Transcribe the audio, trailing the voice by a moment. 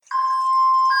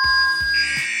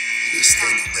is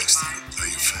standing next to you are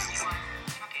your family.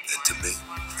 And to me,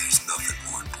 there's nothing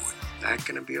more important. Not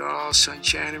gonna be all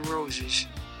sunshine and roses,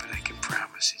 but I can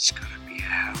promise it's gonna be a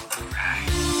hell of a ride.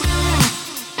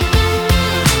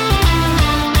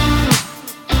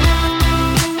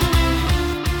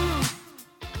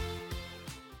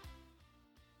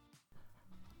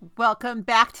 Welcome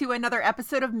back to another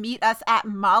episode of Meet Us at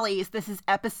Molly's. This is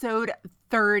episode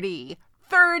 30.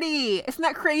 30! Isn't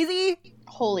that crazy?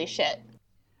 Holy shit.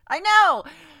 I know!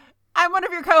 I'm one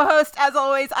of your co-hosts. As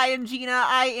always, I am Gina.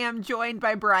 I am joined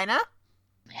by Bryna.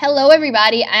 Hello,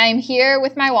 everybody. I'm here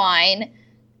with my wine.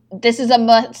 This is a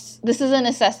must. This is a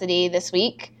necessity this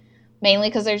week, mainly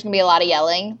because there's going to be a lot of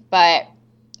yelling, but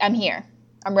I'm here.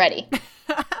 I'm ready.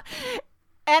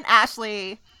 And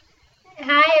Ashley.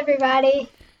 Hi, everybody.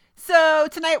 So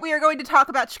tonight we are going to talk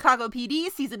about Chicago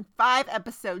PD Season 5,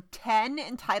 Episode 10,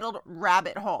 entitled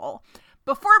Rabbit Hole.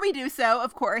 Before we do so,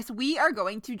 of course, we are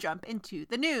going to jump into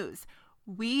the news.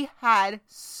 We had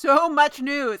so much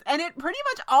news, and it pretty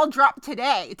much all dropped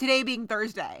today being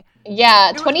Thursday.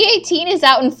 Yeah, 2018 is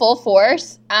out in full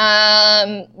force.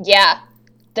 Yeah,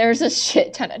 there's a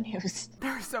shit ton of news.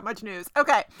 There's so much news.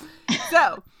 Okay,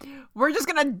 so we're just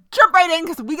going to jump right in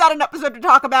because we got an episode to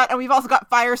talk about, and we've also got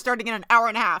fire starting in an hour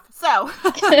and a half. So,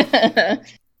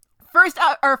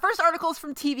 our first article is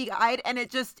from TV Guide, and it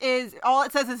just is, all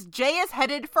it says is, Jay is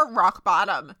headed for rock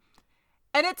bottom.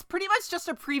 And it's pretty much just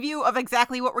a preview of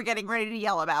exactly what we're getting ready to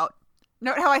yell about.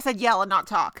 Note how I said yell and not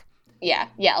talk. Yeah,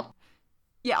 yell.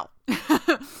 Yell.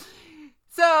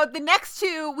 So the next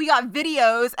two, we got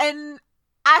videos, and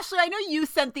Ashley, I know you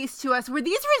sent these to us. Were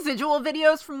these residual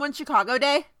videos from One Chicago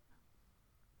Day?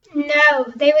 No,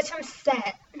 they was from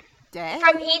Set. Day?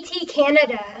 From ET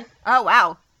Canada. Oh,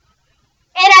 wow.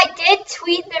 And I did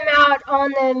tweet them out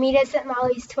on the Meet Us at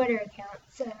Molly's Twitter account,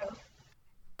 so...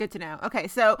 Good to know. Okay,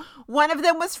 so one of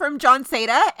them was from John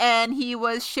Seda, and he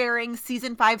was sharing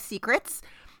Season 5 secrets.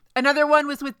 Another one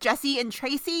was with Jesse and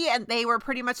Tracy, and they were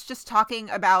pretty much just talking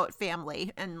about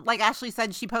family. And like Ashley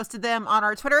said, she posted them on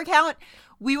our Twitter account.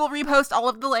 We will repost all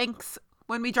of the links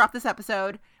when we drop this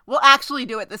episode. We'll actually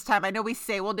do it this time. I know we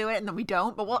say we'll do it, and then we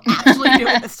don't, but we'll actually do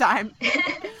it this time.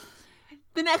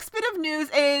 The next bit of news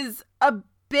is a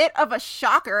bit of a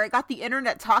shocker. It got the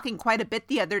internet talking quite a bit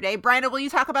the other day. Bryna, will you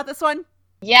talk about this one?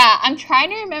 Yeah, I'm trying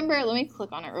to remember. Let me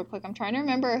click on it real quick. I'm trying to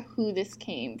remember who this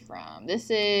came from. This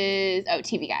is,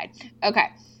 TV Guide. Okay,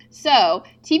 so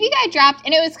TV Guide dropped,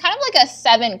 and it was kind of like a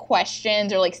 7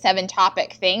 questions or like 7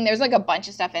 topic thing. There's like a bunch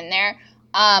of stuff in there.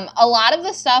 A lot of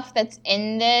the stuff that's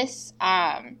in this,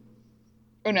 oh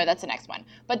no, that's the next one.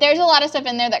 But there's a lot of stuff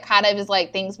in there that kind of is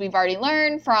like things we've already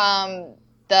learned from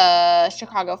the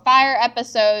Chicago Fire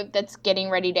episode that's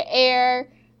getting ready to air.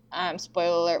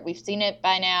 Spoiler alert, we've seen it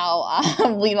by now.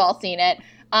 We've all seen it.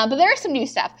 But there is some new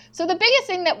stuff. So the biggest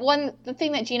thing the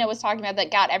thing that Gina was talking about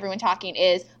that got everyone talking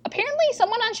is apparently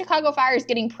someone on Chicago Fire is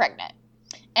getting pregnant.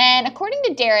 And according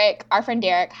to Derek, our friend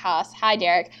Derek Haas, hi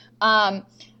Derek,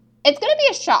 it's going to be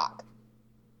a shock.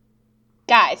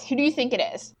 Guys, who do you think it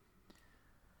is?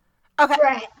 Okay.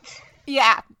 Brett.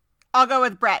 Yeah, I'll go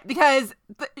with Brett because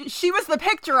she was the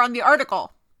picture on the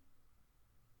article.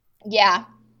 Yeah.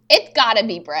 It's gotta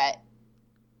be Brett.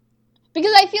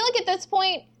 Because I feel like at this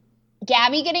point,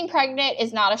 Gabby getting pregnant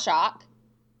is not a shock.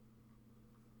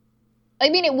 I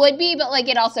mean, it would be, but, like,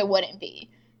 it also wouldn't be.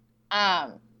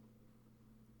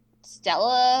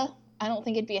 Stella, I don't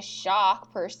think it'd be a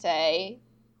shock, per se.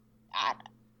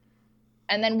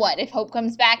 And then what? If Hope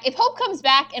comes back? If Hope comes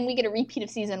back and we get a repeat of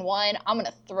Season 1, I'm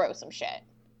gonna throw some shit.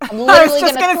 I'm I was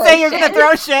just going to say you're going to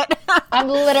throw shit. I'm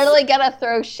literally going to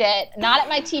throw shit. Not at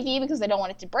my TV because I don't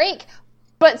want it to break,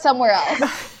 but somewhere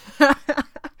else.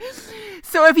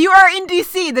 So if you are in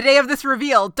DC the day of this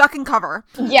reveal, duck and cover.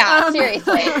 Yeah,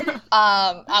 seriously.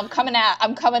 I'm coming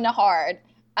hard.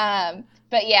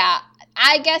 But yeah,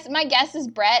 I guess my guess is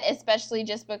Brett, especially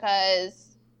just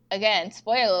because, again,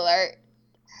 spoiler alert,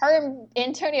 her and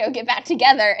Antonio get back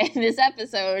together in this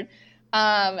episode.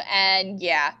 And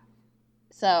yeah.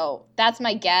 So that's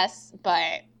my guess,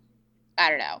 but I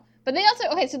don't know. But they also,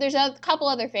 okay, so there's a couple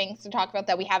other things to talk about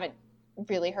that we haven't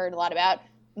really heard a lot about.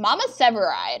 Mama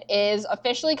Severide is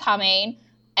officially coming,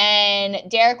 and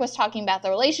Derek was talking about the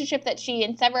relationship that she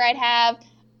and Severide have.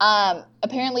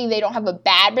 Apparently they don't have a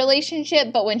bad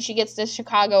relationship, but when she gets to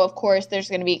Chicago, of course, there's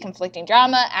going to be conflicting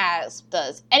drama, as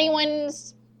does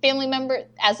anyone's family member,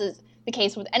 as is the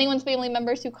case with anyone's family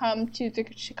members who come to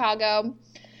Chicago.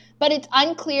 But it's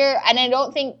unclear, and I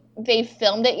don't think they've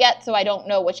filmed it yet, so I don't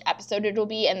know which episode it'll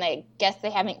be, and I guess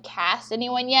they haven't cast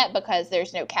anyone yet because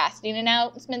there's no casting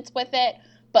announcements with it.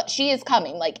 But she is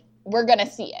coming. Like, we're going to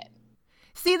see it.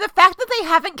 See, the fact that they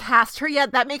haven't cast her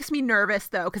yet, that makes me nervous,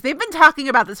 though, because they've been talking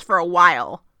about this for a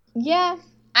while. Yeah.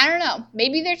 I don't know.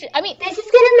 Maybe they're... I mean... This is going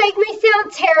to make me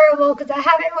sound terrible because I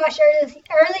haven't watched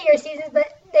earlier seasons, but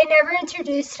they never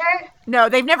introduced her. No,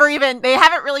 they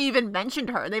haven't really even mentioned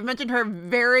her. They've mentioned her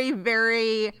very,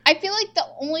 very... I feel like the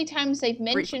only times they've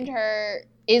mentioned her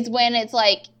is when it's,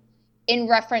 like, in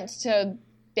reference to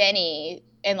Benny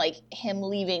and, like, him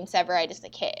leaving Severide as a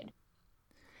kid.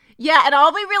 Yeah, and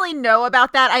all we really know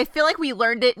about that, I feel like we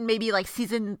learned it in maybe, like,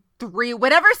 season 3,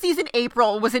 whatever season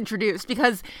April was introduced,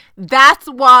 because that's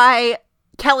why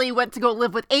Kelly went to go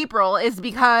live with April, is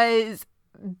because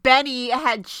Benny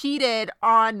had cheated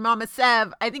on Mama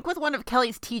Sev, I think with one of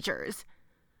Kelly's teachers.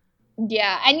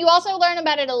 Yeah, and you also learn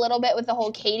about it a little bit with the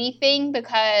whole Katie thing,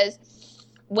 because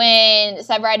when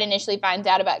Severide initially finds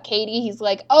out about Katie, he's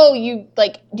like, oh, you,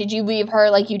 like, did you leave her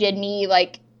like you did me,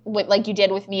 like you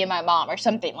did with me and my mom, or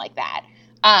something like that.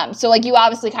 So, like, you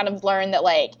obviously kind of learn that,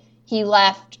 like, he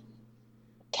left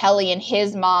Kelly and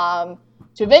his mom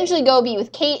to eventually go be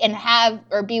with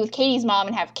be with Katie's mom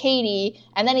and have Katie,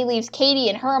 and then he leaves Katie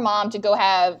and her mom to go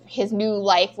have his new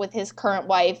life with his current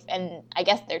wife, and I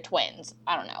guess they're twins.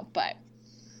 I don't know, but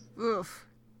oof.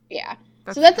 Yeah.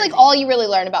 That's crazy. Like all you really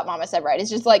learn about Mama Severide. It's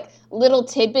just like little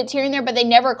tidbits here and there, but they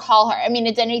never call her. I mean,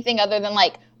 it's anything other than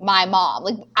like my mom.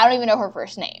 Like, I don't even know her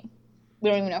first name. We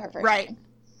don't even know her first name.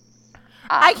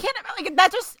 I can't, like, that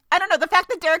just, I don't know, the fact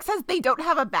that Derek says they don't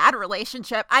have a bad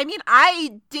relationship, I mean,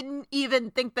 I didn't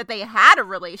even think that they had a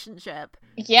relationship.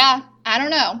 Yeah, I don't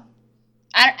know.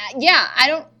 I mean,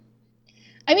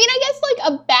 I guess, like,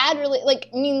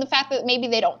 the fact that maybe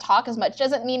they don't talk as much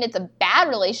doesn't mean it's a bad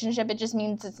relationship, it just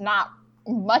means it's not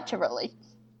much of a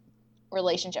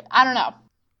relationship. I don't know.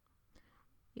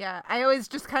 Yeah, I always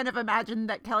just kind of imagined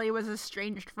that Kelly was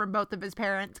estranged from both of his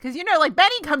parents. Because, you know, like,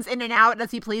 Benny comes in and out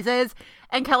as he pleases,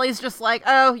 and Kelly's just like,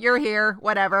 oh, you're here,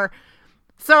 whatever.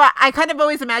 So I kind of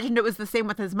always imagined it was the same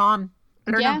with his mom.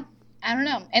 I don't know. I don't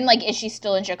know. And, like, is she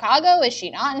still in Chicago? Is she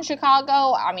not in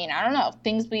Chicago? I mean, I don't know.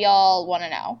 Things we all want to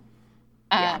know.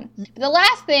 But the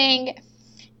last thing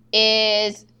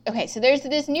is, okay, so there's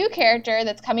this new character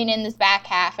that's coming in this back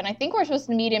half, and I think we're supposed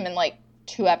to meet him in, like,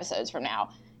 2 episodes from now.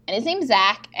 And his name's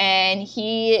Zach, and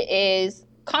he is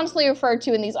constantly referred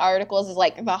to in these articles as,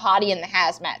 like, the hottie in the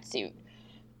hazmat suit.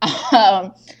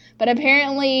 But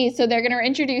apparently, so they're going to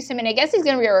introduce him, and I guess he's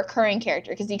going to be a recurring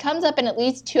character, because he comes up in at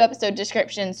least 2 episode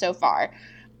descriptions so far.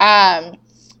 And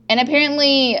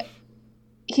apparently,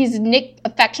 he's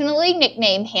affectionately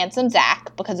nicknamed Handsome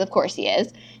Zach, because of course he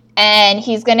is. And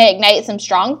he's going to ignite some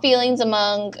strong feelings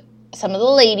among some of the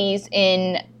ladies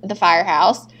in the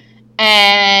firehouse.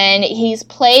 And he's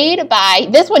played by,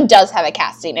 this one does have a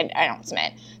casting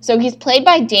announcement. So he's played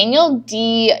by Daniel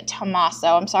D.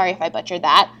 Tomaso. I'm sorry if I butchered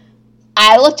that.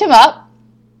 I looked him up.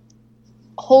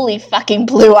 Holy fucking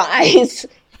blue eyes.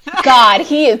 God,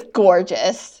 he is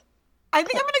gorgeous. I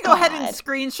think I'm going to go ahead and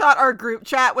screenshot our group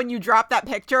chat when you drop that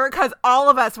picture, because all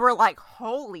of us were like,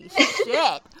 holy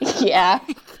shit. Yeah.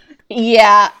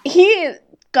 Yeah. He is,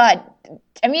 God,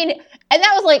 I mean, and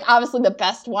that was, like, obviously the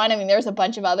best one. I mean, there's a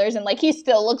bunch of others, and, like, he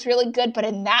still looks really good, but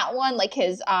in that one, like,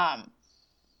 his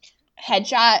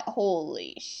headshot,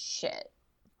 holy shit.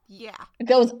 Yeah.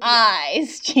 Those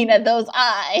eyes, Gina, those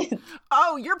eyes.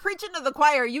 Oh, you're preaching to the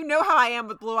choir. You know how I am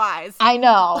with blue eyes. I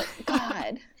know.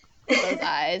 God, those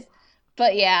eyes.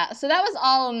 But, yeah, so that was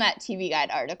all in that TV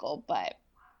Guide article, but,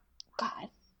 God,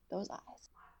 those eyes.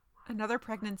 Another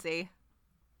pregnancy.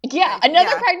 Yeah,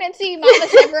 another pregnancy, Mama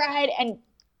Severide, and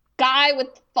guy with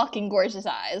fucking gorgeous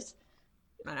eyes.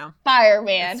 I know. Fire,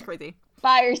 man. That's crazy.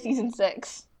 Fire season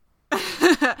 6.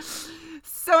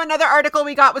 So another article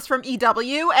we got was from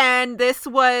EW, and this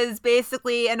was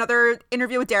basically another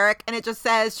interview with Derek, and it just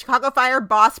says, Chicago Fire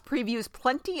boss previews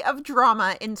plenty of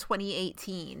drama in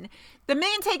 2018. The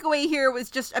main takeaway here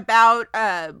was just about,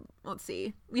 let's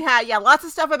see. We had, lots of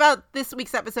stuff about this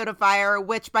week's episode of Fire,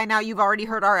 which by now you've already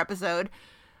heard our episode.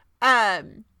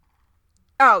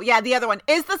 Oh, yeah, the other one.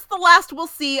 Is this the last we'll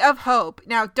see of Hope?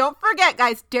 Now, don't forget,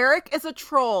 guys, Derek is a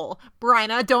troll.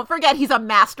 Bryna, don't forget he's a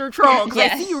master troll,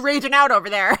 because I see you raging out over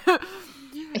there.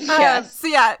 Yes. So,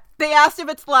 yeah, they asked if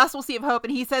it's the last we'll see of Hope,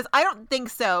 and he says, I don't think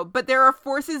so, but there are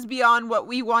forces beyond what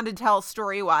we want to tell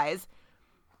story-wise.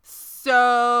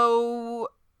 So,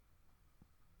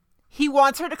 he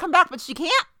wants her to come back, but she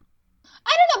can't?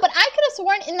 I don't know, but I could have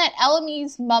sworn in that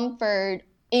Eloise Mumford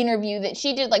interview that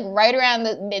she did, like, right around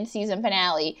the mid-season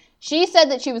finale, she said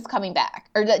that she was coming back,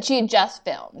 or that she had just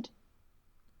filmed.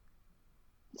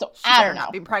 So, I don't know.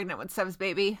 Not be pregnant with Sev's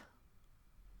baby.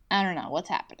 I don't know what's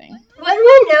happening. Wouldn't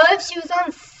we know if she was on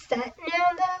set now,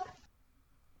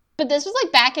 though? But this was,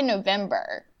 like, back in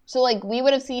November. So, like, we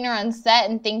would have seen her on set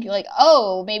and think, like,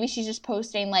 oh, maybe she's just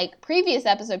posting, like, previous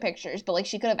episode pictures. But, like,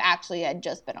 she could have actually had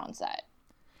just been on set.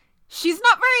 She's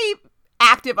not very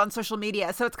active on social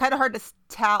media, so it's kind of hard to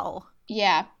tell.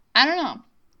 Yeah. I don't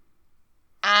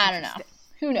know.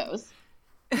 Who knows?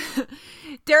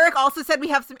 Derek also said we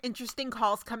have some interesting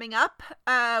calls coming up.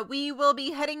 We will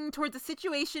be heading towards a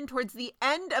situation towards the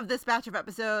end of this batch of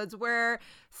episodes where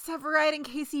Severide and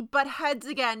Casey butt heads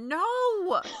again. No!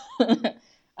 I know.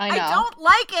 I don't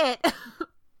like it.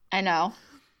 I know.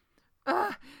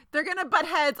 They're going to butt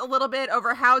heads a little bit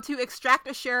over how to extract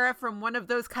a sheriff from one of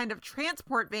those kind of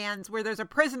transport vans where there's a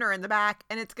prisoner in the back,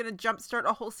 and it's going to jumpstart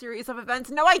a whole series of events.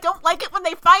 No, I don't like it when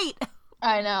they fight.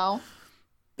 I know.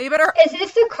 They better... Is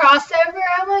this the crossover,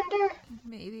 I wonder?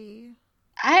 Maybe.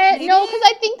 No, because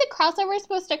I think the crossover is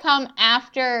supposed to come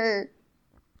after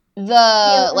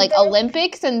the like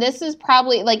Olympics, and this is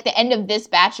probably like the end of this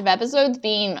batch of episodes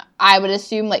being, I would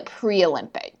assume, like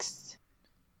pre-Olympics.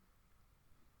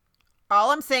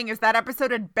 All I'm saying is that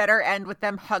episode had better end with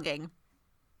them hugging.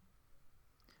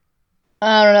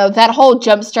 I don't know. That whole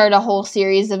jumpstart a whole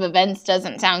series of events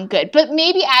doesn't sound good. But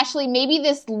maybe, Ashley, maybe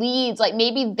this leads, like,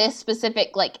 maybe this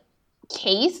specific, like,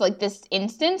 case, like, this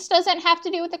instance doesn't have to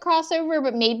do with the crossover,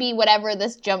 but maybe whatever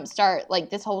this jumpstart,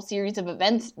 like, this whole series of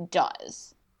events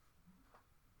does.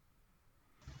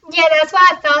 Yeah, that's why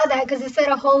I thought that, because it said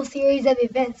a whole series of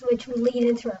events which would lead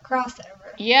into a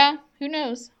crossover. Yeah, who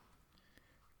knows?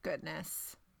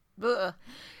 Goodness. Ugh.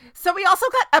 So we also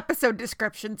got episode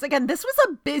descriptions. Again, this was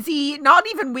a busy, not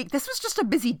even week, this was just a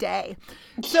busy day.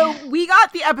 So we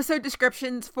got the episode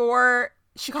descriptions for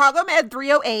Chicago Med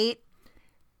 308,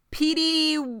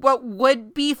 PD what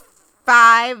would be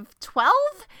 512,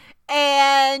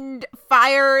 and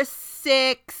Fire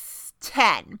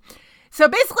 610. So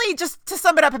basically, just to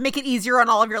sum it up and make it easier on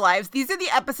all of your lives, these are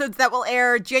the episodes that will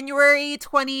air January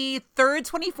 23rd,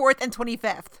 24th, and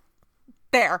 25th.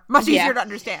 There. Much easier to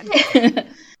understand.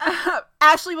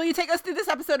 Ashley, will you take us through this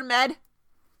episode of Med?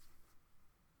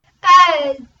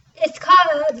 It's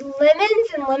called Lemons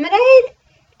and Lemonade,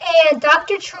 and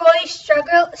Dr. Troy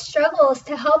struggles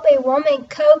to help a woman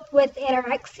cope with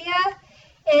anorexia,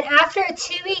 and after a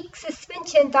 2-week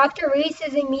suspension, Dr. Reese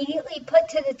is immediately put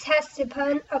to the test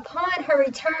upon her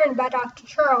return by Dr.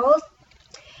 Charles,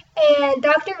 and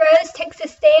Dr. Rose takes a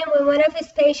stand when one of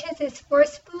his patients is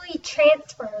forcefully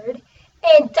transferred.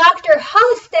 And Dr.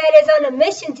 Halstead is on a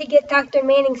mission to get Dr.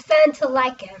 Manning's son to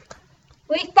like him.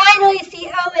 We finally see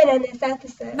Owen in this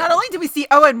episode. Not only do we see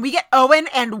Owen, we get Owen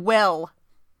and Will.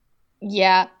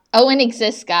 Yeah. Owen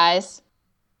exists, guys.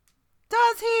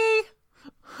 Does he?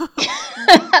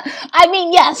 I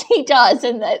mean, yes, he does.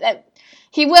 And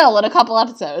he will in a couple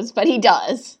episodes, but he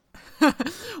does. The only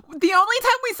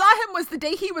time we saw him was the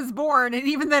day he was born. And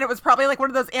even then, it was probably like one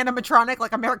of those animatronic,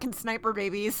 like American Sniper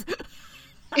babies.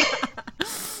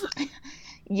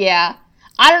 Yeah.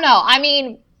 I don't know. I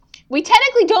mean, we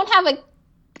technically don't have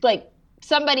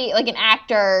somebody, like an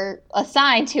actor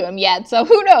assigned to him yet, so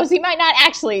who knows? He might not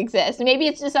actually exist. Maybe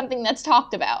it's just something that's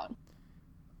talked about.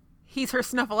 He's her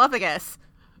snuffleupagus.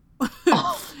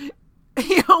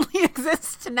 He only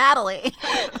exists to Natalie.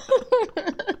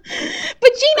 But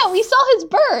Gina, we saw his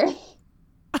birth.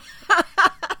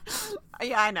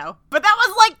 Yeah, I know. But that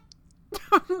was like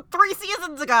 3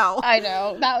 seasons ago. I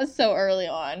know. That was so early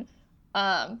on.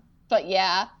 But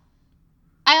yeah.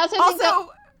 I also think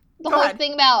the whole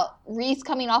thing about Reese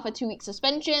coming off a 2-week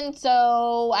suspension,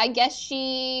 so I guess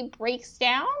she breaks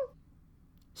down?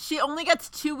 She only gets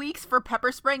 2 weeks for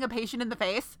pepper spraying a patient in the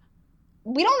face?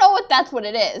 We don't know if that's what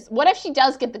it is. What if she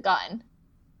does get the gun?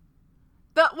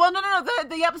 No.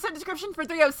 The episode description for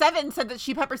 307 said that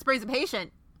she pepper sprays a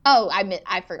patient. Oh,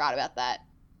 I forgot about that.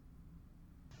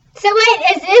 So wait,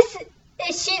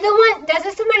 is she the one,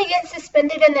 doesn't somebody get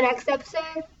suspended in the next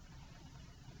episode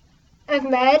of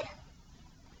Med?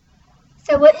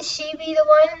 So wouldn't she be the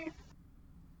one?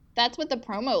 That's what the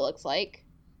promo looks like.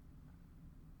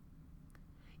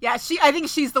 Yeah, I think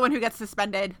she's the one who gets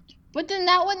suspended. But then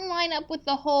that wouldn't line up with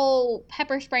the whole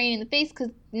pepper spraying in the face, because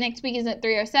next week isn't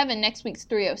 307, next week's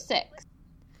 306.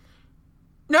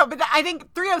 No, but I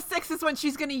think 306 is when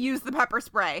she's going to use the pepper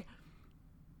spray.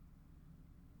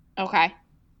 Okay.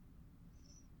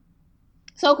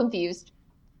 So confused.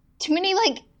 Too many,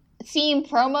 seeing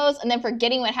promos and then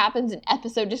forgetting what happens in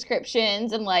episode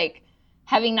descriptions and,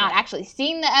 having not actually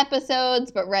seen the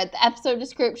episodes but read the episode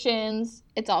descriptions.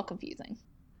 It's all confusing.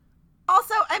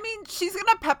 Also, I mean, she's going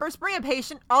to pepper spray a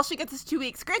patient. All she gets is 2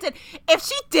 weeks. Granted, if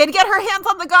she did get her hands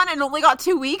on the gun and only got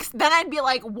 2 weeks, then I'd be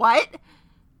like, what?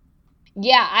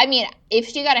 Yeah, I mean, if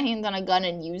she got her hands on a gun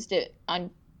and used it on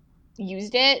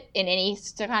used it in any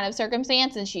kind of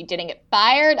circumstance and she didn't get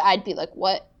fired, I'd be like,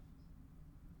 what?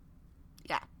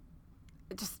 Yeah.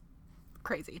 Just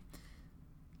crazy.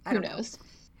 Who knows?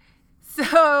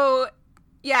 So,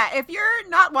 yeah, if you're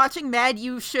not watching Med,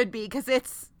 you should be, because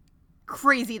it's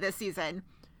crazy this season.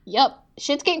 Yep.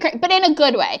 Shit's getting crazy, but in a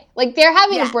good way. Like, they're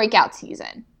having a breakout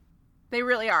season. They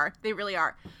really are. They really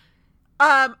are.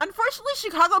 Unfortunately,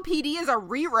 Chicago PD is a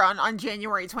rerun on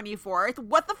January 24th.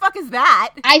 What the fuck is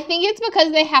that? I think it's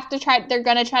because they're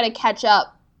going to try to catch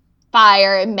up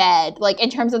Fire and Med, like, in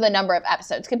terms of the number of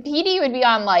episodes. Because PD would be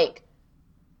on, like,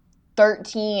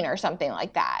 13 or something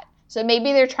like that. So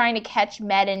maybe they're trying to catch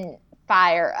Med and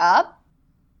Fire up.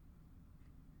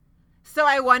 So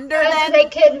I wonder then... they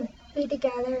could be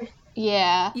together.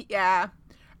 Yeah. Yeah.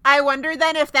 I wonder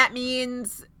then if that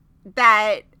means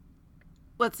that...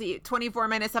 Let's see, 24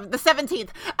 minus 7, the 17th.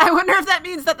 I wonder if that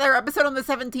means that their episode on the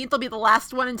 17th will be the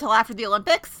last one until after the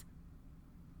Olympics?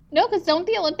 No, because don't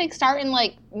the Olympics start in,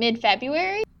 like,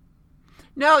 mid-February?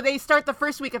 No, they start the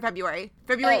first week of February.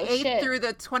 February 8th shit. through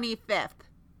the 25th.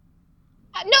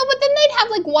 No, but then they'd have,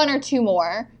 like, one or two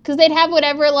more. Because they'd have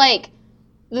whatever, like,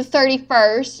 the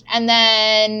 31st and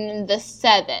then the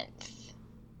 7th.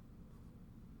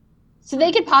 So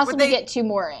they could possibly get two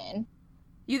more in.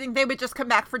 You think they would just come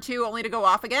back for two only to go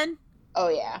off again? Oh,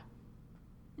 yeah.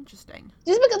 Interesting.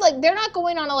 Just because, like, they're not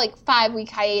going on a, like, 5-week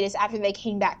hiatus after they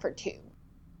came back for two.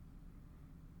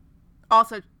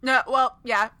 Also, no, well,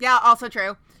 yeah, also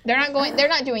true. They're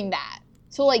not doing that.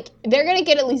 So, like, they're going to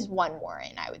get at least one more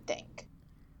in, I would think.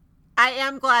 I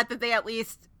am glad that they at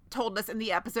least told us in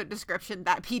the episode description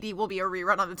that PD will be a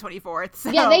rerun on the 24th.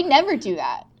 So. Yeah, they never do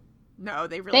that. No,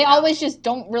 they really They don't. always just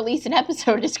don't release an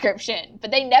episode description, but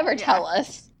they never tell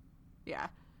us. Yeah,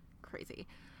 crazy.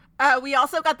 We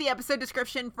also got the episode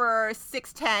description for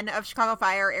 610 of Chicago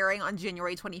Fire airing on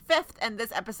January 25th, and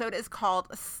this episode is called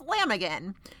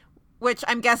Slamigan, which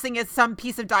I'm guessing is some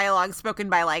piece of dialogue spoken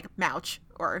by, like, Mouch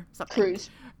or something.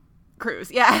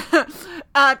 Cruz, yeah.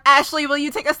 Ashley, will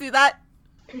you take us through that?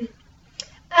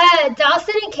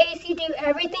 Dawson and Casey do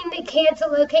everything they can to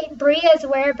locate Bria's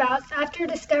whereabouts after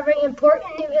discovering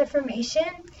important new information.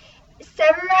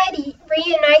 Severide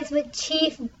reunites with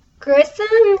Chief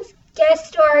Grissom's guest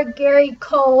star Gary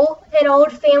Cole, an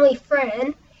old family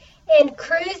friend, and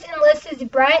Cruz enlists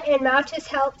Brett and Mouch's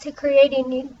help to create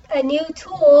a new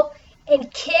tool,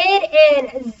 and Kid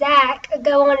and Zach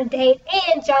go on a date,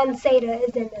 and John Seda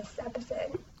is in this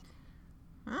episode.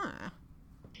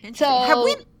 Interesting.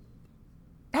 So,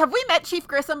 have we met Chief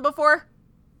Grissom before?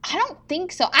 I don't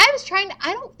think so. I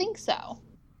don't think so.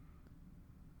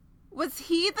 Was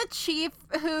he the chief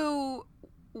who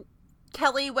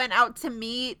Kelly went out to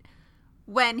meet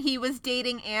when he was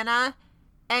dating Anna?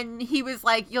 And he was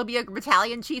like, you'll be a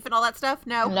battalion chief and all that stuff?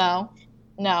 No?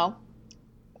 No.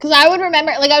 Because I would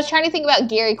remember, like, I was trying to think about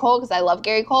Gary Cole because I love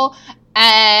Gary Cole.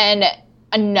 And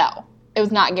no, it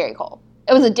was not Gary Cole.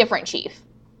 It was a different chief.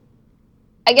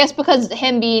 I guess because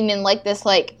him being in, like, this,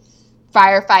 like,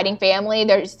 firefighting family,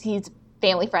 he's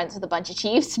family friends with a bunch of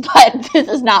chiefs, but this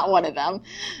is not one of them.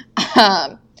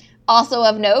 Also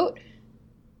of note,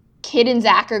 Kid and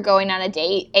Zach are going on a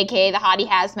date, aka the hottie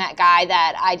hazmat guy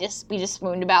that we just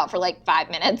swooned about for, like, 5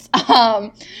 minutes.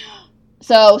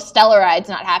 So Stellaride's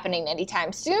not happening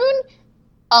anytime soon.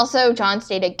 Also, John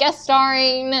Seda guest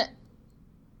starring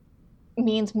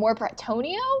means more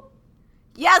Bretonio?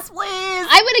 Yes, please.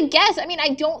 I would have guessed. I mean, I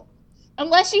don't,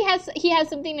 unless he has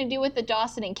something to do with the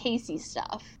Dawson and Casey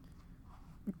stuff.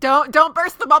 Don't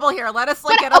burst the bubble here. Let us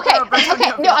get okay.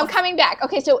 Bretonio. No, I'm coming back.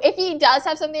 Okay, so if he does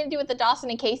have something to do with the Dawson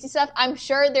and Casey stuff, I'm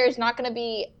sure there's not gonna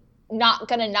be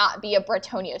a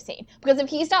Bretonio scene, because if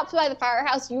he stops by the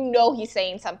firehouse, you know he's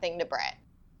saying something to Brett.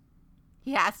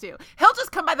 He has to. He'll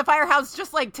just come by the firehouse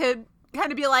just like to kind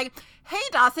of be like, hey,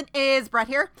 Dawson, is Brett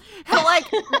here? He'll like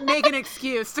make an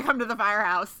excuse to come to the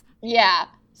firehouse. Yeah.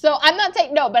 So I'm not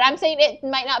saying no, but I'm saying it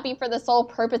might not be for the sole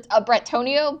purpose of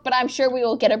Bretonio, but I'm sure we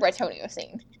will get a Bretonio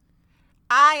scene.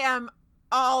 I am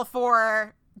all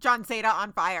for John Seda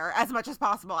on fire as much as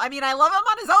possible. I mean, I love him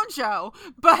on his own show,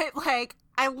 but like,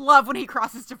 I love when he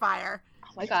crosses to fire.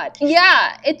 Oh my God.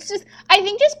 Yeah. It's just, I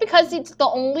think just because it's the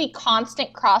only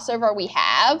constant crossover we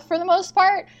have for the most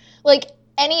part, like,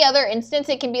 any other instance,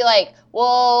 it can be like,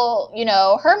 well, you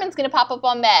know, Herman's going to pop up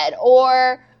on Med,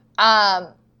 or,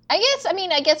 I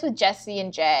guess with Jesse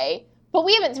and Jay, but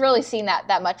we haven't really seen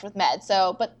that much with Med.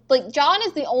 So, but like, John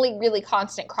is the only really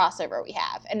constant crossover we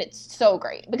have, and it's so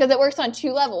great because it works on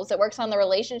two levels. It works on the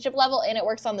relationship level and it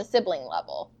works on the sibling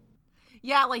level.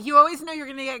 Yeah, like, you always know you're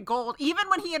going to get gold. Even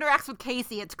when he interacts with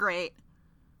Casey, it's great.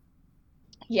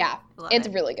 Yeah, it's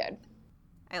really good.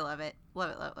 I love it.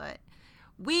 Love it.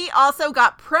 We also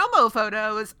got promo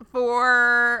photos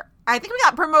for, I think we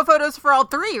got promo photos for all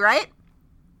 3, right?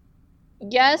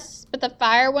 Yes, but the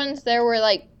fire ones, there were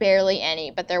like barely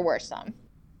any, but there were some.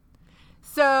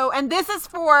 So, and this is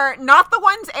for not the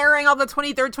ones airing on the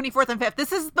 23rd, 24th, and 5th.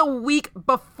 This is the week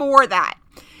before that.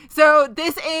 So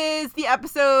this is the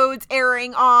episodes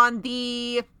airing on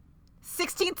the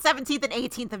 16th, 17th, and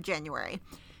 18th of January.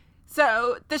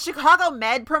 So the Chicago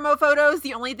Med promo photos,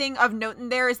 the only thing of note in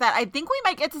there is that I think we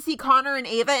might get to see Connor and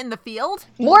Ava in the field.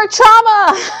 More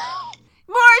trauma!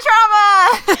 More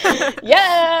trauma!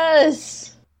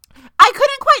 Yes! I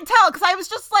couldn't quite tell because I was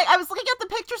just like, I was looking at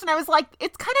the pictures and I was like,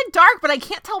 it's kind of dark, but I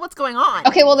can't tell what's going on.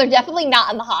 Okay, well, they're definitely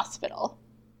not in the hospital.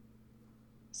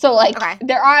 So, like, Okay.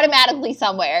 they're automatically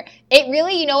somewhere. It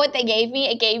really, you know what they gave me?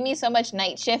 It gave me so much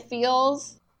Night Shift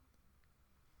feels.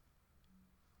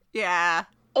 Yeah.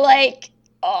 Like,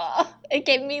 it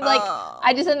gave me, like, Oh.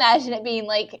 I just imagine it being,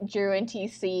 like, Drew and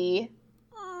TC.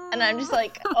 And I'm just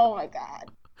like, oh my god.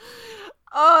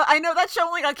 I know that show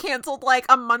only got canceled like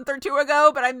a month or 2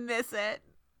 ago, but I miss it.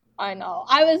 I know.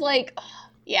 I was like,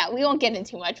 yeah, we won't get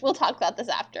into too much. We'll talk about this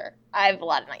after. I have a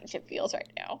lot of Night Shift feels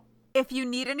right now. If you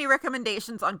need any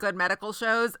recommendations on good medical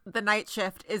shows, The Night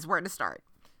Shift is where to start.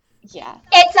 Yeah.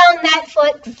 It's on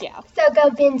Netflix, Yeah. so go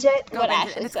binge it. Go What binge it.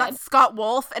 Ashley And it's said. got Scott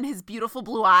Wolf and his beautiful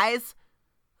blue eyes.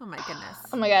 Oh my goodness.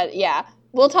 Oh my god, yeah.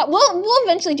 We'll talk. We'll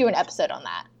eventually do an episode on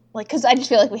that. Like, because I just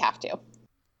feel like we have to.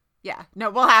 Yeah. No,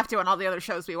 we'll have to on all the other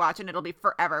shows we watch, and it'll be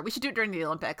forever. We should do it during the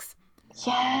Olympics.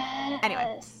 Yes.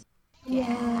 Anyway.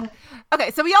 Yeah.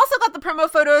 Okay, so we also got the promo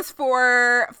photos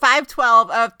for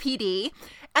 512 of PD,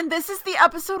 and this is the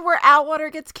episode where Atwater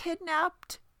gets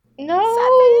kidnapped. No. Sad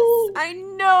face. I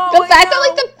know. The I fact that, know.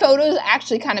 like, the photos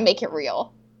actually kind of make it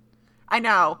real. I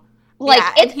know. Like,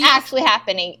 Yeah, and it's he's- actually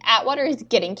happening. Atwater is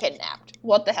getting kidnapped.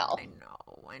 What the hell?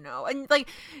 I know. And, like,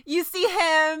 you see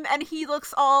him, and he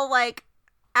looks all, like,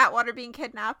 Atwater being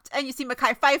kidnapped, and you see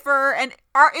Mekhi Phifer, and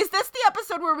is this the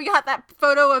episode where we got that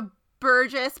photo of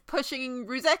Burgess pushing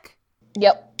Ruzek?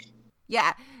 Yep.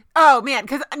 Yeah. Oh, man,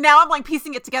 because now I'm, like,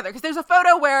 piecing it together, because there's a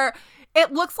photo where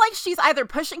it looks like she's either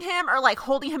pushing him or, like,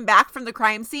 holding him back from the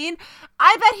crime scene.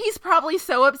 I bet he's probably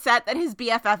so upset that his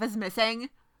BFF is missing.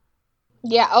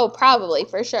 Yeah, oh, probably,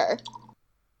 for sure.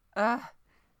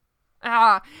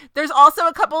 There's also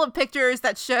a couple of pictures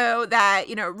that show that,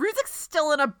 you know, Ruzek's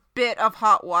still in a bit of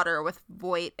hot water with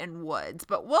Voight and Woods,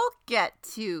 but we'll get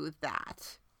to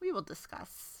that. We will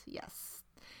discuss, yes.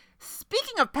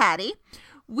 Speaking of Patty,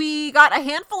 we got a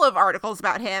handful of articles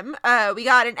about him. We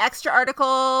got an extra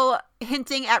article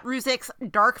hinting at Ruzek's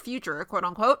dark future, quote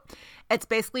unquote. It's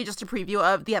basically just a preview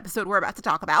of the episode we're about to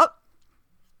talk about.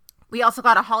 We also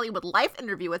got a Hollywood Life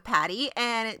interview with Patty,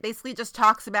 and it basically just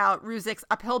talks about Ruzek's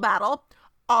uphill battle,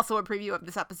 also a preview of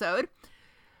this episode.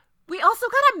 We also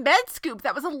got a med scoop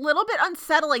that was a little bit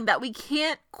unsettling that we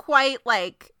can't quite,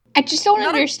 like... I just don't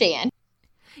understand.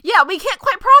 Yeah, we can't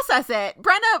quite process it.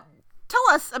 Brenna, tell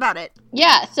us about it.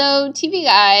 Yeah, so TV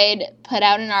Guide put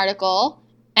out an article,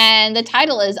 and the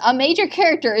title is, "A Major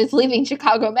Character is Leaving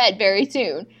Chicago Med Very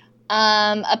Soon."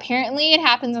 Apparently it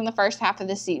happens in the first half of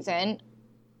the season.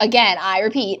 Again, I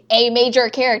repeat, a major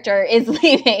character is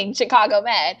leaving Chicago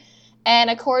Med.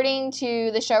 And according to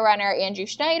the showrunner, Andrew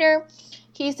Schneider,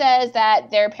 he says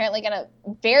that they're apparently going to,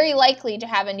 very likely to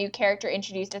have a new character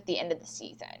introduced at the end of the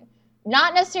season.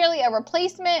 Not necessarily a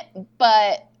replacement,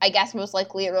 but I guess most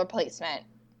likely a replacement,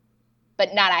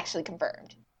 but not actually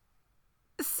confirmed.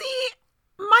 See,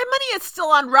 my money is still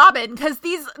on Robin, because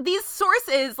these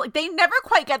sources, like, they never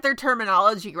quite get their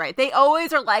terminology right. They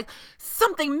always are like,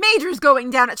 something major's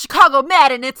going down at Chicago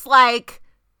Med, and it's like...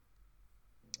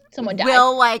 Someone died.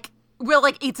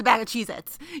 Will eats a bag of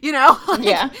Cheez-Its, you know? Like,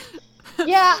 Yeah.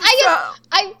 Yeah,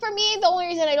 for me, the only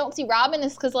reason I don't see Robin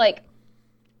is because, like,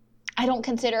 I don't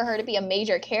consider her to be a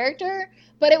major character,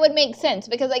 but it would make sense,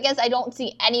 because I guess I don't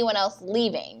see anyone else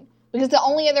leaving. Because the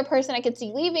only other person I could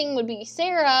see leaving would be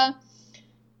Sarah,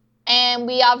 and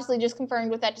we obviously just confirmed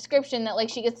with that description that, like,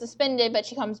 she gets suspended, but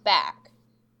she comes back.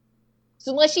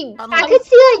 So unless she I could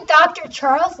see, like, Dr.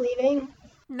 Charles leaving.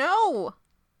 No.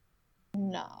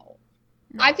 No.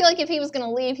 I feel like if he was going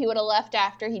to leave, he would have left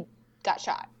after he got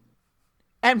shot.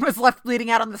 And was left bleeding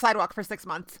out on the sidewalk for 6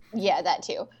 months. Yeah, that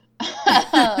too.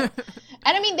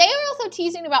 And I mean, they were also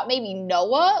teasing about maybe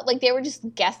Noah. Like, they were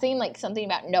just guessing, like, something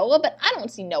about Noah, but I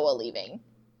don't see Noah leaving.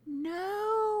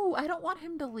 No, I don't want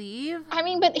him to leave. I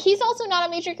mean, but he's also not a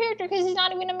major character because he's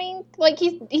not even a main, like,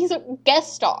 he's a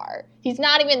guest star. He's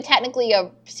not even technically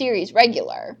a series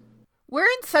regular. We're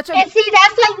in such a... And see,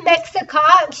 that's like Mexa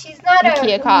Cox. She's not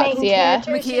Makia a Cox, main yeah.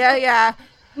 character. Makia, yeah.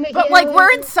 But like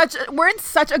we're in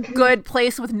such a good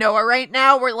place with Noah right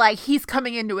now. We're like he's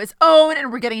coming into his own,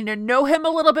 and we're getting to know him a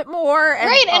little bit more. And,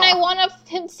 right, and I want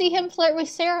to see him flirt with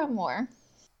Sarah more.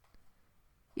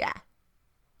 Yeah,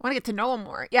 I want to get to know him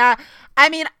more. Yeah, I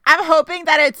mean, I'm hoping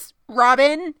that it's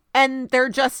Robin, and they're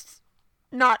just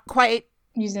not quite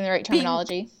using the right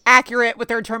terminology, accurate with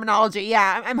their terminology.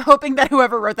 Yeah, I'm hoping that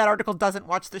whoever wrote that article doesn't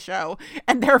watch the show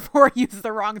and therefore uses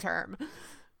the wrong term.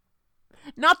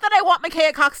 Not that I want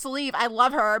Micaiah Cox to leave. I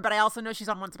love her, but I also know she's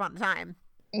on Once Upon a Time.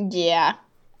 Yeah.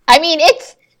 I mean,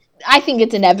 I think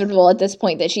it's inevitable at this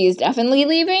point that she is definitely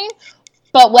leaving.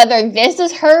 But whether this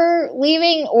is her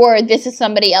leaving or this is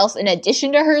somebody else in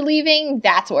addition to her leaving,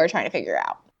 that's what we're trying to figure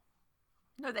out.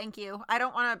 No, thank you. I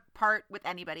don't want to part with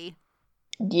anybody.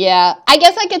 Yeah. I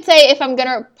guess I could say if I'm going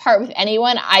to part with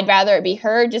anyone, I'd rather it be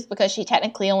her just because she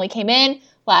technically only came in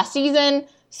last season.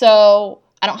 So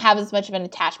I don't have as much of an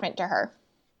attachment to her.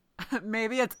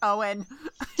 Maybe it's Owen.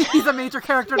 He's a major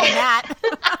character to Nat.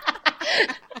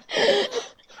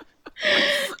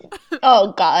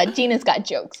 Oh, God. Gina's got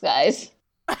jokes, guys.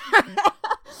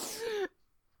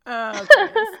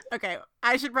 Okay.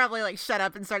 I should probably like shut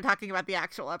up and start talking about the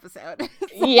actual episode.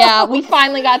 Yeah, we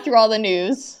finally got through all the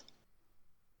news.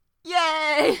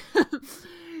 Yay!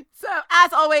 So,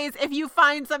 as always, if you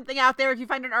find something out there, if you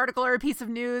find an article or a piece of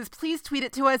news, please tweet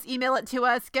it to us, email it to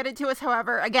us, get it to us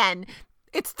however. Again,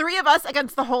 it's 3 of us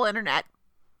against the whole internet.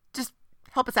 Just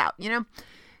help us out, you know?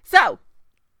 So,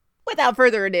 without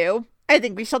further ado, I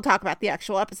think we shall talk about the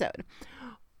actual episode.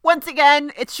 Once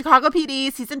again, it's Chicago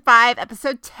PD, Season 5,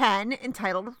 Episode 10,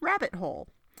 entitled Rabbit Hole.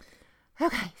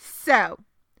 Okay, so,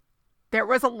 there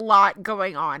was a lot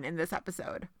going on in this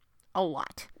episode. A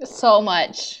lot. So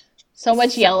much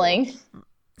yelling.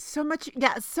 So much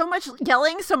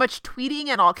yelling, so much tweeting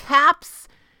in all caps.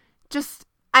 Just,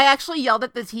 I actually yelled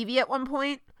at the TV at one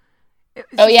point.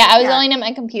 I was yelling at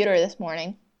my computer this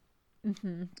morning.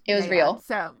 Mm-hmm. It was real.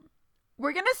 So,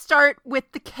 we're going to start with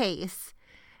the case,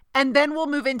 and then we'll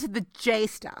move into the J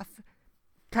stuff.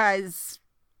 Because,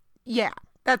 yeah,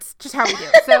 that's just how we do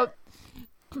it. So,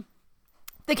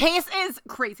 the case is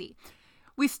crazy.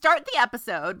 We start the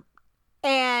episode,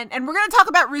 and we're going to talk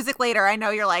about Ruzek later. I know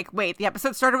you're like, wait, the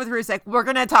episode started with Ruzek. We're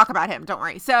going to talk about him. Don't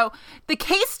worry. So the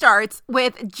case starts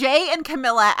with Jay and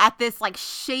Camilla at this like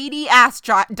shady ass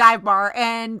dive bar,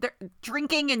 and they're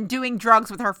drinking and doing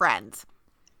drugs with her friends.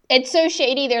 It's so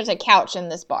shady. There's a couch in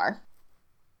this bar.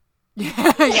 Yeah.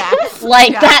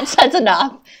 That says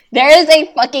enough. There is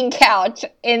a fucking couch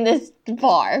in this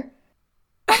bar.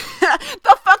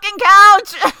 The fucking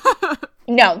couch.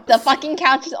 No, the fucking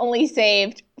couch is only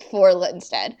saved for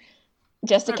Linstead.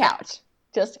 Just a couch.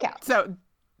 Just a couch. So,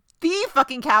 the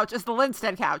fucking couch is the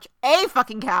Linstead couch. A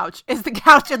fucking couch is the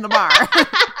couch in the bar.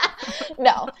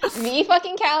 No, the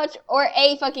fucking couch or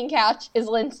a fucking couch is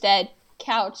Linstead.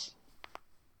 Couch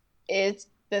is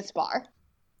this bar.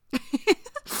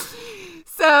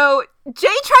 So,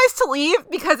 Jay tries to leave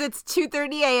because it's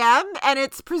 2:30 a.m. and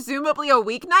it's presumably a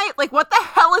weeknight. Like, what the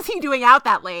hell is he doing out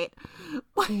that late?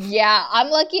 Yeah, I'm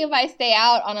lucky if I stay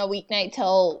out on a weeknight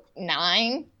till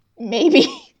 9, maybe.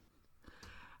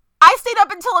 I stayed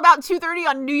up until about 2:30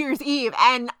 on New Year's Eve,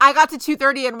 and I got to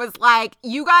 2:30 and was like,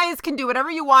 you guys can do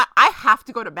whatever you want. I have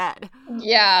to go to bed.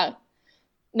 Yeah.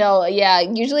 No, yeah.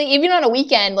 Usually, even on a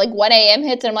weekend, like 1 a.m.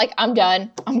 hits, and I'm like, I'm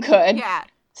done. I'm good. Yeah.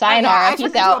 Sayonara. I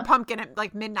turned into a pumpkin at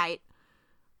like midnight.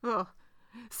 Ugh.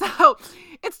 So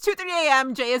it's 2:30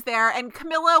 a.m. Jay is there, and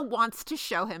Camilla wants to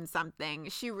show him something.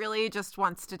 She really just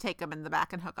wants to take him in the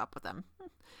back and hook up with him.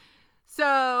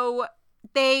 So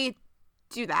they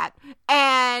do that,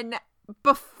 and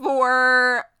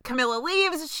before Camilla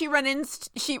leaves, she runs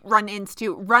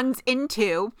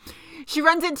into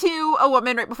a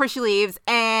woman right before she leaves,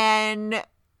 and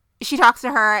she talks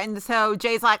to her, and so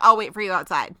Jay's like, I'll wait for you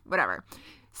outside, whatever.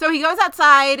 So he goes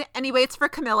outside and he waits for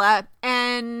Camilla,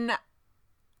 and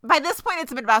by this point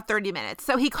it's been about 30 minutes.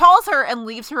 So he calls her and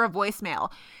leaves her a voicemail.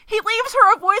 He leaves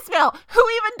her a voicemail. Who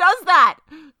even does that?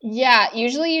 Yeah,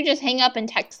 usually you just hang up and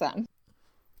text them.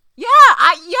 Yeah,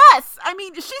 yes. I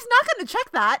mean, she's not going to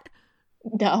check that.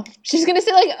 No. She's going to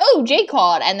say like, oh, Jay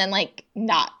called, and then like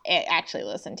not actually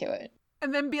listen to it.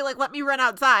 And then be like, let me run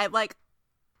outside. Like,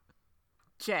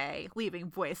 Jay leaving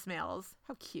voicemails.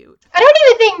 How cute. I don't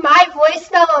even think my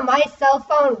voicemail on my cell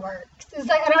phone works. It's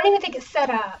like, I don't even think it's set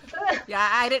up. Yeah,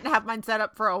 I didn't have mine set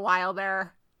up for a while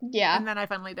there. Yeah. And then I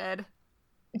finally did.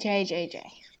 Jay,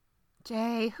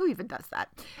 who even does that?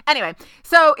 Anyway,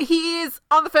 so he's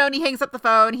on the phone. He hangs up the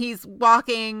phone. He's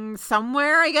walking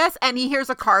somewhere, I guess, and he hears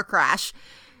a car crash.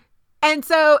 And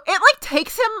so it like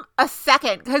takes him a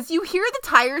second because you hear the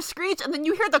tires screech and then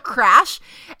you hear the crash,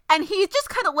 and he just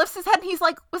kind of lifts his head and he's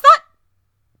like, that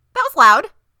was loud.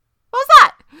 What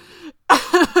was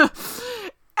that?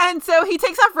 And so he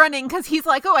takes off running because he's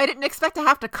like, oh, I didn't expect to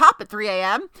have to cop at 3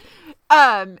 a.m.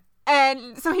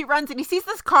 And so he runs and he sees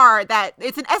this car that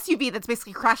it's an SUV that's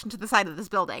basically crashed into the side of this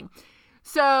building.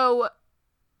 So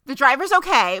the driver's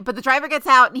okay, but the driver gets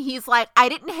out and he's like, I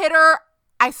didn't hit her.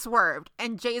 I swerved.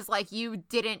 And Jay's like, you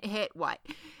didn't hit what?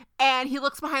 And he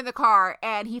looks behind the car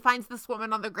and he finds this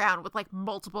woman on the ground with like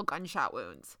multiple gunshot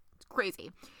wounds. It's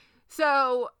crazy.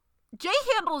 So Jay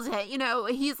handles it, you know,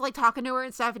 he's like talking to her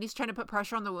and stuff and he's trying to put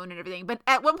pressure on the wound and everything. But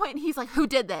at one point he's like, who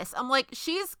did this? I'm like,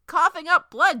 she's coughing up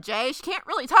blood, Jay. She can't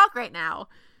really talk right now.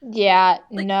 Yeah,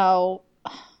 no.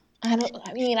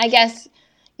 I guess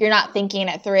you're not thinking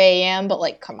at 3 a.m., but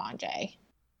like, come on, Jay.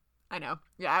 I know.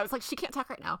 Yeah, I was like, she can't talk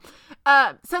right now.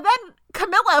 So then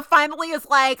Camilla finally is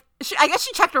like, I guess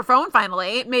she checked her phone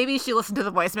finally. Maybe she listened to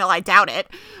the voicemail. I doubt it.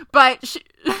 But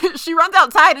she runs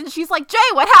outside and she's like, Jay,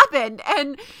 what happened?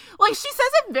 And like, she says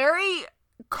it very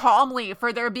calmly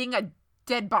for there being a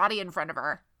dead body in front of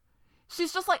her.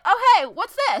 She's just like, oh, hey,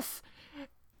 what's this?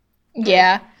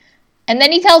 Yeah. And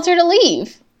then he tells her to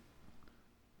leave.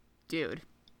 Dude.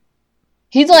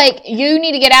 He's like, you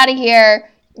need to get out of here.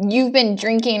 You've been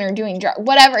drinking or doing drugs,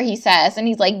 whatever he says. And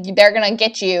he's like, they're going to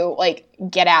get you, like,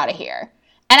 get out of here.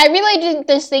 And I really didn't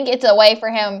just think it's a way for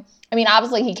him. I mean,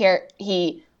 obviously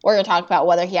we're going to talk about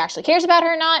whether he actually cares about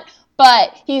her or not.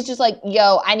 But he's just like,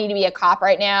 yo, I need to be a cop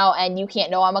right now. And you can't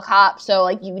know I'm a cop. So,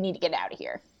 like, you need to get out of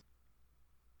here.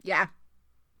 Yeah.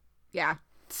 Yeah.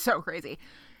 So crazy.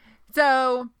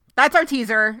 So that's our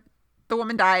teaser. The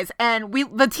woman dies, and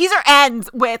the teaser ends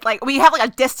with like we have like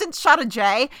a distance shot of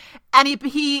Jay, and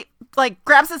he like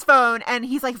grabs his phone and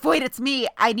he's like, Voight, it's me,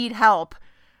 I need help.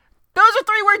 Those are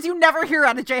 3 words you never hear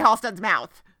out of Jay Halstead's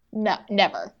mouth. No,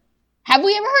 never. Have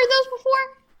we ever heard those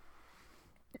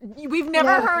before? We've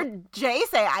never heard Jay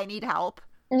say I need help.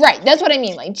 Right, that's what I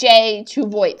mean. Like Jay to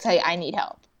Voight say I need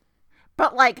help.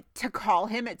 But like to call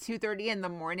him at 2:30 in the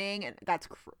morning, and that's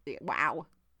wow.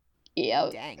 Yeah.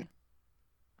 Dang.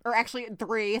 Or actually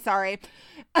 3, sorry.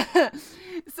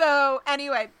 So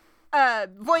anyway,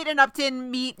 Voight and Upton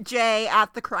meet Jay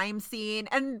at the crime scene.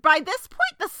 And by this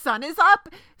point, the sun is up.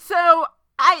 So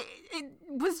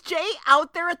was Jay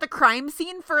out there at the crime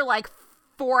scene for like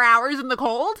 4 hours in the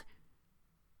cold?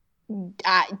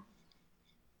 I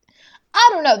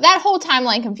don't know. That whole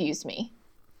timeline confused me.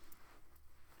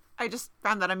 I just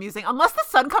found that amusing. Unless the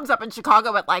sun comes up in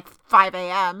Chicago at like 5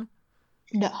 a.m.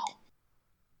 No.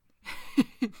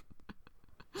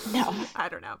 No. I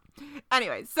don't know.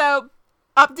 Anyway, so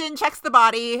Upton checks the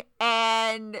body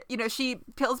and, you know, she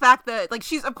peels back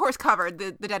she's of course covered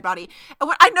the dead body. And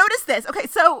when I noticed this, okay,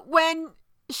 so when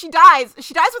she dies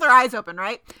with her eyes open,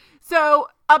 right? So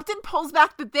Upton pulls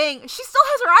back the thing. She still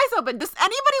has her eyes open. Does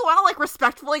anybody want to like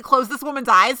respectfully close this woman's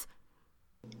eyes?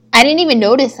 I didn't even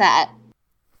notice that.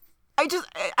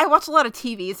 I watch a lot of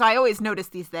TV, so I always notice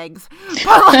these things.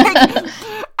 But like,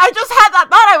 I just had that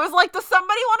thought. I was like, does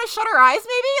somebody want to shut her eyes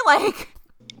maybe? Like,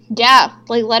 yeah,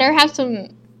 like let her have some,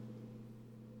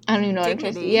 I don't even know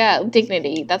dignity. what I'm yeah,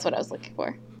 dignity. That's what I was looking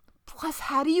for. Plus,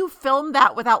 how do you film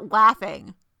that without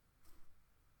laughing?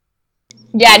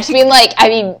 Yeah, just being like, I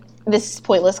mean, this is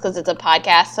pointless because it's a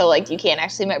podcast, so like you can't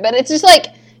actually, but it's just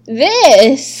like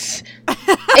this,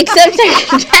 except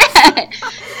that.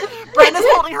 Brenda's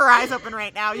holding her eyes open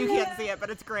right now. You can't see it, but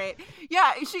it's great.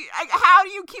 Yeah, how do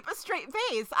you keep a straight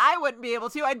face? I wouldn't be able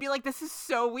to. I'd be like, this is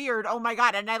so weird. Oh my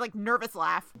God. And I like nervous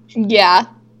laugh. Yeah.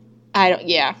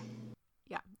 Yeah.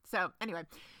 So anyway.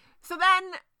 So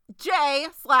then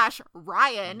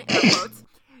Jay/Ryan, air quotes,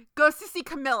 goes to see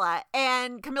Camilla.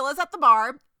 And Camilla's at the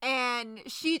bar. And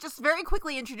she just very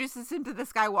quickly introduces him to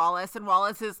this guy, Wallace. And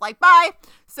Wallace is like, bye.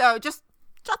 So just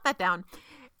jot that down.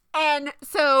 And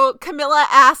so Camilla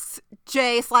asks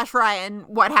Jay/Ryan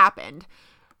what happened.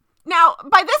 Now,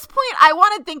 by this point, I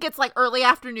want to think it's like early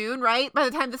afternoon, right? By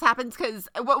the time this happens, because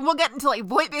we'll get into like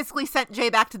Voight basically sent Jay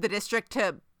back to the district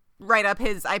to write up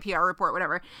his IPR report,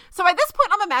 whatever. So by this point,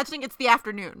 I'm imagining it's the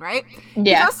afternoon, right?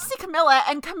 Yeah. He goes to see Camilla,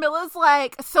 and Camilla's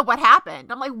like, so what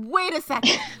happened? I'm like, wait a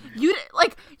second. You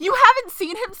haven't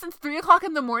seen him since 3 o'clock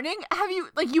in the morning?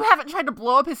 You haven't tried to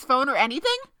blow up his phone or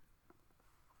anything?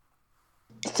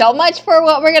 So much for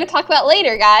what we're going to talk about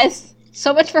later, guys.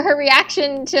 So much for her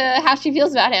reaction to how she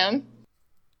feels about him.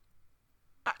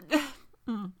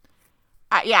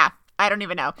 Yeah, I don't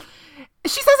even know.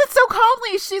 She says it so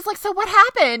calmly. She's like, so what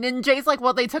happened? And Jay's like,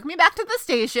 well, they took me back to the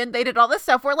station. They did all this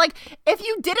stuff. Where, like, if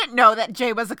you didn't know that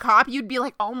Jay was a cop, you'd be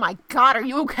like, oh my God, are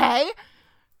you okay?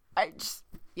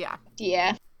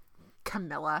 Yeah.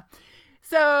 Camilla.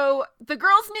 So the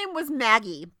girl's name was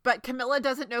Maggie, but Camilla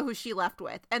doesn't know who she left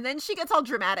with. And then she gets all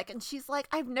dramatic and she's like,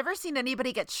 I've never seen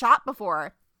anybody get shot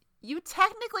before. You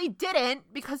technically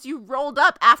didn't because you rolled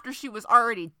up after she was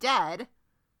already dead.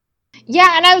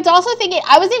 Yeah, and I was also thinking,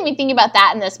 I wasn't even thinking about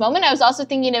that in this moment. I was also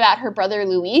thinking about her brother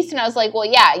Luis, and I was like, well,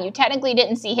 yeah, you technically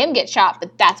didn't see him get shot,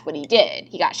 but that's what he did.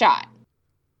 He got shot.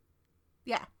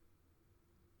 Yeah.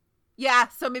 Yeah,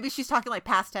 so maybe she's talking like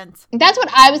past tense. That's what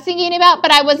I was thinking about,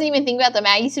 but I wasn't even thinking about the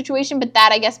Maggie situation, but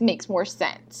that, I guess, makes more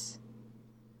sense.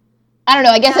 I don't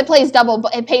know, I guess it plays double,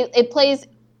 but it plays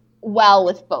well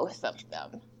with both of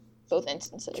them, both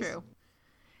instances. True.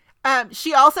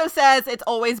 She also says it's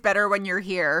always better when you're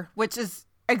here, which is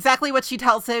exactly what she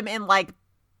tells him in, like,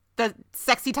 the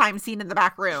sexy time scene in the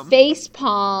back room. Face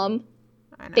palm.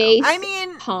 I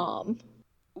mean, palm.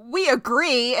 We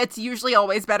agree it's usually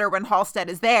always better when Halstead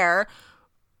is there,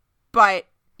 but,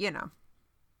 you know.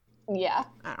 Yeah.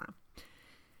 I don't know.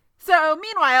 So,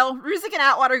 meanwhile, Ruzek and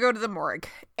Atwater go to the morgue,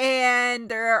 and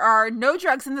there are no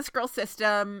drugs in this girl's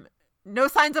system, no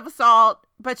signs of assault,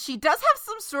 but she does have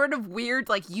some sort of weird,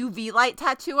 like, UV light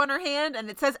tattoo on her hand, and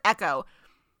it says Echo.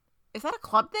 Is that a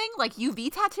club thing? Like,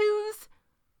 UV tattoos?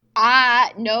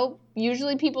 No.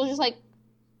 Usually people just, like,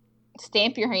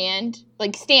 stamp your hand.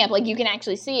 Like, stamp, like, you can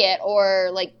actually see it, or,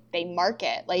 like, they mark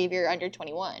it, like, if you're under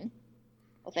 21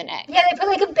 with an X. Yeah, they put,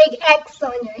 like, a big X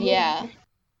on your hand. Yeah.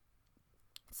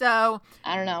 So,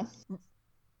 I don't know.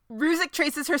 Ruzek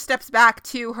traces her steps back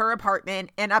to her apartment,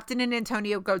 and Upton and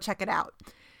Antonio go check it out.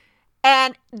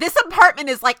 And this apartment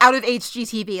is, like, out of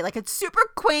HGTV. Like, it's super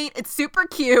quaint. It's super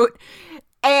cute.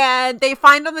 And they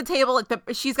find on the table, like,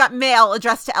 she's got mail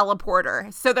addressed to Ella Porter.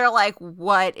 So they're like,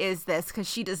 what is this? Because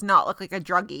she does not look like a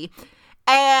druggie.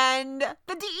 And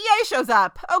the DEA shows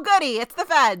up. Oh, goody. It's the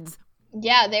feds.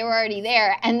 Yeah, they were already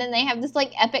there. And then they have this,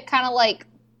 like, epic kind of, like,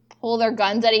 pull their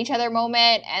guns at each other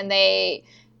moment. And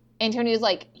Antonio's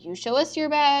like, you show us your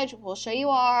badge. We'll show you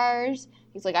ours.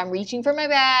 He's like, I'm reaching for my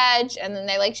badge. And then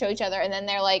they, like, show each other. And then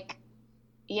they're like,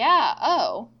 yeah,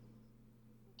 oh,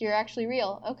 you're actually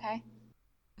real. Okay.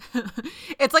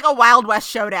 It's like a Wild West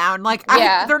showdown. Like,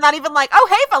 yeah. They're not even like, oh,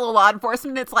 hey, fellow law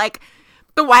enforcement. It's like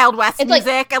the Wild West music.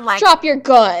 Like, and like, drop your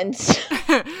guns.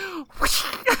 Yeah.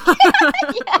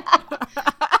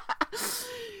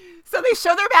 So they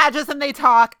show their badges and they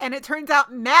talk. And it turns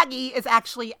out Maggie is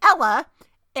actually Ella.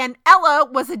 And Ella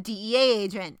was a DEA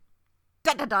agent.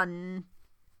 Dun-dun-dun.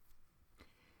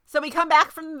 So we come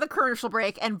back from the commercial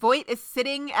break, and Voight is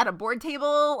sitting at a board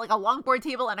table, like a long board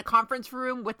table in a conference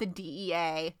room with the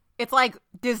DEA. It's like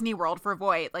Disney World for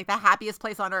Voight. Like, the happiest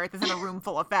place on earth is in a room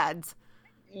full of feds.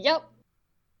 Yep.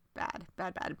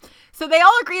 Bad. So they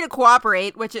all agree to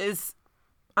cooperate, which is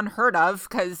unheard of,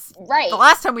 because the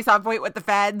last time we saw Voight with the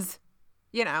feds,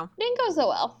 you know. Didn't go so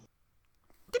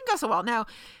well, no.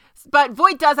 But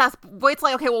Voight does ask, Voight's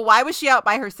like, okay, well, why was she out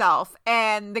by herself?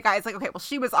 And the guy's like, okay, well,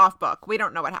 she was off book. We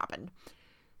don't know what happened.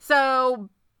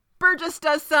 So Burgess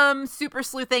does some super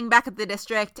sleuthing back at the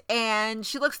district, and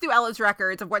she looks through Ella's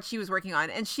records of what she was working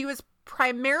on. And she was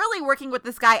primarily working with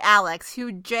this guy, Alex,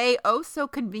 who Jay oh so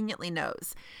conveniently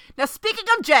knows. Now, speaking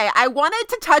of Jay, I wanted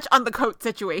to touch on the coat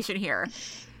situation here.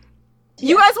 Yeah.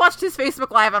 You guys watched his Facebook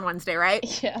Live on Wednesday, right?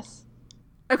 Yes.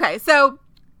 Okay, so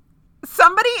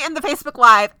somebody in the Facebook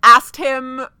Live asked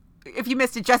him, if you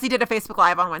missed it, Jesse did a Facebook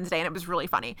Live on Wednesday, and it was really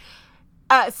funny.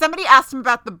 Somebody asked him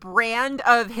about the brand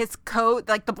of his coat,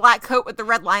 like the black coat with the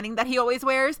red lining that he always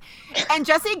wears. And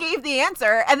Jesse gave the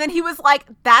answer, and then he was like,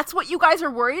 that's what you guys are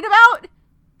worried about?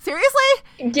 Seriously?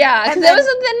 Yeah, because it was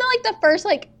within, like, the first,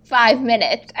 like, 5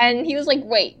 minutes. And he was like,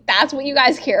 wait, that's what you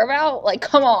guys care about? Like,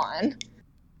 come on.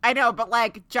 I know, but,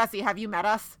 like, Jesse, have you met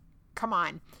us? Come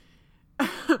on.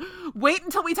 Wait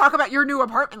until we talk about your new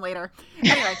apartment later.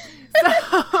 Anyway,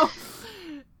 so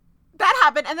that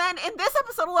happened. And then in this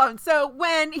episode alone, so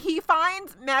when he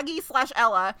finds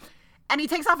Maggie/Ella and he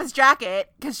takes off his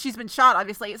jacket, because she's been shot,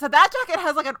 obviously. So that jacket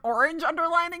has like an orange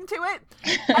underlining to it.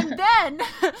 And then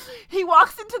he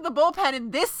walks into the bullpen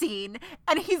in this scene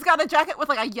and he's got a jacket with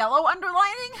like a yellow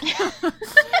underlining.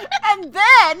 And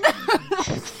then,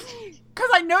 because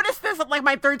I noticed this like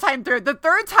my third time through. The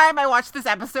third time I watched this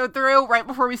episode through, right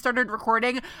before we started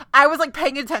recording, I was like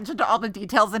paying attention to all the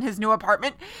details in his new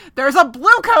apartment. There's a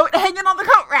blue coat hanging on the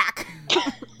coat rack.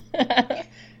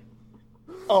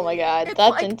 Oh my god, it's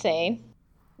that's like insane.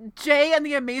 Jay and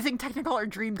the Amazing Technicolor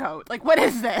Dreamcoat. Like, what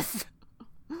is this?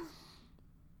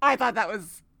 I thought that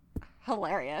was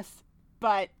hilarious.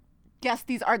 But guess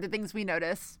these are the things we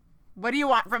notice. What do you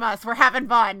want from us? We're having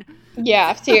fun.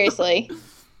 Yeah, seriously.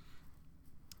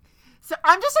 So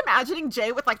I'm just imagining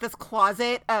Jay with, like, this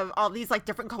closet of all these, like,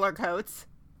 different color coats.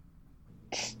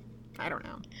 I don't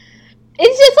know.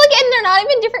 It's just, like, and they're not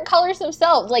even different colors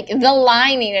themselves. Like, the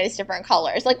lining is different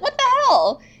colors. Like, what the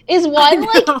hell? Is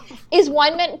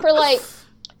one meant for, like,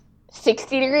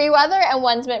 60-degree weather, and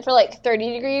one's meant for, like,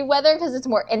 30-degree weather because it's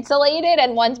more insulated,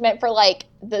 and one's meant for, like,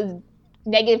 the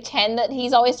 -10 that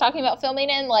he's always talking about filming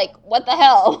in? Like, what the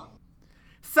hell?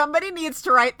 Somebody needs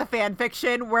to write the fan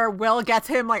fiction where Will gets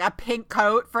him, like, a pink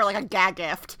coat for, like, a gag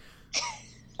gift.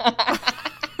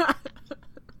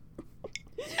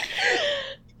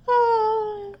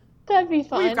 That'd be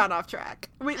fun. We've gone off track.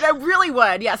 That really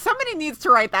would. Yeah, somebody needs to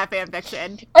write that fan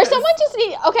fiction. Or someone just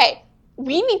okay,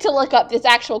 we need to look up this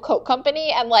actual coat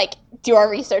company and, like, do our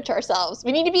research ourselves.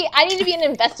 I need to be an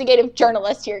investigative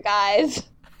journalist here, guys.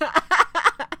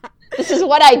 This is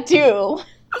what I do.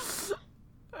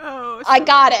 Oh, I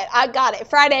got it.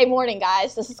 Friday morning,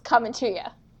 guys. This is coming to you.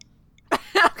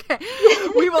 Okay.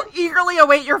 We will eagerly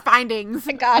await your findings.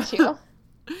 I got you.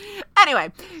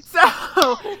 Anyway, so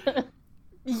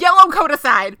yellow coat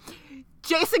aside,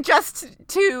 Jay suggests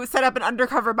to set up an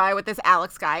undercover buy with this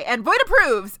Alex guy, and Voight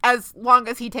approves as long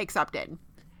as he takes Upton.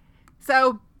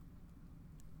 So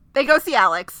they go see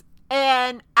Alex,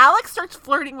 and Alex starts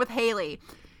flirting with Haley.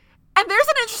 And there's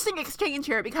an interesting exchange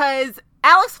here because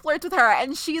Alex flirts with her,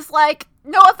 and she's like,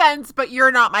 no offense, but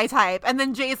you're not my type. And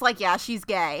then Jay's like, yeah, she's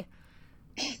gay.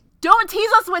 Don't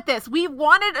tease us with this. We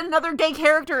wanted another gay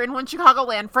character in One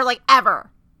Chicagoland for, like, ever.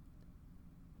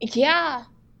 Yeah.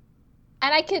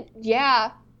 And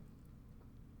yeah.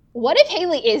 What if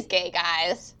Haley is gay,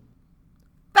 guys?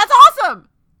 That's awesome!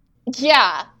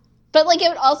 Yeah. But, like, it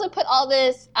would also put all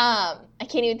this, I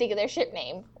can't even think of their ship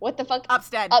name. What the fuck?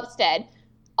 Upstead.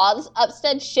 All this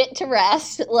Upstead shit to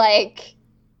rest. Like,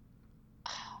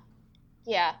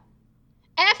 yeah.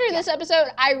 After this episode,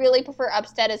 I really prefer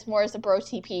Upstead as more as a bro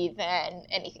TP than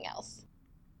anything else.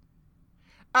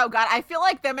 Oh, God. I feel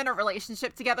like them in a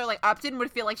relationship together, like, Upton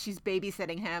would feel like she's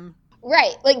babysitting him.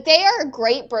 Right. Like, they are a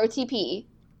great bro TP,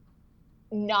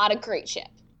 not a great ship.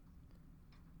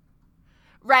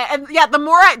 Right. And, yeah, the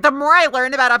more I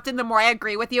learn about Upton, the more I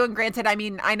agree with you. And granted, I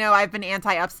mean, I know I've been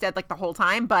anti-Upstead, like, the whole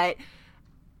time, but...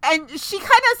 And she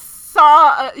kind of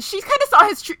saw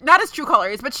his, not his true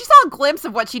colors, but she saw a glimpse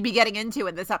of what she'd be getting into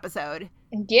in this episode.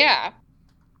 Yeah.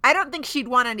 I don't think she'd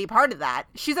want any part of that.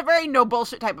 She's a very no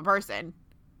bullshit type of person.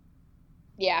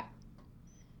 Yeah.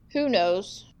 Who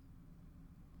knows?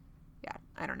 Yeah,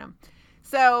 I don't know.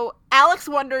 So Alex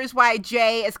wonders why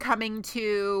Jay is coming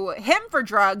to him for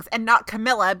drugs and not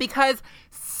Camilla because,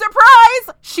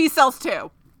 surprise, she sells too.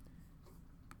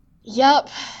 Yup.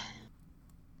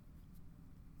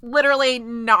 Literally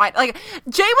not. Like,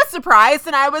 Jay was surprised,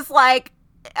 and I was like,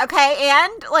 okay,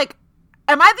 and, like,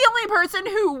 am I the only person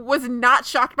who was not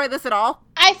shocked by this at all?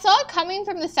 I saw it coming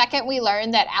from the second we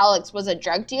learned that Alex was a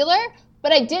drug dealer,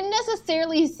 but I didn't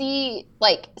necessarily see,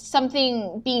 like,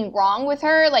 something being wrong with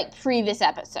her, like, pre this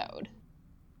episode.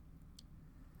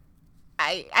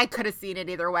 I could have seen it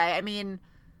either way. I mean...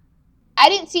 I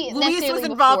didn't see it Luis necessarily was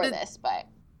involved before this, but...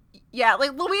 Yeah,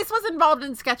 like, Luis was involved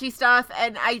in sketchy stuff,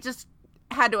 and I just...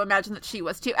 had to imagine that she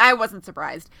was too. I wasn't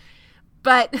surprised.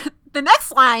 But the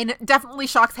next line definitely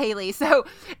shocks Haley. So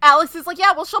Alex is like,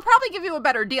 yeah, well, she'll probably give you a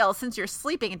better deal since you're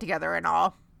sleeping together and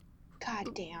all.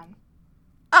 God damn.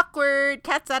 Awkward.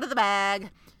 Cat's out of the bag.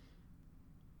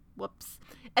 Whoops.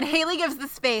 And Haley gives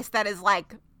this face that is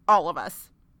like all of us.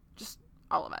 Just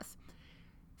all of us.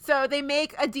 So they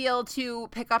make a deal to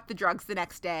pick up the drugs the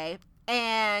next day.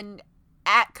 And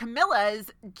at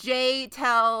Camilla's, Jay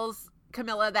tells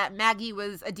Camilla that Maggie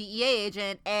was a DEA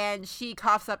agent, and she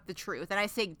coughs up the truth. And I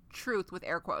say truth with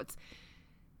air quotes.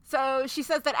 So she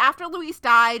says that after Luis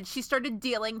died, she started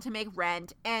dealing to make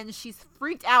rent, and she's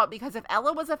freaked out because if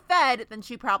Ella was a Fed, then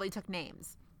she probably took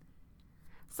names.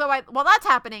 So while that's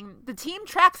happening, the team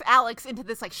tracks Alex into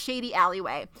this, like, shady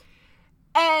alleyway.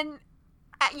 And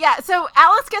yeah, so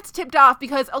Alex gets tipped off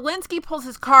because Alinsky pulls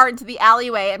his car into the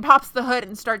alleyway and pops the hood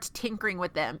and starts tinkering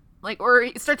with them. Or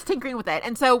he starts tinkering with it.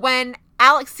 And so when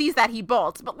Alex sees that, he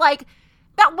bolts. But, like,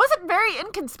 that wasn't very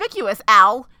inconspicuous,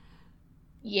 Al.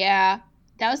 Yeah.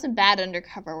 That was some bad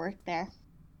undercover work there.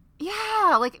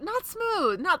 Yeah, like, not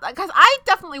smooth. Because I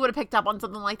definitely would have picked up on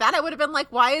something like that. I would have been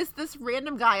like, why is this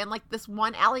random guy in, like, this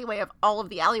one alleyway of all of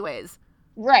the alleyways?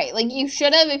 Right. Like, you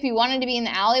should have, if you wanted to be in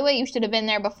the alleyway, you should have been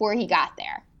there before he got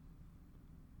there.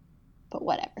 But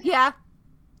whatever. Yeah.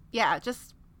 Yeah,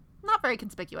 just not very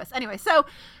conspicuous. Anyway, so...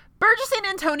 Burgess and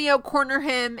Antonio corner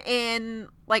him in,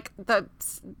 like,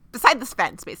 beside this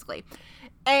fence, basically.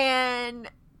 And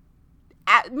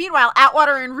meanwhile,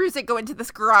 Atwater and Ruzek go into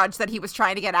this garage that he was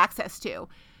trying to get access to.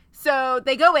 So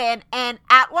they go in, and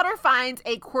Atwater finds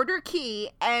a quarter key,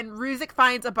 and Ruzek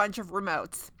finds a bunch of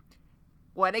remotes.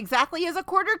 What exactly is a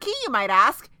quarter key, you might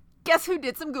ask? Guess who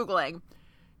did some Googling?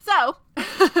 So,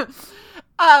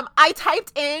 I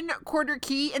typed in quarter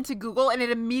key into Google, and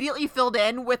it immediately filled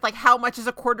in with, like, how much is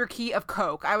a quarter key of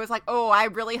Coke. I was like, oh, I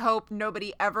really hope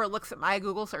nobody ever looks at my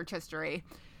Google search history,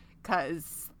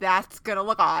 because that's going to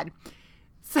look odd.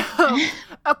 So,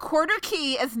 a quarter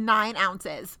key is 9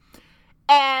 ounces.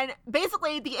 And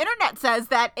basically, the internet says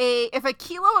that if a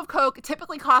kilo of Coke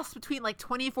typically costs between like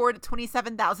 $24,000 to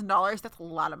 $27,000, that's a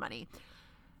lot of money.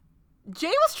 Jay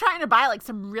was trying to buy like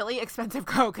some really expensive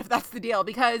Coke, if that's the deal,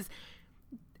 because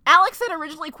Alex had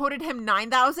originally quoted him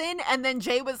 $9,000, and then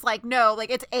Jay was like, no, like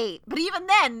it's $8,000. But even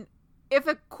then, if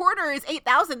a quarter is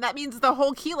 $8,000, that means the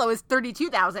whole kilo is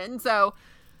 $32,000. So,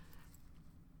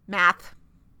 math.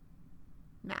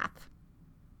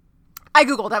 I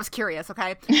Googled, I was curious,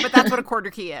 okay? But that's what a quarter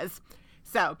key is.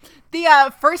 So,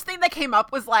 the first thing that came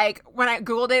up was, like, when I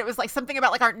Googled it was, like, something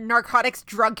about, like, our narcotics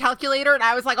drug calculator, and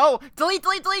I was like, oh, delete,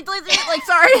 like,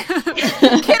 sorry.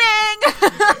 Kidding!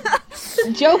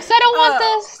 Jokes, I don't want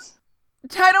this.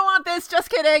 I don't want this, just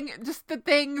kidding. Just the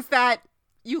things that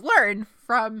you learn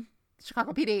from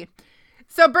Chicago PD.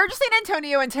 So Burgess and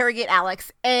Antonio interrogate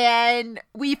Alex, and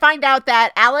we find out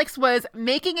that Alex was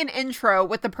making an intro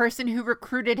with the person who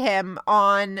recruited him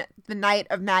on the night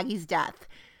of Maggie's death.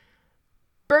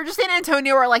 Burgess and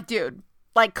Antonio are like, dude,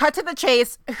 like, cut to the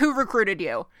chase. Who recruited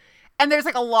you? And there's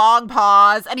like a long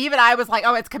pause, and even I was like,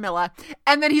 oh, it's Camilla.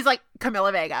 And then he's like,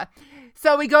 Camilla Vega.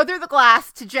 So we go through the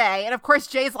glass to Jay, and of course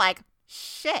Jay's like,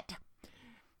 shit.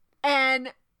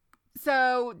 And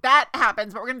so that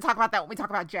happens, but we're going to talk about that when we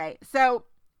talk about Jay. So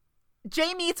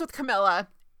Jay meets with Camilla,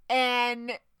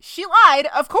 and she lied,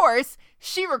 of course.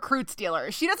 She recruits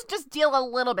dealers. She doesn't just deal a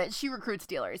little bit. She recruits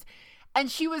dealers.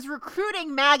 And she was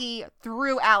recruiting Maggie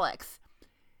through Alex.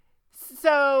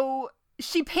 So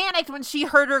she panicked when she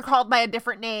heard her called by a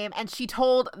different name, and she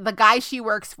told the guy she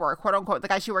works for, quote unquote, the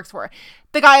guy she works for.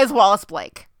 The guy is Wallace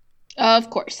Blake. Of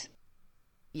course.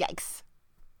 Yikes.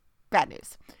 Bad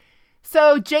news.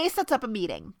 So Jay sets up a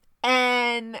meeting,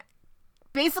 and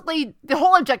basically the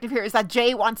whole objective here is that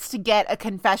Jay wants to get a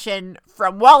confession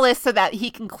from Wallace so that he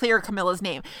can clear Camilla's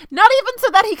name. Not even so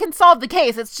that he can solve the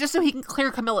case. It's just so he can clear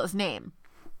Camilla's name.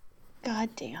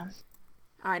 God damn.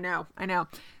 I know.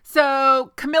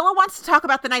 So Camilla wants to talk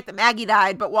about the night that Maggie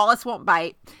died, but Wallace won't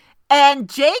bite. And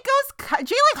Jay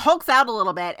like hulks out a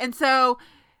little bit. And so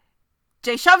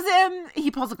Jay shoves him,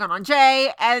 he pulls a gun on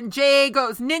Jay, and Jay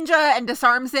goes ninja and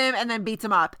disarms him and then beats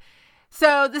him up.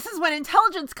 So this is when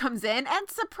intelligence comes in, and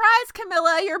surprise,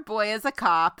 Camilla, your boy is a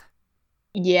cop.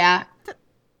 Yeah.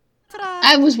 Ta-da.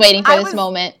 I was waiting for this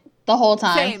moment the whole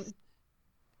time.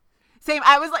 Same.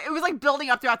 I was like, it was like building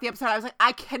up throughout the episode. I was like,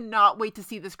 I cannot wait to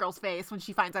see this girl's face when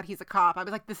she finds out he's a cop. I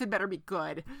was like, this had better be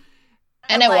good.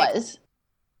 And it was.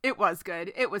 It was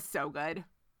good. It was so good.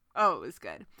 Oh, it was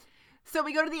good. So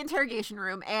we go to the interrogation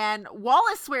room, and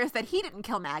Wallace swears that he didn't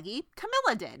kill Maggie.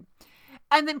 Camilla did.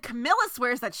 And then Camilla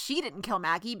swears that she didn't kill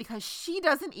Maggie because she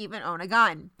doesn't even own a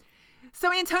gun.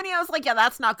 So Antonio's like, yeah,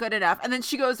 that's not good enough. And then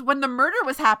she goes, when the murder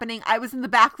was happening, I was in the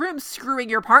back room screwing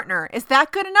your partner. Is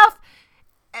that good enough?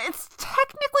 It's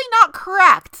technically not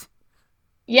correct.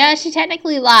 Yeah, she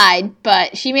technically lied,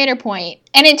 but she made her point.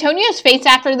 And Antonio's face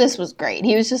after this was great.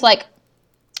 He was just like,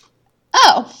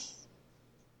 oh,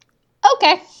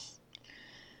 okay.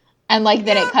 And like,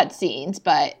 then it cut scenes,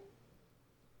 but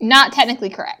not technically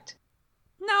correct.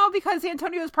 No, because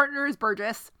Antonio's partner is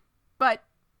Burgess. But,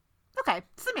 okay,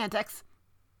 semantics.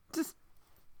 Just.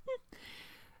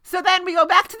 So then we go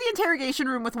back to the interrogation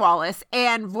room with Wallace,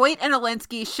 and Voight and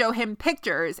Alinsky show him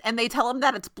pictures, and they tell him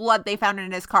that it's blood they found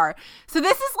in his car. So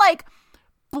this is like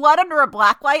blood under a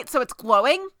black light, so it's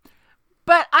glowing.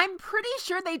 But I'm pretty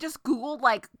sure they just Googled,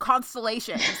 like,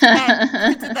 constellations and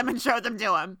printed them and showed them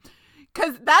to him.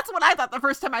 Because that's what I thought the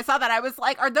first time I saw that. I was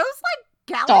like, are those,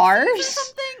 like, galaxies or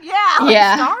something? Yeah,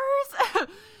 like stars?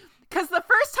 Because the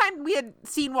first time we had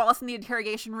seen Wallace in the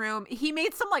interrogation room, he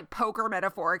made some, like, poker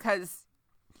metaphor because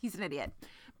he's an idiot.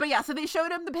 But yeah, so they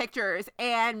showed him the pictures,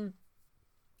 and,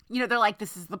 you know, they're like,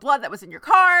 this is the blood that was in your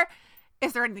car.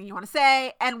 Is there anything you want to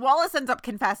say? And Wallace ends up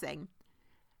confessing.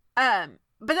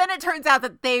 But then it turns out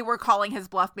that they were calling his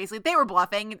bluff, basically. They were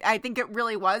bluffing. I think it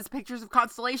really was pictures of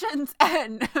constellations,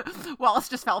 and Wallace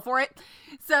just fell for it.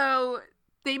 So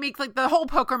they make, like, the whole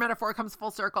poker metaphor comes full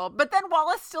circle. But then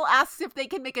Wallace still asks if they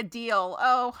can make a deal.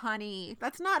 Oh, honey,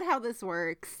 that's not how this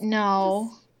works.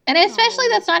 No. And especially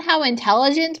that's not how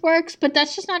intelligence works, but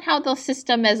that's just not how the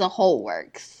system as a whole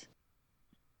works.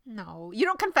 No. You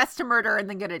don't confess to murder and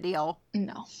then get a deal.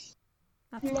 No.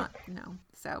 That's not, no.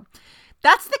 So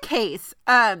that's the case.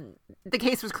 The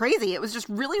case was crazy. It was just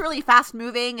really, really fast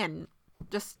moving and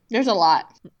just. There's a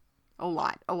lot. A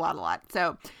lot.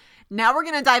 So now we're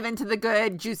going to dive into the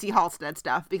good, juicy Halstead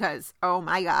stuff because, oh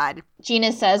my God.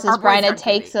 Gina says as Bryna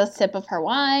takes a sip of her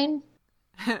wine.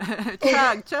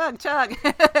 chug.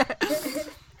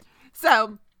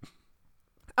 So,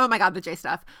 oh my God, the Jay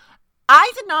stuff.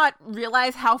 I did not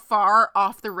realize how far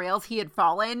off the rails he had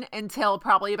fallen until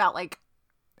probably about like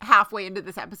halfway into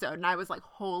this episode. And I was like,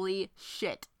 holy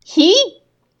shit. He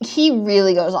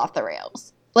really goes off the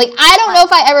rails. Like, I don't know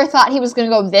if I ever thought he was going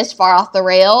to go this far off the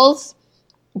rails,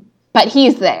 but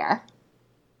he's there.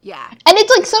 Yeah. And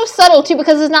it's, like, so subtle, too,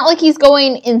 because it's not like he's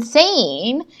going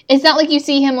insane. It's not like you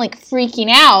see him, like, freaking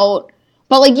out.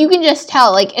 But, like, you can just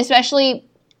tell, like, especially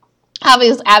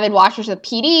obvious avid watchers of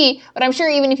PD, but I'm sure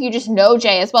even if you just know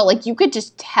Jay as well, like, you could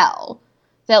just tell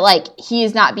that, like, he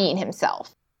is not being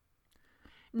himself.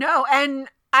 No, and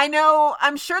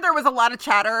I'm sure there was a lot of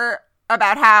chatter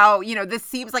about how, you know, this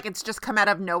seems like it's just come out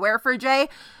of nowhere for Jay,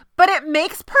 but it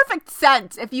makes perfect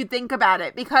sense if you think about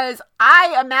it, because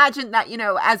I imagine that, you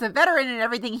know, as a veteran and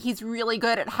everything, he's really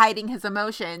good at hiding his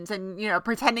emotions and, you know,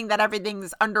 pretending that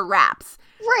everything's under wraps.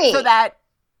 Right. So that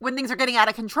when things are getting out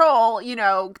of control, you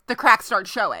know, the cracks start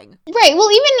showing. Right.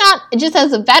 Well, even not just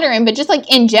as a veteran, but just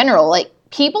like in general, like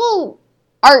people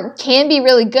can be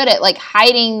really good at like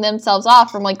hiding themselves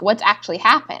off from like what's actually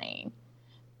happening.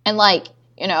 And like,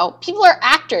 you know, people are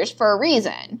actors for a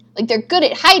reason. Like, they're good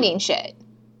at hiding shit.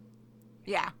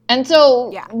 Yeah. And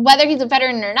so, whether he's a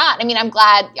veteran or not, I mean, I'm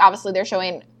glad, obviously, they're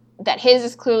showing that his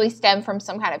is clearly stemmed from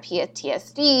some kind of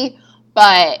PTSD. But,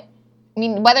 I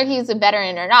mean, whether he's a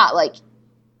veteran or not, like,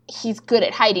 he's good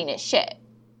at hiding his shit.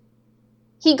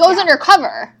 He goes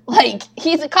undercover. Like,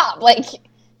 he's a cop. Like,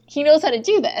 he knows how to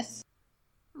do this.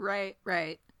 Right.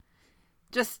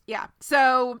 Just, yeah.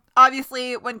 So,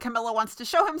 obviously, when Camilla wants to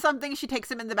show him something, she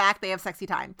takes him in the back. They have sexy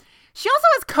time. She also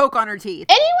has Coke on her teeth.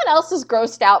 Anyone else is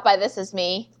grossed out by this as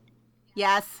me?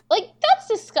 Yes. Like, that's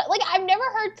disgusting. Like, I've never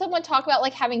heard someone talk about,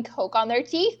 like, having Coke on their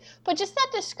teeth, but just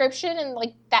that description and,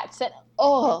 like, that set.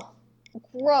 Oh,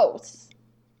 gross.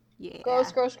 Yeah.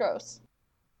 Gross.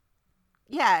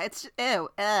 Yeah, it's, ew,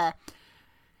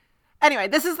 Anyway,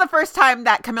 this is the first time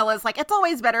that Camilla's like, it's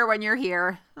always better when you're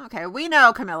here. Okay, we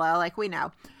know, Camilla. Like, we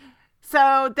know.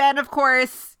 So then, of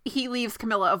course, he leaves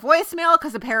Camilla a voicemail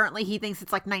because apparently he thinks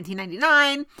it's like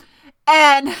 1999.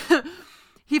 And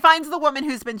he finds the woman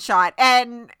who's been shot.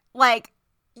 And, like,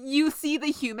 you see the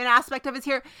human aspect of it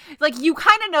here. Like, you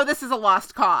kind of know this is a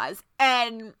lost cause.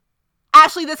 And,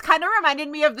 Ashley, this kind of reminded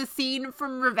me of the scene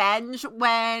from Revenge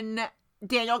when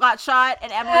Daniel got shot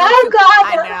and Emily. Oh,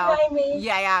 God, don't remind me.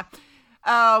 Yeah.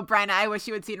 Oh, Bryna, I wish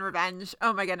you had seen Revenge.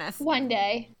 Oh, my goodness. One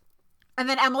day. And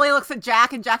then Emily looks at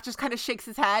Jack, and Jack just kind of shakes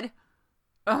his head.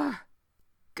 Ugh.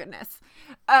 Goodness.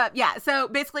 Yeah, so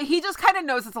basically he just kind of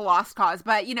knows it's a lost cause,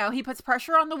 but, you know, he puts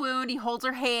pressure on the wound, he holds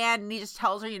her hand, and he just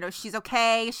tells her, you know, she's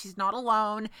okay, she's not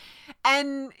alone.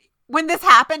 And when this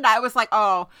happened, I was like,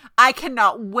 oh, I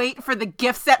cannot wait for the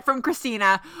gift set from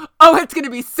Christina. Oh, it's going to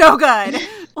be so good.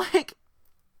 Like,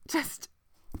 just,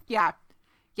 yeah,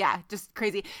 just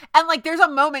crazy. And, like, there's a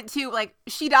moment, too, like,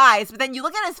 she dies, but then you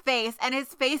look at his face, and his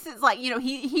face is, like, you know,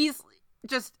 he's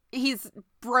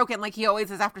broken like he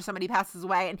always is after somebody passes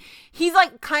away. And he's,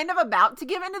 like, kind of about to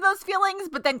give into those feelings,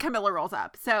 but then Camilla rolls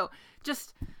up. So,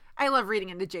 just, I love reading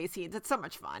into Jay scenes. It's so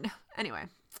much fun. Anyway.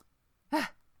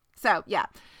 So, yeah.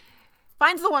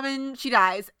 Finds the woman, she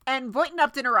dies, and Voight and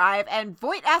Upton arrive, and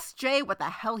Voight asks Jay what the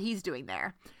hell he's doing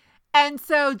there. And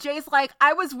so Jay's like,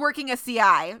 I was working a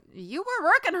CI. You were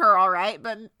working her, all right,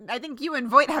 but I think you and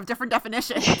Voight have different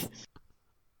definitions.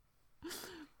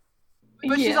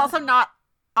 But she's also not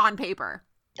on paper.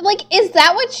 Like, is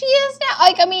that what she is now?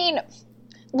 Like, I mean,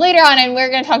 later on, and we're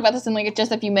going to talk about this in, like,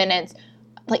 just a few minutes,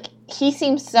 like, he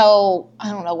seems so, I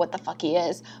don't know what the fuck he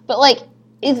is, but, like,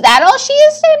 is that all she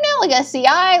is to him now? Like, a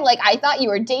CI? Like, I thought you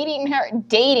were dating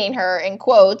her, in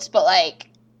quotes, but, like,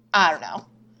 I don't know.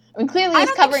 I mean, clearly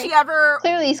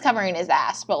he's covering his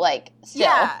ass, but, like, still.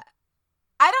 Yeah.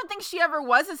 I don't think she ever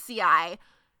was a CI.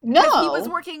 No. He was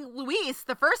working Luis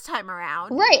the first time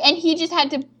around. Right, and he just had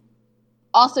to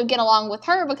also get along with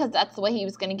her because that's the way he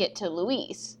was going to get to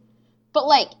Luis. But,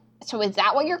 like, so is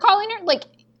that what you're calling her? Like,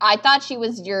 I thought she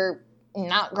was your,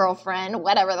 not girlfriend,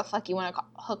 whatever the fuck you want to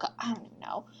hook up. I don't even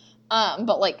know.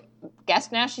 But, like,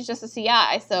 guess now she's just a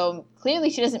CI, so clearly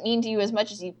she doesn't mean to you as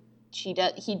much as you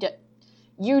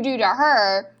do to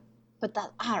her, but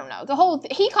that, I don't know.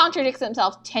 He contradicts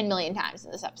himself 10 million times in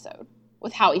this episode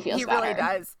with how he feels about her. He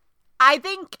really does. I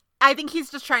think he's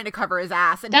just trying to cover his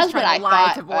ass and That's he's trying to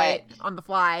lie to Voight right? on the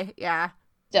fly. Yeah.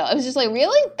 still, it was just like,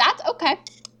 really? That's okay.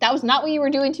 That was not what you were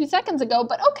doing 2 seconds ago,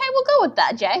 but okay, we'll go with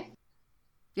that, Jay.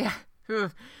 Yeah.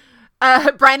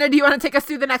 Bryna, do you want to take us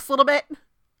through the next little bit?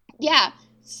 Yeah.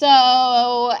 So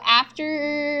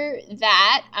after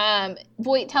that,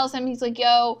 Voight tells him, he's like,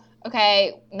 yo,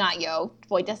 okay, not yo.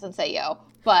 Voight doesn't say yo,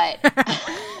 but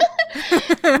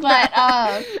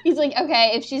he's like,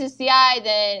 okay, if she's a CI,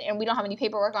 then, and we don't have any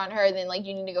paperwork on her, then, like,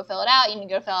 you need to go fill it out. You need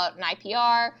to go fill out an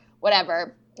IPR,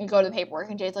 whatever, and go to the paperwork.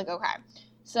 And Jay's like, okay.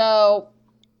 So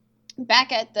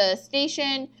back at the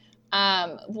station,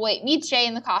 Voight meets Jay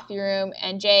in the coffee room,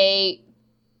 and Jay,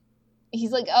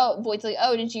 he's like, Voight's like,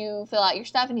 oh, did you fill out your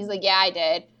stuff? And he's like, yeah, I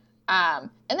did. And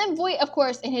then Voight, of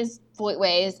course, in his Voight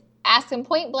ways, asks him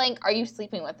point blank, are you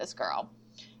sleeping with this girl?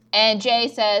 And Jay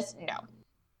says, no.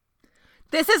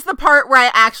 This is the part where I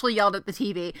actually yelled at the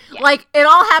TV. Yeah. Like, it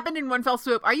all happened in one fell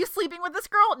swoop. Are you sleeping with this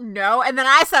girl? No. And then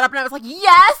I sat up and I was like,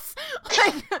 yes!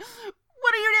 Like,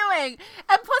 what are you doing?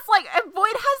 And plus, like,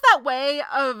 Voight has that way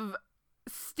of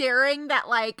staring that,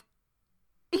 like,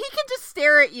 he can just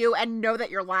stare at you and know that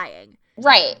you're lying.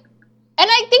 Right. And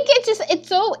I think it's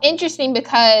so interesting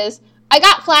because I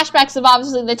got flashbacks of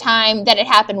obviously the time that it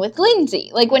happened with Lindsay.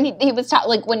 Like, when he was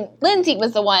when Lindsay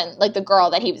was the one, like, the girl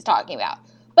that he was talking about.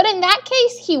 But in that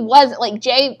case, he wasn't, like,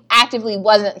 Jay actively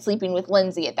wasn't sleeping with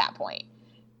Lindsay at that point.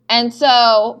 And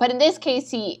so, but in this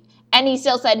case, he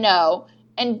still said no,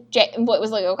 and Voight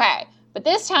was like, okay. But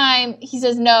this time, he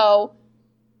says no.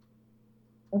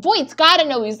 Voight's gotta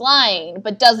know he's lying,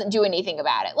 but doesn't do anything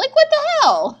about it. Like, what the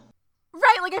hell?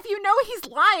 Right, like, if you know he's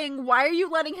lying, why are you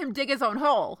letting him dig his own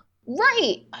hole?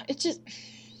 Right. It's just,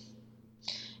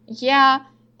 yeah.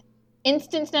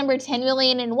 Instance number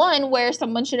 10,000,001 where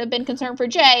someone should have been concerned for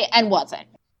Jay and wasn't.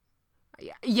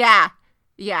 Yeah,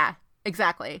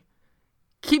 exactly.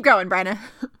 Keep going, Bryna.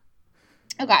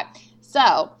 Okay,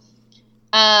 so,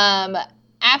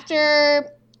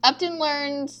 after Upton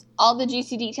learns all the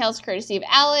juicy details courtesy of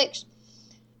Alex,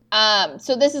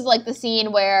 so this is like the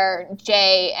scene where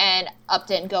Jay and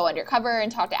Upton go undercover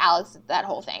and talk to Alex, that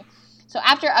whole thing. So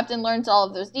after Upton learns all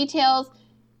of those details,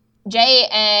 Jay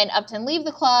and Upton leave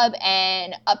the club,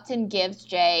 and Upton gives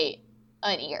Jay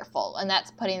an earful, and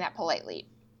that's putting that politely.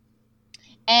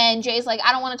 And Jay's like,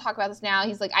 I don't want to talk about this now.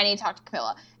 He's like, I need to talk to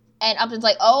Camilla. And Upton's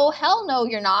like, oh, hell no,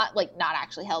 you're not. Like, not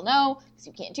actually hell no, because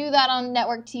you can't do that on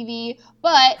network TV.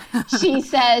 But she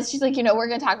says, she's like, we're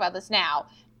going to talk about this now.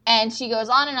 And she goes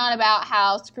on and on about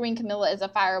how screwing Camilla is a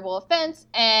fireable offense,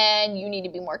 and you need to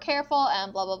be more careful,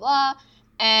 and blah, blah, blah.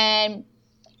 And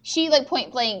she, like,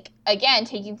 point blank, again,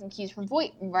 taking some cues from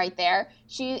Voight right there,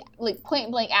 she, like,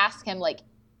 point blank asks him, like,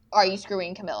 are you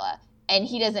screwing Camilla? And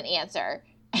he doesn't answer.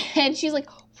 And she's like,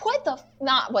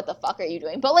 not what the fuck are you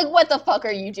doing, but, like, what the fuck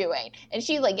are you doing? And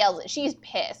she, like, yells it. She's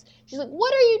pissed. She's like,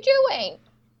 what are you doing?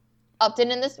 Upton,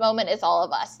 in this moment, is all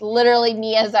of us. Literally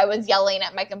me as I was yelling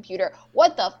at my computer.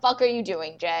 What the fuck are you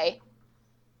doing, Jay?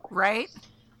 Right?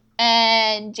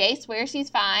 And Jay swears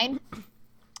he's fine.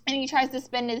 And he tries to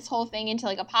spin this whole thing into,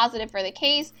 like, a positive for the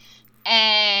case.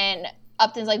 And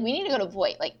Upton's like, we need to go to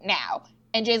Voight, like, now.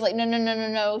 And Jay's like,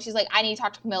 no. She's like, I need to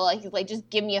talk to Camilla. He's like, just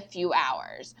give me a few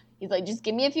hours. He's like, just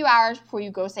give me a few hours before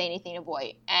you go say anything to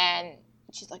Voight. And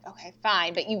she's like, okay,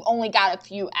 fine. But you've only got a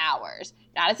few hours.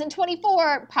 Not as in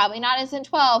 24, probably not as in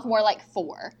 12, more like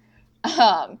 4.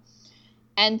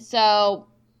 And so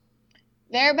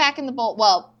they're back in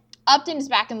the Upton's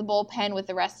back in the bullpen with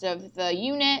the rest of the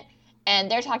unit. And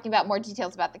they're talking about more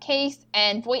details about the case.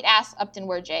 And Voight asks Upton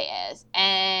where Jay is.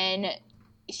 And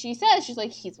she says, she's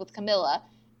like, he's with Camilla.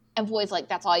 And Voight's like,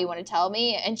 that's all you want to tell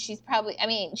me? And she's probably,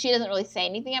 she doesn't really say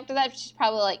anything after that. She's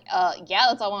probably like, yeah,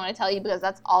 that's all I want to tell you because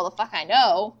that's all the fuck I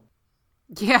know.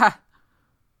 Yeah.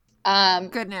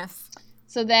 Goodness.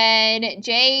 So then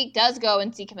Jay does go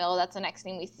and see Camilla. That's the next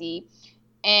thing we see.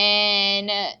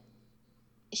 And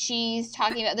she's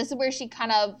talking about, this is where she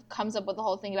kind of comes up with the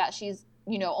whole thing about she's,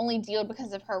 only dealed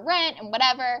because of her rent and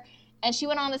whatever. And she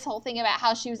went on this whole thing about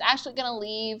how she was actually going to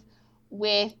leave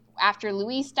after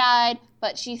Luis died,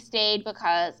 but she stayed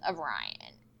because of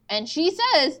Ryan. And she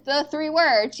says the 3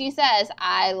 words. She says,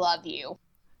 I love you.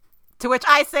 To which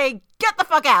I say, get the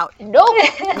fuck out. No.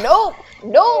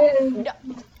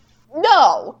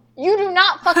 You do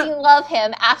not fucking love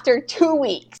him after 2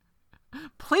 weeks.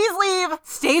 Please leave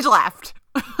stage left.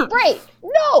 Right.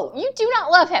 No, you do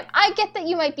not love him. I get that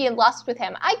you might be in lust with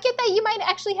him. I get that you might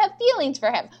actually have feelings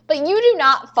for him. But you do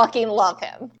not fucking love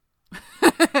him.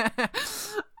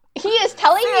 He is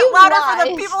telling you louder lies. For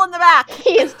the people in the back.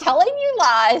 He is telling you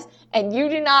lies, and you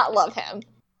do not love him.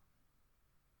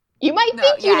 You might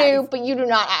think you do, but you do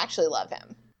not actually love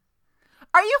him.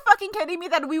 Are you fucking kidding me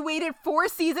that we waited 4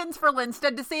 seasons for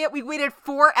Linstead to say it? We waited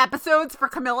 4 episodes for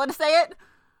Camilla to say it?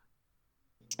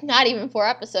 Not even 4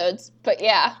 episodes, but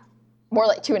yeah. More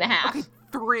like 2.5. Okay,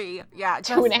 3. Yeah.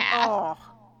 2.5. Oh,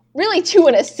 Really 2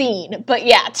 in a scene, but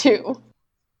yeah, 2.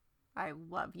 I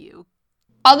love you.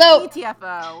 Although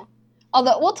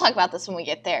we'll talk about this when we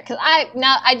get there, because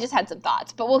I just had some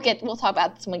thoughts, but we'll talk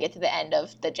about this when we get to the end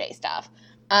of the Jay stuff.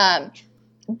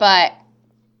 But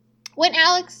when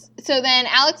Alex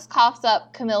coughs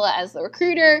up Camilla as the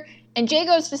recruiter, and Jay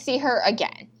goes to see her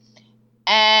again,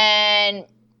 and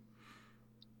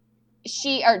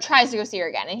tries to go see her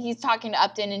again, and he's talking to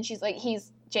Upton, and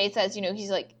Jay says,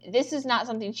 he's like, this is not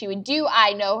something she would do.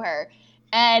 I know her.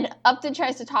 And Upton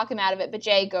tries to talk him out of it, but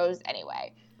Jay goes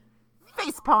anyway.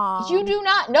 Facepalm. You do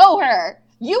not know her.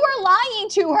 You are lying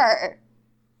to her.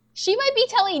 She might be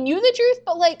telling you the truth,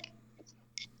 but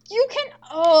you can,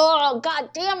 oh, god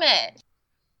damn it.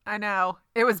 I know.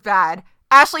 It was bad.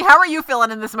 Ashley, how are you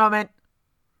feeling in this moment?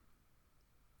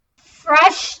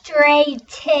 Frustrated.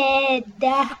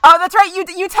 Oh, that's right.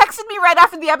 You texted me right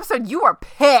after the episode. You were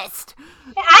pissed.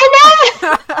 I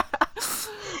know.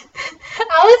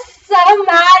 I was so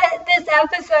mad at this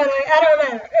episode. I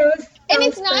don't know.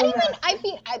 It's not even,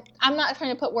 I'm not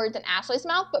trying to put words in Ashley's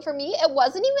mouth, but for me, it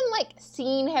wasn't even,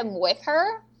 seeing him with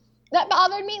her that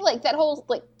bothered me. That whole,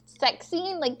 sex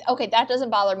scene, okay, that doesn't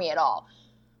bother me at all.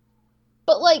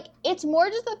 But, it's more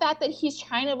just the fact that he's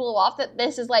trying to blow off that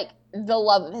this is, the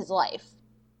love of his life.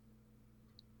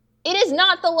 It is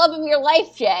not the love of your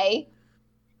life, Jay.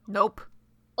 Nope.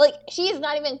 She is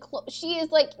not even close. She is,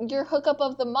 your hookup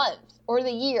of the month or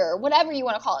the year, whatever you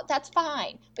want to call it. That's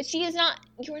fine. But she is not,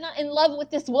 you're not in love with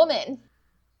this woman.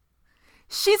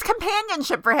 She's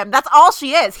companionship for him. That's all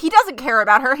she is. He doesn't care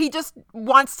about her. He just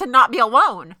wants to not be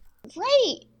alone.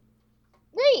 Right.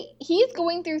 He's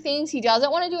going through things. He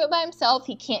doesn't want to do it by himself.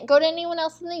 He can't go to anyone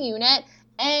else in the unit.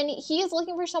 And he is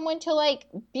looking for someone to,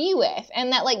 be with.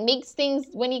 And that, makes things,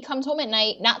 when he comes home at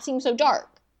night, not seem so dark.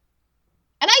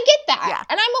 And I get that. Yeah.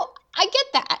 And I get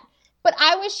that. But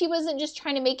I wish he wasn't just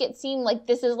trying to make it seem like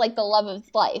this is, the love of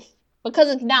his life. Because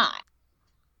it's not.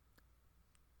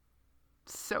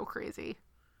 So crazy.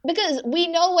 Because we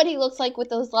know what he looks like with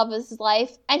those love of his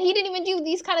life. And he didn't even do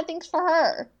these kind of things for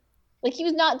her. He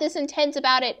was not this intense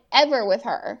about it ever with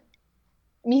her.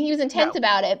 I mean, he was intense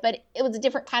about it, but it was a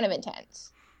different kind of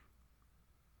intense.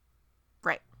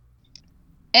 Right.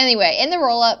 Anyway, in the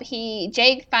roll-up,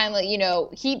 Jake finally,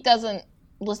 he doesn't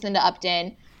listen to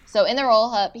Upton. So in the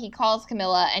roll-up, he calls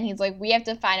Camilla, and he's like, we have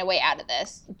to find a way out of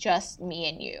this. Just me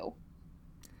and you.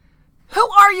 Who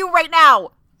are you right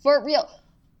now? For real.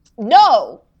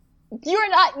 No! You're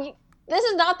not... This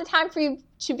is not the time for you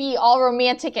to be all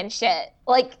romantic and shit.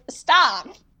 Stop.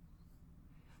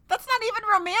 That's not even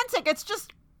romantic. It's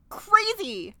just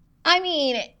crazy. I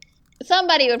mean,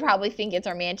 somebody would probably think it's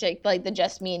romantic, the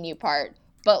just me and you part.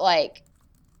 But,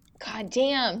 god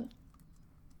damn.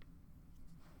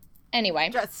 Anyway.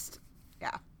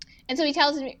 Yeah. And so he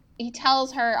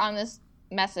tells her on this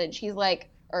message,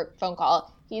 or phone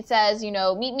call, he says,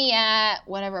 meet me at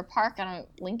whatever park,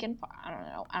 Lincoln Park,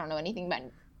 I don't know anything about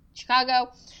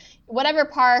Chicago, whatever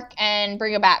park, and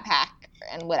bring a backpack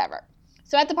and whatever.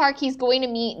 So at the park, he's going to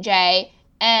meet Jay,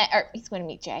 he's going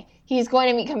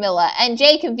to meet Camilla, and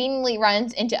Jay conveniently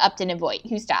runs into Upton and Voight,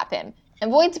 who stop him.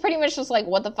 And Voight's pretty much just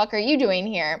what the fuck are you doing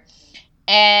here?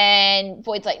 And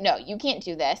Voight's like, no, you can't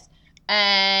do this.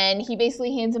 And he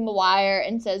basically hands him a wire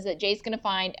and says that Jay's going to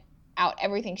find out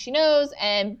everything she knows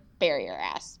and bury her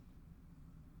ass.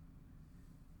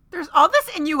 There's all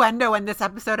this innuendo in this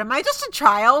episode. Am I just a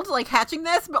child, hatching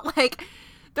this? But,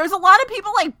 there's a lot of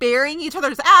people, burying each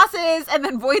other's asses, and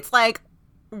then Voight's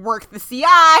work the CI.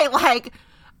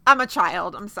 I'm a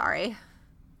child. I'm sorry.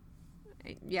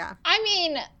 Yeah. I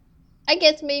mean, I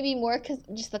guess maybe more because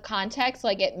just the context,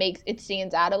 it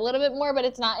stands out a little bit more, but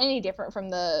it's not any different from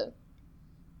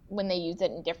when they use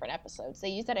it in different episodes. They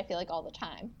use it, I feel all the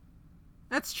time.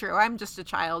 That's true. I'm just a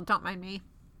child. Don't mind me.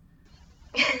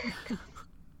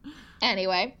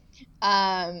 Anyway,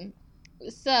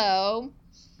 so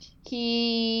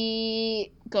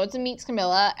he goes and meets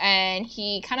Camilla, and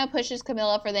he kind of pushes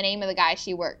Camilla for the name of the guy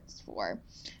she works for.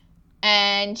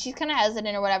 And she's kind of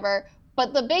hesitant or whatever.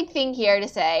 But the big thing here to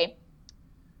say,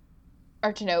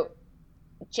 or to note,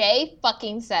 Jay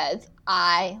fucking says,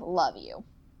 I love you.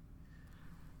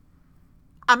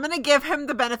 I'm going to give him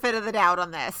the benefit of the doubt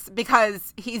on this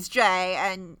because he's Jay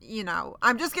and,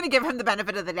 I'm just going to give him the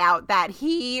benefit of the doubt that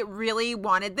he really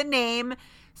wanted the name,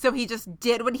 so he just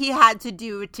did what he had to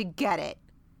do to get it.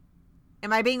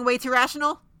 Am I being way too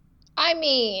rational? I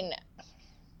mean,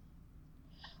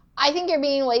 I think you're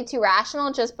being way too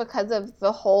rational just because of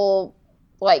the whole,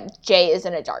 like, Jay is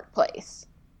in a dark place.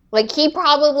 Like, he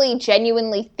probably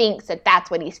genuinely thinks that that's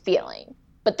what he's feeling,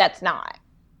 but that's not.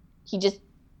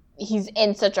 He's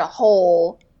in such a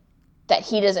hole that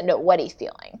he doesn't know what he's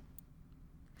feeling.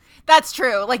 That's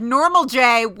true. Like, normal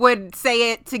Jay would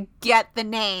say it to get the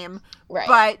name. Right.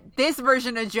 But this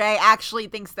version of Jay actually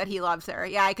thinks that he loves her.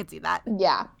 Yeah, I could see that.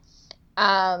 Yeah.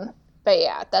 But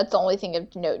yeah, that's the only thing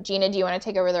of note. Gina, do you want to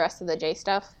take over the rest of the Jay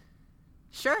stuff?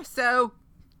 Sure. So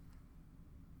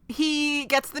he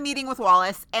gets the meeting with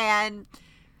Wallace, and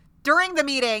during the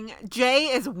meeting, Jay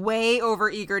is way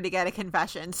overeager to get a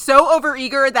confession. So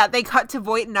overeager that they cut to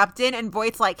Voight and Upton, and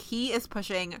Voight's like, he is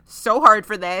pushing so hard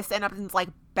for this, and Upton's like,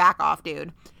 back off,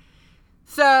 dude.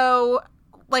 So,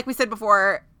 like we said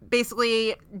before,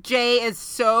 basically, Jay is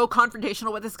so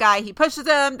confrontational with this guy, he pushes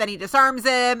him, then he disarms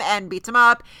him and beats him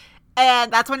up,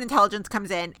 and that's when intelligence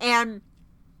comes in. And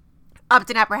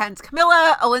Upton apprehends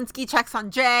Camilla, Alinsky checks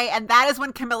on Jay, and that is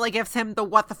when Camilla gives him the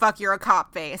what the fuck, you're a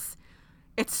cop face.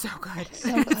 It's so good.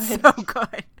 It's so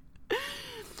good.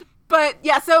 But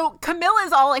yeah, so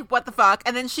Camilla's all like, what the fuck?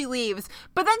 And then she leaves.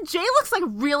 But then Jay looks like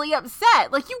really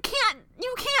upset. Like, you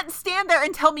can't stand there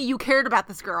and tell me you cared about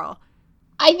this girl.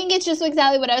 I think it's just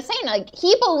exactly what I was saying. Like,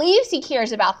 he believes he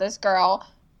cares about this girl,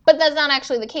 but that's not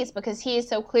actually the case because he is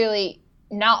so clearly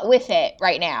not with it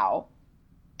right now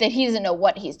that he doesn't know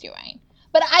what he's doing.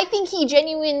 But I think he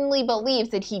genuinely believes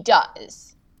that he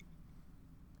does.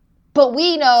 But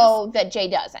we know that Jay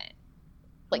doesn't.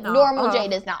 Like, normal Jay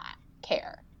does not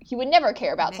care. He would never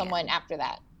care about someone after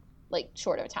that, like,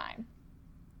 short of time.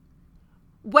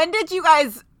 When did you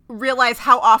guys realize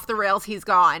how off the rails he's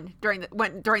gone during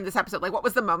this episode? Like, what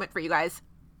was the moment for you guys?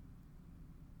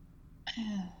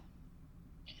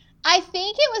 I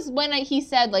think it was when he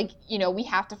said, like, you know, we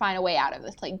have to find a way out of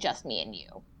this, like, just me and you.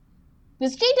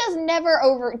 Because Jay never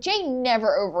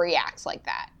overreacts like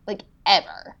that, like,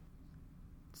 ever.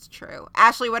 It's true.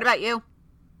 Ashley, what about you?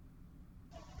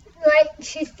 Like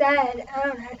she said, I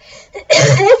don't know.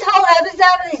 This whole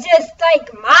episode was just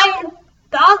like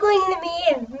mind-boggling to me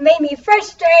and made me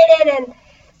frustrated and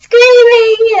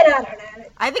screaming, and I don't know.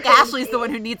 I think Ashley's the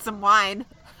one who needs some wine.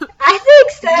 I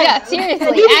think so. Yeah, seriously, I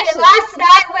needed it Ashley. last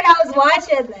night when I was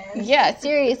watching this. Yeah,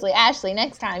 seriously, Ashley,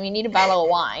 next time you need a bottle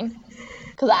of wine.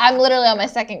 Because I'm literally on my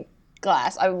second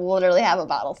glass. I literally have a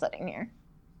bottle sitting here.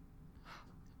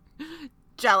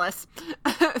 Jealous.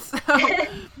 So,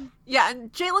 yeah,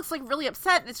 and Jay looks like really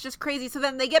upset, and it's just crazy. So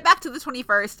then they get back to the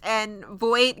 21st, and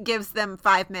Voight gives them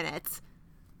 5 minutes.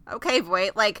 Okay,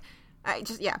 Voight, like,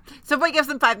 So Voight gives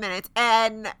them 5 minutes,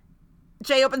 and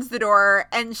Jay opens the door,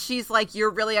 and she's like,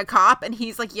 you're really a cop? And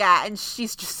he's like, yeah, and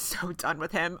she's just so done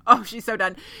with him. Oh, she's so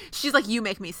done. She's like, you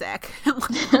make me sick.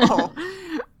 Oh,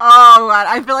 God,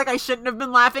 I feel like I shouldn't have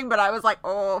been laughing, but I was like,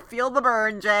 oh, feel the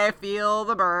burn, Jay, feel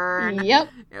the burn. Yep.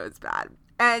 It was bad.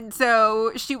 And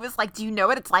so she was like, do you know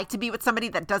what it's like to be with somebody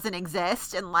that doesn't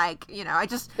exist? And like, you know,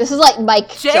 This is like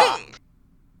Mike Jay, Job.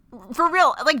 for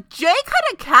real, like Jay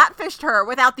kind of catfished her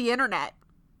without the internet.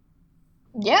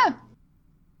 Yeah.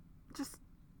 Just,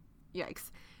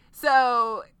 yikes.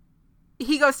 So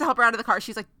he goes to help her out of the car.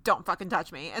 She's like, don't fucking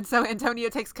touch me. And so Antonio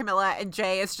takes Camilla, and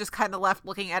Jay is just kind of left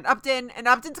looking at Upton. And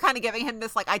Upton's kind of giving him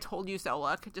this, like, I told you so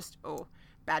look. Just, oh,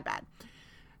 bad.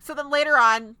 So then later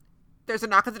on, there's a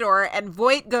knock at the door, and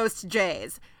Voight goes to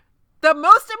Jay's. The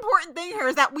most important thing here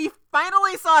is that we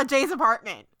finally saw Jay's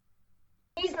apartment.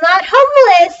 He's not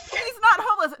homeless. He's not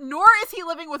homeless, nor is he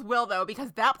living with Will, though,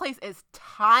 because that place is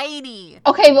tiny.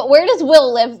 Okay, but where does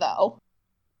Will live, though?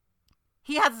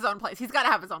 He has his own place. He's got to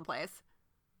have his own place.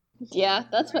 Yeah,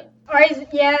 that's what...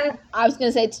 Yeah. I was going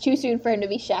to say, it's too soon for him to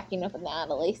be shacking up with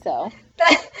Natalie, so...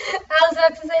 I was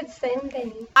about to say the same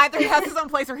thing. Either he has his own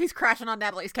place or he's crashing on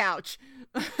Natalie's couch.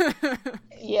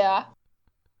 Yeah.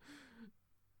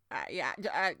 Yeah.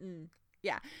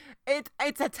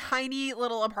 It's a tiny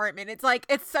little apartment.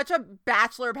 It's such a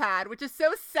bachelor pad, which is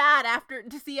so sad after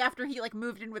he like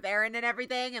moved in with Aaron and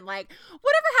everything, and like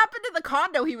whatever happened to the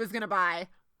condo he was gonna buy.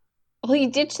 Well, he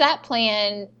ditched that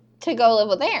plan to go live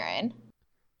with Aaron.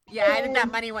 Yeah, I think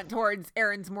that money went towards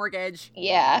Aaron's mortgage.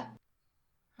 Yeah.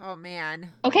 Oh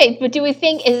man. Okay, but do we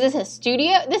think, is this a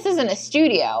studio? This isn't a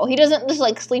studio. He doesn't just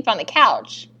like sleep on the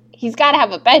couch. He's got to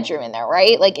have a bedroom in there,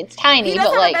 right? Like, it's tiny, he does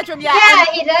but have like... a bedroom, yeah,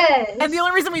 he does. And the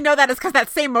only reason we know that is because that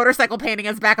same motorcycle painting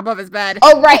is back above his bed.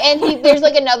 Oh, right, and there's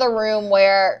like another room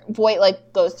where Voight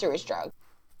like goes through his drugs.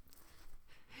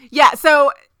 Yeah,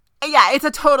 so, yeah, it's a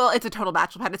total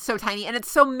bachelor pad. It's so tiny, and it's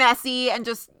so messy, and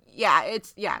just,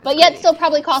 But yet still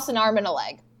probably costs an arm and a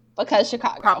leg, because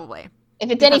Chicago. Probably. If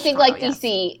it's Because anything Chicago, like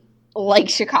DC, like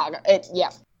Chicago,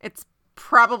 It's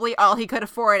probably all he could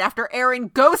afford after Aaron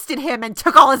ghosted him and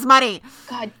took all his money.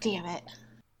 God damn it.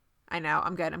 I know.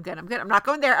 I'm good. I'm not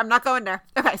going there.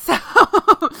 Okay, so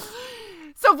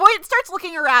so Voight starts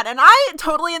looking around, and I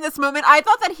totally, in this moment, I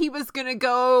thought that he was going to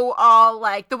go all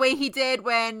like the way he did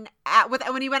when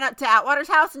he went up to Atwater's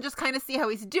house and just kind of see how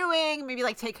he's doing, maybe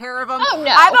like take care of him. Oh,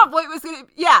 no. I thought Voight was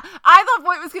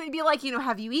going to be like,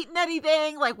 have you eaten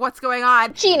anything? Like, what's going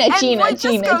on? Gina. Gina.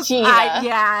 Gina.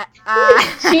 I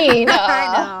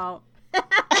know.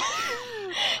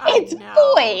 It's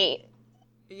Voight.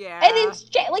 Yeah. And it's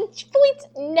Jay. Like, Voight's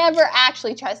never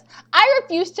actually trust. I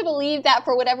refuse to believe that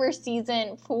for whatever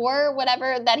season 4,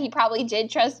 whatever, that he probably did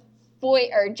trust Voight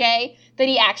or Jay, that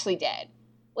he actually did.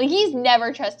 Like, he's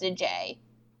never trusted Jay.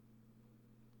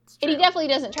 And he definitely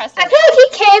doesn't trust him. I feel like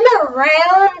he came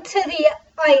around to the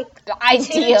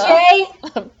idea. To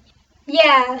Jay.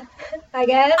 Yeah, I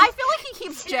guess. I feel like he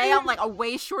keeps Jay on like a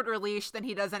way shorter leash than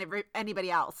he does anybody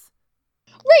else.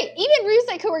 Right, even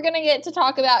Ruzek, who we're gonna get to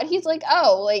talk about, he's like,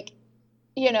 oh, like,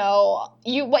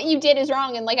 what you did is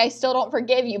wrong, and like I still don't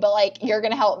forgive you, but like you're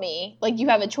gonna help me, like you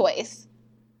have a choice.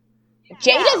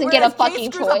 Jay doesn't get a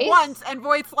fucking choice. Up once, and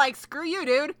Voight's like, screw you,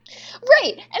 dude.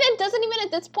 Right, and it doesn't even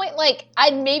at this point, like,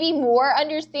 I'd maybe more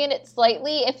understand it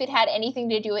slightly if it had anything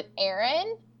to do with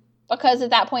Aaron, because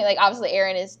at that point, like, obviously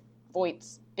Aaron is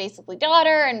Voight's basically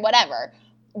daughter and whatever.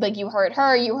 Like, you hurt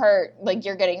her, like,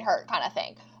 you're getting hurt kind of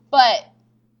thing. But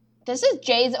this is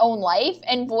Jay's own life,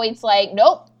 and Voight's like,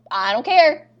 nope, I don't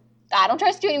care. I don't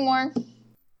trust you anymore.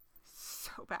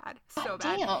 So bad. So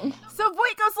bad. Damn. So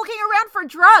Voight goes looking around for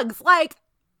drugs. Like,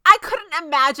 I couldn't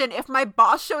imagine if my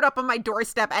boss showed up on my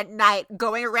doorstep at night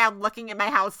going around looking in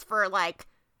my house for, like,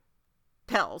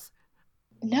 pills.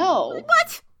 No.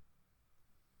 What?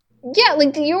 Yeah,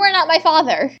 like, you are not my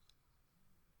father.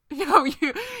 No,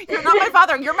 you're not my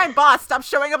father. You're my boss. Stop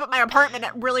showing up at my apartment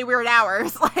at really weird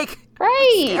hours. Like,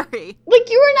 right. Scary. Like,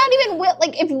 you were not even Will.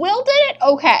 Like, if Will did it,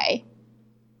 okay.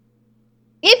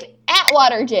 If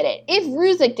Atwater did it, if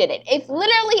Ruzek did it, if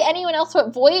literally anyone else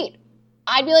but Voight,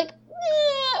 I'd be like,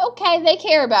 okay, they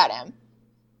care about him.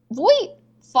 Voight,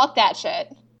 fuck that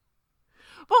shit.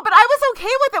 Well, but I was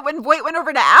okay with it when Voight went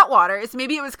over to Atwater's.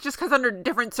 Maybe it was just because under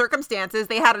different circumstances,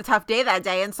 they had a tough day that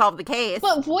day and solved the case.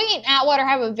 But Voight and Atwater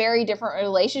have a very different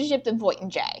relationship than Voight and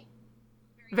Jay.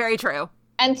 Very true.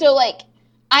 And so, like,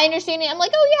 I understand it. I'm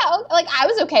like, oh, yeah. Like, I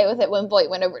was okay with it when Voight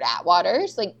went over to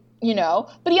Atwater's. Like,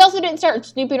 But he also didn't start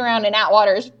snooping around in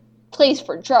Atwater's place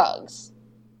for drugs.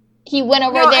 He went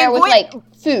over there with, like,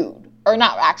 food. Or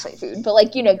not actually food, but,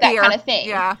 like, that beer. kind of thing.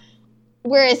 Yeah.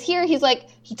 Whereas here, he's like,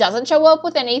 he doesn't show up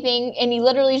with anything, and he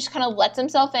literally just kind of lets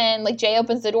himself in. Like, Jay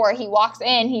opens the door, he walks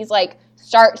in, he's like,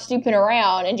 start snooping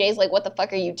around, and Jay's like, what the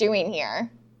fuck are you doing here?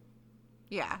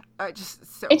 Yeah, it's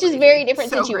just crazy. Very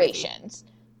different situations.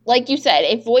 Crazy. Like you said,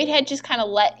 if Voight had just kind of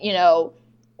let,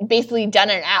 basically done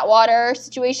an Atwater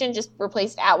situation, just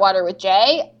replaced Atwater with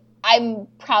Jay, I'd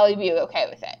probably be okay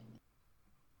with it.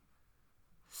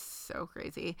 So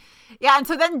crazy. Yeah, and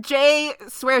so then Jay's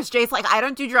like, I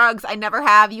don't do drugs. I never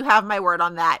have. You have my word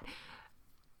on that.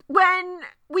 When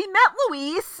we met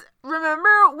Luis,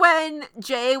 remember when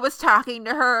Jay was talking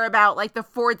to her about, like, the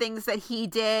 4 things that he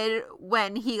did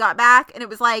when he got back? And it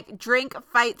was like drink,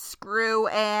 fight, screw,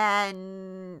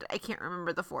 and I can't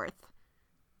remember the 4th.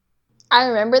 I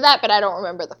remember that, but I don't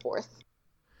remember the 4th.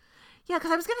 Yeah,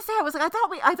 because I was gonna say,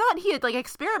 I thought he had, like,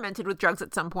 experimented with drugs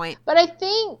at some point. But I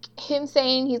think him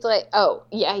saying he's like, oh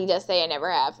yeah, he does say I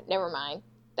never have. Never mind.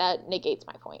 That negates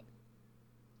my point.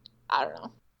 I don't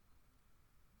know.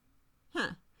 Huh.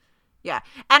 Yeah,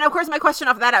 and of course my question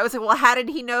off that, I was like, well, how did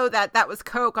he know that was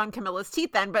coke on Camilla's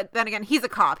teeth then? But then again, he's a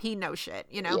cop. He knows shit,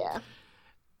 Yeah.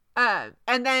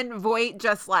 And then Voight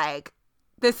just like.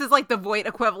 This is like the Voight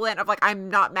equivalent of like,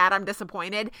 I'm not mad, I'm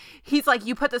disappointed. He's like,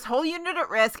 you put this whole unit at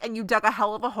risk and you dug a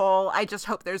hell of a hole. I just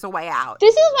hope there's a way out.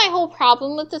 This is my whole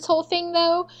problem with this whole thing,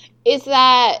 though, is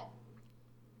that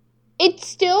it's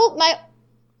still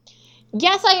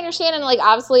yes, I understand. And like,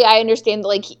 obviously I understand that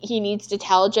like he needs to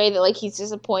tell Jay that like he's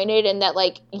disappointed and that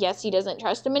like, yes, he doesn't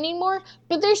trust him anymore.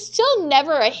 But there's still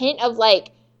never a hint of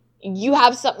like, you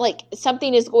have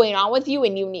something is going on with you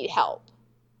and you need help.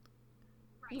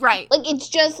 Right. Like, it's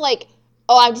just like,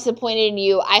 oh, I'm disappointed in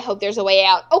you. I hope there's a way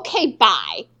out. Okay,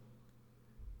 bye.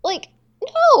 Like,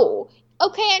 no.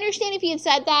 Okay, I understand if he had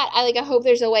said that. I hope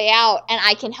there's a way out, and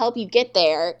I can help you get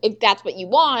there if that's what you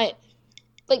want.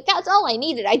 Like, that's all I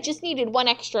needed. I just needed one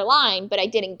extra line, but I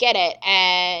didn't get it,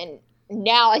 and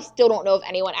now I still don't know if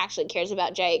anyone actually cares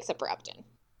about Jay except for Upton.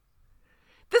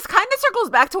 This kind of circles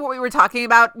back to what we were talking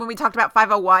about when we talked about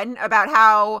 501, about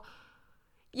how...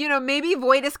 maybe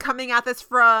Voight is coming at this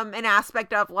from an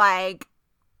aspect of, like,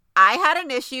 I had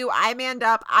an issue. I manned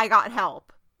up. I got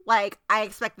help. Like, I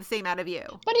expect the same out of you.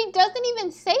 But he doesn't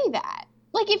even say that.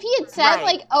 Like, if he had said,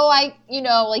 like, oh,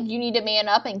 you need to man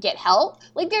up and get help.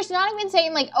 Like, there's not even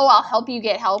saying, like, oh, I'll help you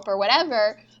get help or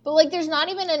whatever. But, like, there's not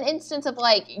even an instance of,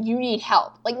 like, you need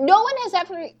help. Like, no one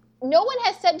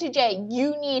has said to Jay,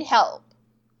 you need help.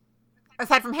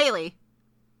 Aside from Haley.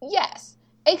 Yes.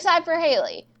 Except for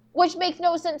Haley. Which makes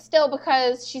no sense still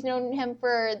because she's known him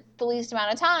for the least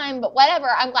amount of time. But whatever.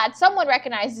 I'm glad someone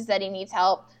recognizes that he needs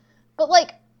help. But,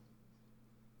 like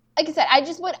I said,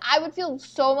 I would feel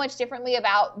so much differently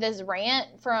about this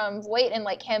rant from Voight and,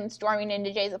 like, him storming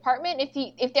into Jay's apartment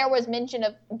if there was mention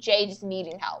of Jay just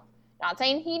needing help. Not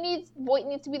saying Voight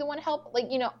needs to be the one to help. Like,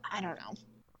 I don't know.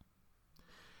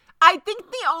 I think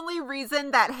the only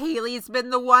reason that Haley's been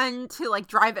the one to, like,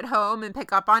 drive it home and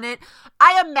pick up on it,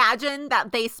 I imagine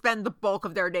that they spend the bulk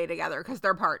of their day together because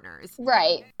they're partners.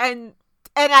 Right. And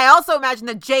I also imagine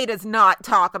that Jay does not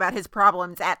talk about his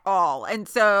problems at all. And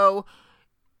so,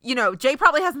 Jay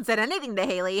probably hasn't said anything to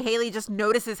Haley. Haley just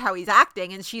notices how he's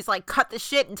acting, and she's like, cut the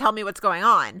shit and tell me what's going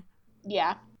on.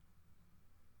 Yeah.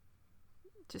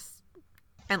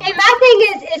 And my thing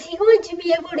is he going to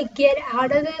be able to get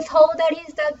out of this hole that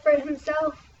he's dug for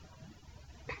himself?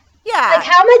 Yeah. Like,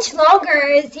 how much longer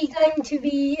is he going to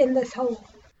be in this hole?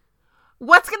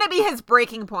 What's going to be his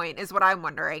breaking point is what I'm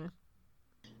wondering.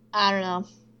 I don't know.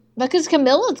 Because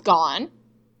Camilla's gone,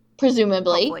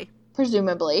 presumably. Hopefully.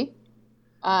 Presumably.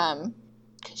 Because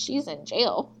she's in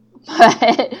jail.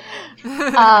 But,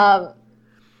 and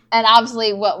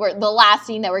obviously the last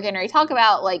scene that we're going to talk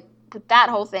about, like, with that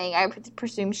whole thing, I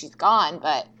presume she's gone,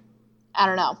 but I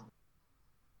don't know.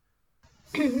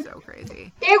 So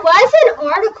crazy. There was an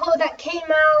article that came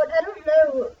out, I don't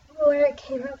know where it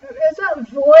came out from. It was about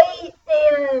Voight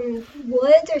and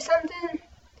Woods or something.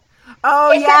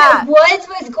 Oh, It said that Woods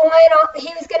was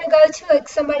he was going to go to, like,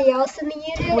 somebody else in the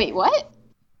unit. Wait, what?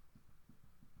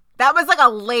 That was, like, a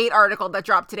late article that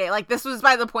dropped today. Like, this was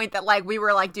by the point that, like, we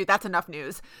were like, dude, that's enough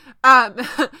news.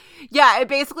 Yeah, it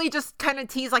basically just kind of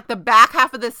teased, like, the back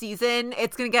half of the season,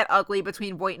 it's going to get ugly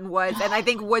between Voight and Woods. And I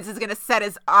think Woods is going to set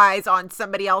his eyes on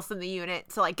somebody else in the unit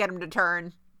to, like, get him to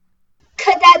turn.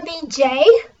 Could that be Jay?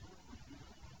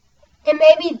 And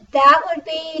maybe that would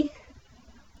be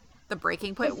the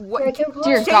breaking point.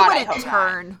 Dear Jay God, wouldn't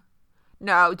turn.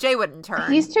 No, Jay wouldn't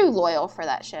turn. He's too loyal for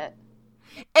that shit.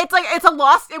 It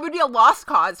would be a lost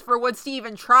cause for Woods to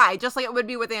even try, just like it would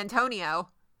be with Antonio.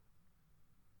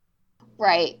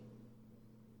 Right.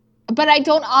 But I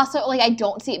don't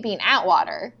see it being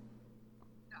Atwater.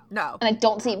 No. And I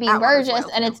don't see it being Atwater's Burgess,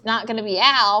 loyal and too. it's not going to be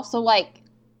Al, so, like,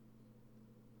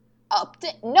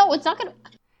 no, it's not going to.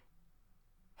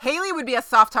 Haley would be a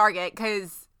soft target,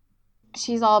 because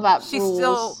she's all about she's rules.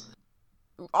 still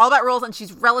all about rules, and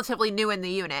she's relatively new in the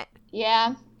unit.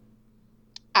 Yeah.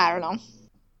 I don't know.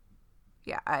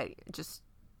 Yeah, and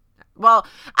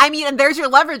there's your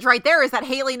leverage right there, is that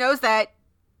Haley knows that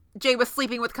Jay was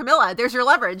sleeping with Camilla. There's your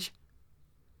leverage.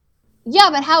 Yeah,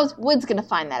 but how is Woods going to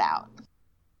find that out?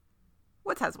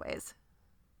 Woods has ways.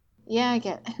 Yeah,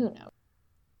 who knows?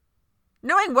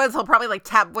 Knowing Woods, he'll probably, like,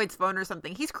 tap Voight's phone or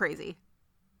something. He's crazy.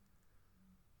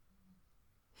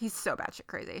 He's so batshit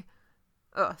crazy.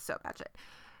 Oh, so batshit.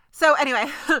 So anyway,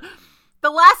 the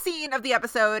last scene of the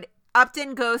episode,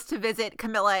 Upton goes to visit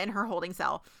Camilla in her holding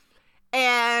cell.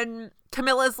 And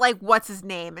Camilla's like, what's his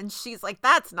name? And she's like,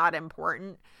 that's not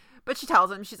important. But she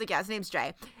tells him, she's like, yeah, his name's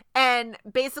Jay. And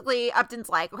basically, Upton's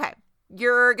like, okay,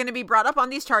 you're going to be brought up on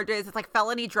these charges. It's like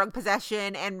felony drug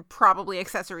possession and probably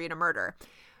accessory to murder.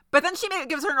 But then she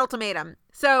gives her an ultimatum.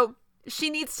 So she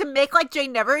needs to make like Jay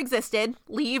never existed,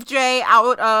 leave Jay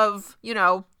out of,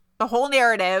 the whole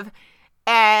narrative.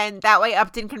 And that way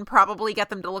Upton can probably get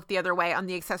them to look the other way on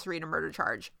the accessory to murder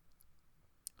charge.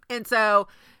 And so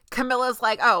Camilla's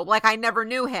like, oh, like I never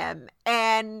knew him.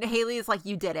 And Haley's like,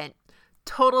 you didn't.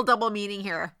 Total double meaning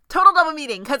here. Total double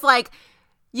meaning. Because like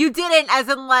you didn't as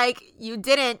in like you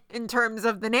didn't in terms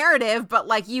of the narrative, but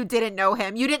like you didn't know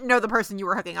him. You didn't know the person you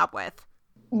were hooking up with.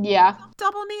 Yeah.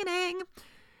 Double meaning.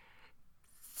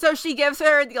 So she gives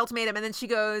her the ultimatum and then she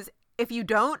goes, if you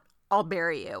don't, I'll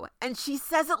bury you. And she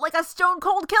says it like a stone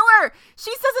cold killer.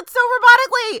 She says it so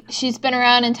robotically. She's been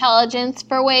around intelligence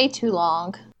for way too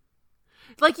long.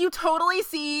 Like you totally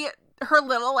see her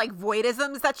little like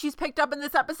voidisms that she's picked up in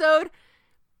this episode.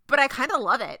 But I kind of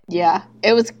love it. Yeah.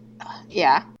 It was,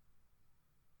 yeah.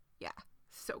 Yeah.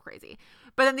 So crazy.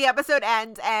 But then the episode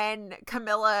ends and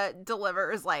Camilla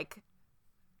delivers like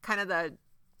kind of the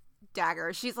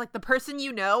dagger. She's like, the person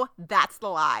you know, that's the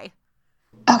lie.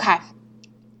 Okay.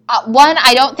 One,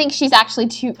 I don't think she's actually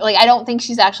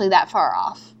that far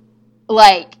off.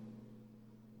 Like,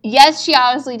 yes, she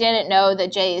obviously didn't know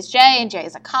that Jay is Jay and Jay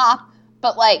is a cop,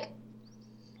 but, like,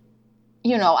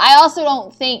 you know, I also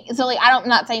don't think, so, like, I'm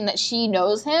not saying that she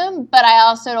knows him, but I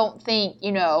also don't think,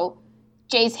 you know,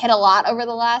 Jay's hit a lot over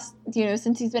the last, you know,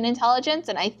 since he's been intelligence,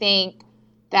 and I think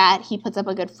that he puts up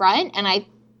a good front, and I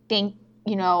think,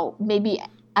 you know, maybe,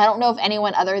 I don't know if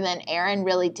anyone other than Aaron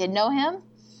really did know him,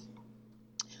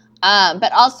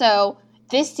 but also,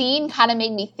 this scene kind of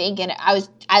made me think, and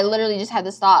I literally just had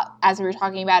this thought as we were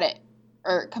talking about it,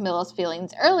 or Camilla's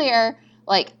feelings earlier,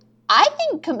 like, I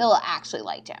think Camilla actually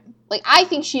liked him. Like, I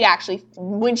think she'd actually,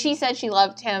 when she said she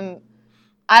loved him,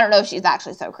 I don't know if she's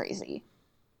actually so crazy.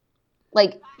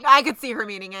 Like, I could see her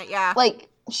meaning it, yeah. Like,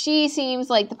 she seems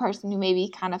like the person who maybe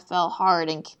kind of fell hard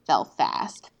and fell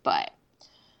fast, but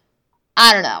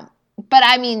I don't know. But,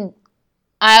 I mean,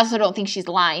 I also don't think she's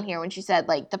lying here when she said,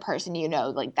 like, the person you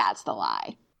know, like, that's the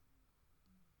lie.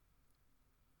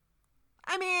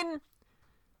 I mean,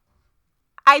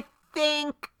 I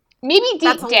think... Maybe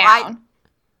deep down.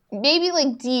 Maybe,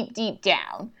 like, deep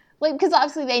down. Like, because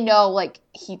obviously they know, like,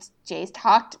 Jay's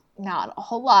talked, not a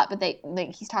whole lot, but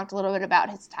he's talked a little bit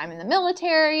about his time in the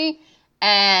military,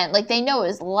 and, like, they know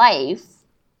his life,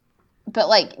 but,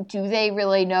 like, do they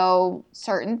really know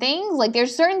certain things? Like,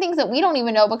 there's certain things that we don't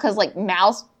even know because, like,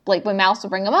 Mouse, like, when Mouse would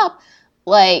bring them up,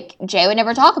 like, Jay would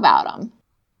never talk about them.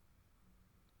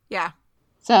 Yeah.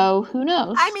 So, who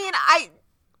knows? I mean,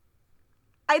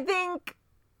 I think...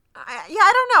 I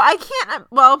don't know. I can't,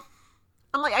 well,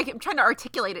 I'm trying to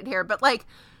articulate it here, but, like,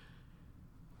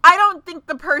 I don't think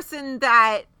the person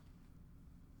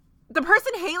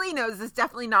Haley knows is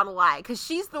definitely not a lie, because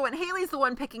Haley's the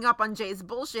one picking up on Jay's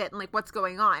bullshit and, like, what's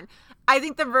going on. I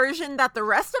think the version that the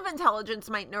rest of intelligence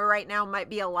might know right now might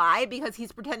be a lie, because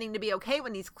he's pretending to be okay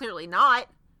when he's clearly not.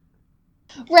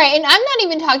 Right, and I'm not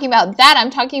even talking about that. I'm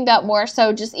talking about more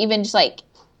so just like,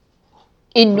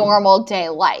 in normal day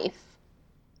life.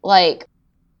 Like,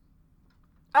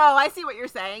 oh, I see what you're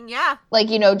saying, yeah. Like,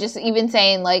 you know, just even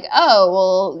saying, like, oh,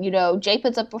 well, you know, Jay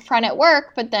puts up a front at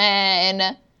work, but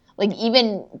then, like,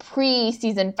 even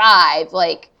pre-season 5,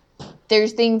 like,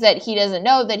 there's things that he doesn't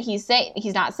know that he's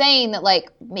not saying that, like,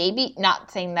 maybe,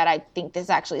 not saying that I think this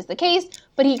actually is the case,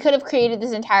 but he could have created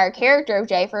this entire character of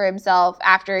Jay for himself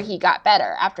after he got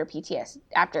better, after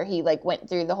he, like, went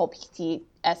through the whole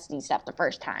PTSD stuff the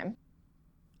first time.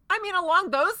 I mean,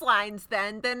 along those lines,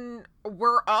 then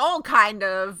we're all kind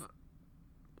of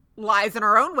lies in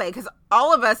our own way, because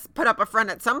all of us put up a front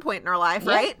at some point in our life,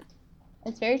 yeah, right?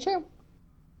 That's very true.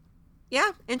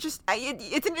 Yeah, it's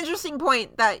an interesting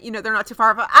point that, you know, they're not too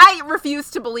far off. I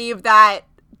refuse to believe that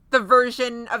the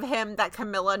version of him that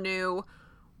Camilla knew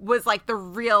was, like, the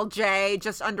real Jay,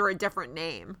 just under a different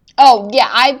name. Oh, yeah,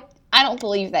 I don't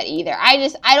believe that either. I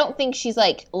don't think she's,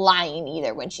 like, lying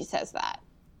either when she says that.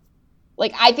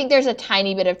 Like, I think there's a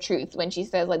tiny bit of truth when she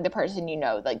says, like, the person you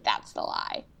know, like, that's the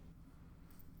lie.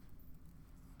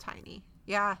 Tiny.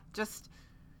 Yeah, just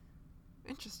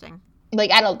interesting. Like,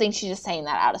 I don't think she's just saying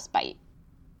that out of spite.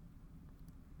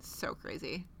 So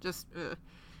crazy. Just, ugh.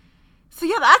 So,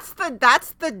 yeah,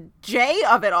 that's the Jay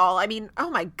of it all. I mean,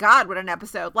 oh my God, what an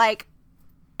episode. Like,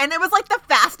 and it was, like, the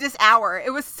fastest hour.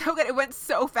 It was so good. It went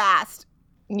so fast.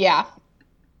 Yeah.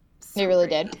 So it really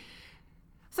great. did.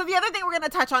 So the other thing we're going to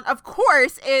touch on, of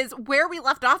course, is where we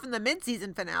left off in the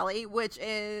mid-season finale, which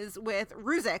is with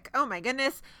Ruzek. Oh my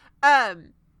goodness. I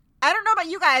don't know about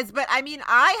you guys, but I mean,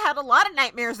 I had a lot of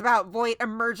nightmares about Voight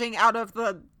emerging out of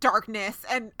the darkness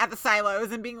and at the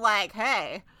silos and being like,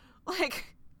 hey,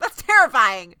 like, that's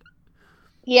terrifying.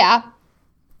 Yeah.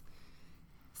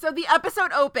 So the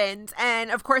episode opens,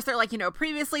 and of course they're like, you know,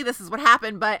 previously this is what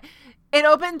happened, but it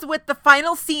opens with the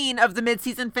final scene of the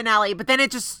mid-season finale, but then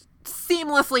it just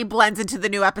seamlessly blends into the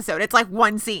new episode. It's like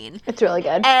one scene. It's really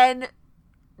good. And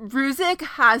Ruzek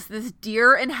has this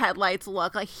deer in headlights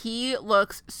look. Like, he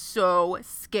looks so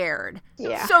scared.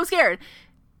 Yeah. So scared.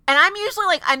 And I'm usually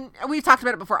like, we've talked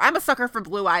about it before, I'm a sucker for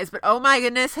blue eyes, but oh my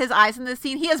goodness, his eyes in this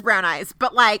scene, he has brown eyes,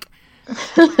 but like,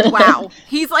 wow.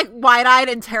 He's like wide-eyed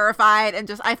and terrified, and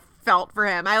just, I felt for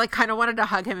him. I like kind of wanted to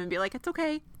hug him and be like, it's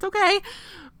okay. It's okay.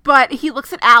 But he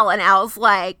looks at Al, and Al's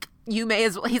like, you may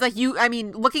as well, he's like,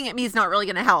 looking at me is not really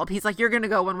going to help. He's like, you're going to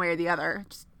go one way or the other.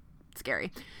 Just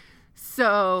scary.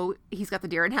 So he's got the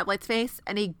deer in headlights face,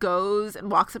 and he goes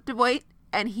and walks up to Voight,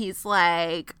 and he's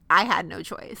like, I had no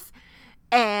choice.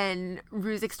 And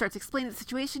Ruzek starts explaining the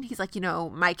situation. He's like, you know,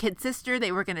 my kid sister,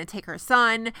 they were going to take her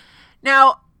son.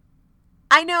 Now,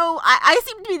 I know I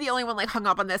seem to be the only one like hung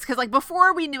up on this because like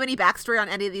before we knew any backstory on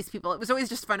any of these people, it was always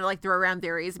just fun to like throw around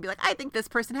theories and be like, I think this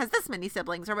person has this many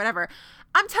siblings or whatever.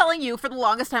 I'm telling you, for the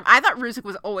longest time, I thought Ruzek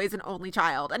was always an only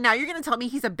child, and now you're gonna tell me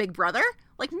he's a big brother?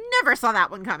 Like, never saw that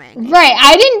one coming. Right.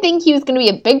 I didn't think he was going to be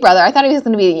a big brother. I thought he was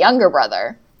going to be the younger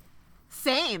brother.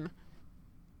 Same.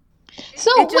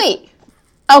 So wait.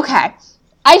 Okay.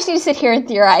 I just need to sit here and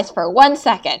theorize for 1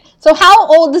 second. So how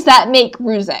old does that make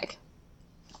Ruzek?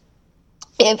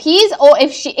 If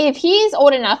he's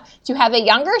old enough to have a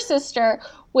younger sister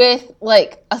with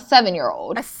like a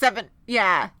 7-year-old.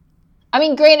 Yeah. I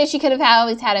mean, granted, she could have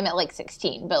always had him at like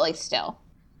 16, but like still.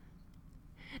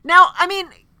 Now, I mean,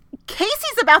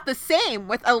 Casey's about the same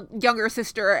with a younger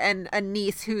sister and a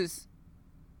niece who's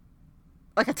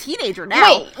like a teenager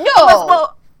now. Wait, no.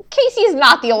 Well, Casey is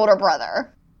not the older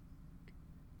brother.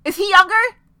 Is he younger?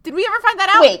 Did we ever find that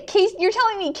out? Wait, you're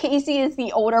telling me Casey is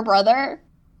the older brother?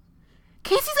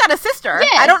 Casey's got a sister.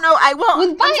 Yes. I don't know.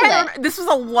 With Violet. This was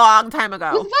a long time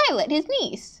ago. With Violet, his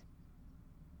niece.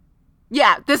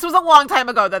 Yeah, this was a long time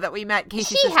ago though that we met Casey's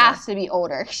sister. She has to be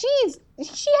older. She has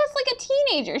like a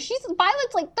teenager.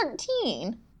 Violet's like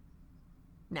 13.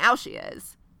 Now she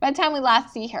is. By the time we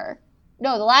last see her.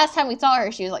 No, the last time we saw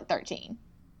her, she was like 13.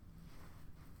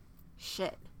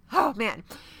 Shit. Oh man.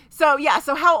 So yeah.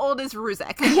 So how old is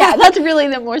Ruzek? Yeah, that's really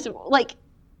the more like.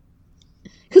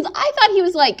 Because I thought he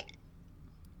was like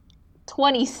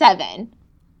 27.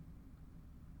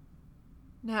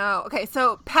 No. Okay.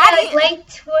 So Patty, like late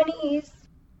 20s.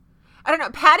 I don't know.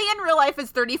 Patty in real life is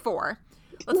 34.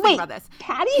 Let's think about this.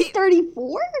 Patty's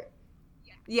 34?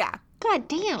 Yeah. God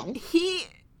damn. He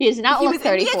does not look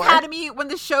 34. He was in the academy when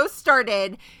the show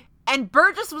started, and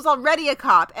Burgess was already a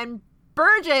cop, and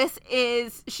Burgess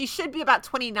she should be about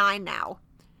 29 now.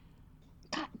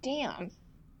 God damn.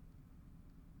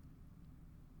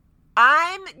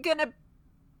 I'm gonna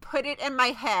put it in my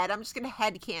head. I'm just gonna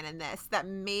headcanon this, that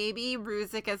maybe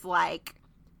Ruzek is like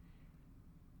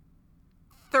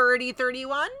 30,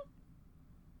 31?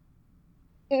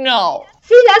 No.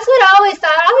 See, that's what I always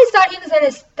thought. I always thought he was in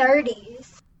his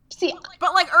 30s. See,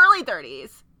 but like early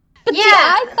 30s. But yeah. See,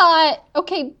 I thought,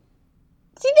 okay,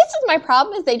 see, this is my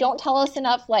problem, is they don't tell us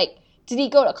enough, like, did he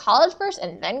go to college first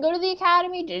and then go to the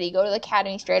academy? Did he go to the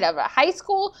academy straight out of high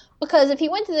school? Because if he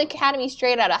went to the academy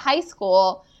straight out of high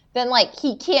school, then, like,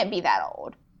 he can't be that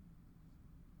old.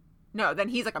 No, then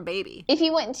he's like a baby. If he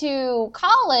went to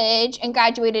college and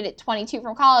graduated at 22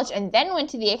 from college and then went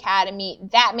to the academy,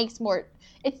 that makes more...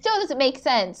 It still doesn't make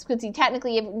sense because he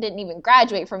technically didn't even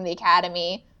graduate from the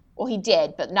academy. Well, he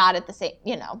did, but not at the same,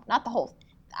 not the whole...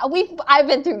 I've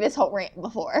been through this whole rant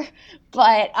before.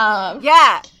 But,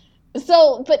 yeah.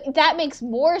 So, but that makes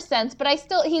more sense, but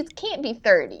he can't be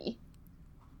 30.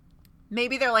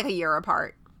 Maybe they're like a year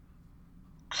apart.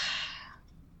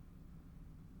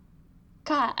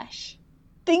 Gosh.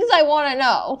 Things I want to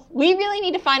know. We really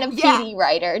need to find a PD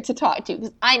writer to talk to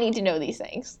because I need to know these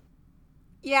things.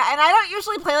 Yeah, and I don't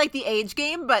usually play like the age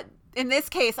game, but in this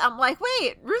case, I'm like,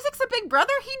 wait, Ruzek's a big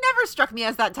brother? He never struck me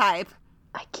as that type.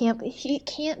 He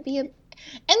can't be unless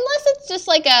it's just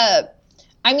like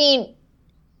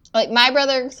like my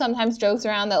brother sometimes jokes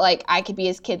around that like I could be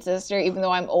his kid sister even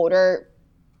though I'm older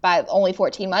by only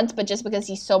 14 months, but just because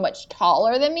he's so much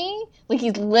taller than me, like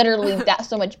he's literally that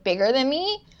so much bigger than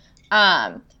me.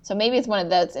 So maybe it's one of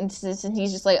those instances and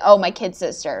he's just like, oh, my kid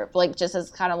sister, like just as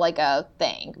kind of like a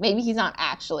thing. Maybe he's not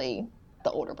actually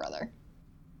the older brother.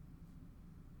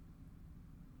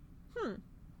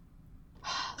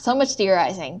 So much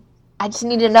theorizing. I just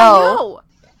need to know.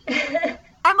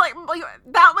 I'm like,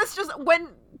 that was just when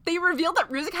they revealed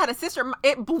that Ruzek had a sister,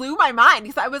 it blew my mind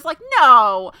because I was like,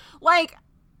 no, like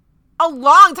a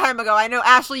long time ago. I know,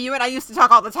 Ashley, you and I used to talk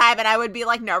all the time and I would be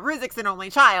like, no, Ruzek's an only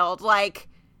child. Like,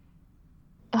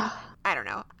 I don't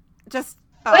know. Just.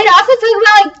 Wait, also talking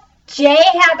about like Jay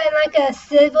having like a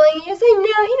sibling. You're saying,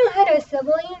 no, he don't have a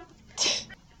sibling.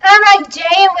 Like Jay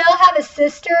and Will have a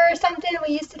sister or something.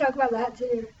 We used to talk about that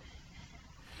too.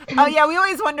 Oh yeah, we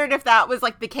always wondered if that was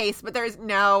like the case, but there's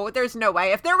no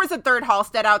way. If there was a third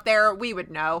Halstead out there, we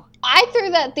would know. I threw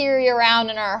that theory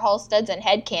around in our Halsteads and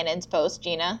Headcanons post,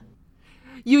 Gina.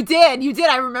 You did.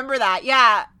 I remember that.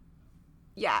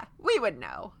 Yeah, we would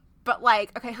know. But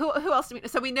like, okay, who else do we know?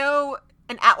 So we know,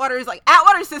 and Atwater's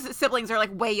siblings are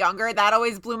like way younger. That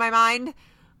always blew my mind.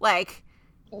 Like.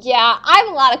 Yeah, I have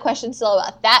a lot of questions still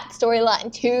about that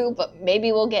storyline too, but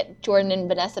maybe we'll get Jordan and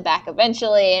Vanessa back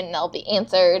eventually and they'll be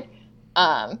answered.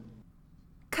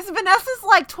 Because Vanessa's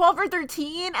like 12 or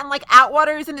 13 and like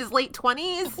Atwater's in his late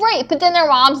 20s. Right, but then their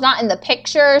mom's not in the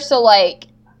picture, so like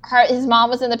his mom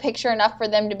was in the picture enough for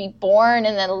them to be born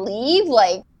and then leave,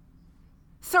 like.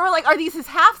 So we're like, are these his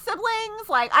half siblings?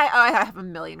 Like, I have a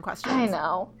million questions. I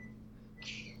know.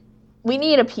 We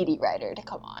need a PD writer to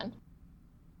come on.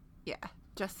 Yeah,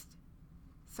 just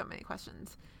so many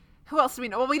questions. Who else do we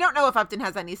know? Well, we don't know if Upton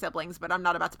has any siblings, but I'm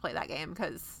not about to play that game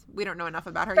because we don't know enough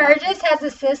about her yet. Burgess has a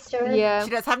sister. Yeah.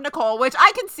 She does have Nicole, which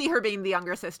I can see her being the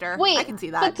younger sister. Wait, I can see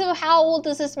that. but so how old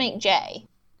does this make Jay?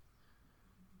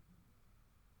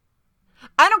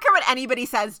 I don't care what anybody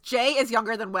says. Jay is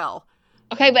younger than Will.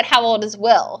 Okay, but how old is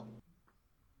Will?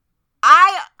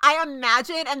 I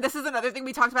imagine, and this is another thing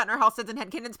we talked about in our Halsteads and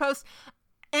Headcanons post,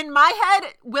 in my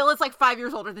head, Will is like 5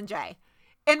 years older than Jay.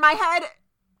 In my head,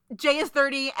 Jay is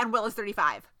 30 and Will is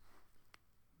 35.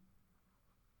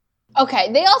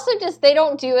 Okay, they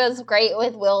don't do as great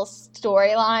with Will's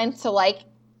storyline, so like,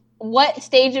 what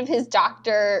stage of his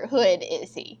doctorhood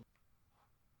is he?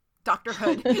 Dr.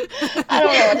 Hood. I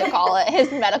don't know what to call it.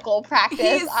 His medical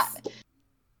practice.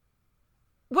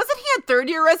 Wasn't he a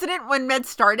third-year resident when med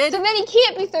started? So then he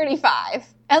can't be 35,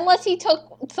 unless he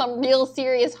took some real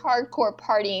serious hardcore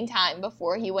partying time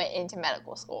before he went into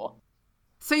medical school.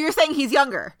 So you're saying he's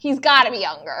younger? He's got to be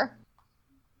younger.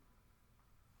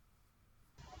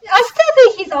 I still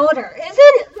think he's older. There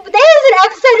was an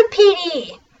episode of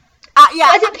PD.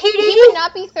 Yeah. Was it PD? He would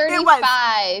not be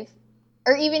 35.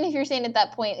 Or even if you're saying at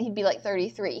that point, he'd be like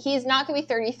 33. He's not going to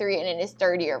be 33 and in his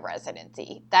third year of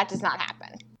residency. That does not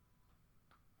happen.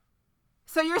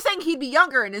 So you're saying he'd be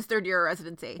younger in his third year of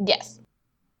residency? Yes.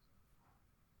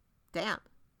 Damn.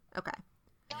 Okay.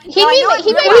 He might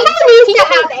We be, don't need to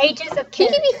have ages of he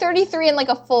kids. could be 33 and like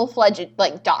a full-fledged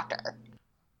like doctor.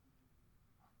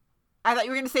 I thought you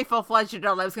were going to say full-fledged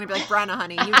adult. I was going to be like, Brenna,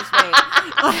 honey, you just wait.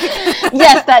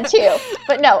 Yes, that too.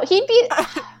 But no, he'd be...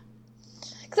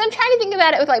 Because I'm trying to think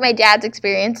about it with, like, my dad's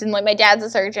experience. And, like, my dad's a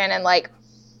surgeon. And, like,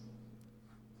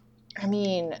 I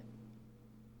mean,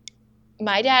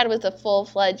 my dad was a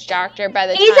full-fledged doctor by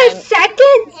the He's time a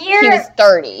second year. he was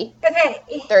 30.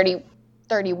 Okay.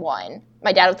 31.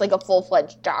 My dad was, like, a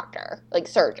full-fledged doctor. Like,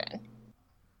 surgeon.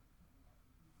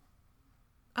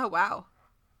 Oh, wow.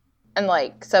 And,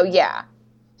 like, so, yeah.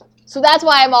 So that's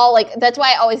why I'm all, like, that's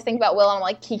why I always think about Will. And I'm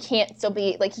like, he can't still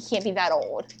be, like, he can't be that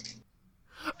old.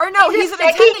 Or no, he's a an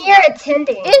second attending. year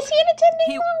attending. Is he an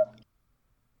attending?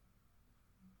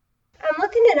 I'm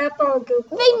looking it up on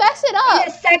Google. They mess it up.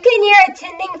 He's a second year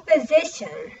attending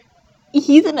physician.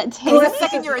 He's an attending? He's a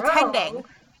second year attending.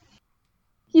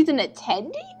 He's an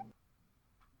attending?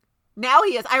 Now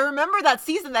he is. I remember that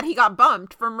season that he got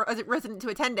bumped from resident to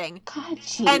attending. God,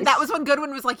 jeez. And that was when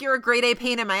Goodwin was like, you're a grade A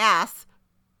pain in my ass.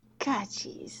 God,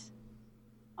 jeez.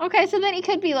 Okay, so then he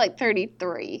could be like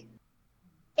 33.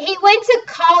 He went to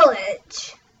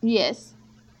college. Yes.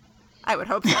 I would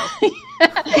hope so.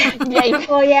 Yeah,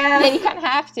 you kind of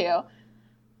have to.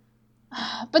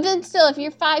 But then still, if you're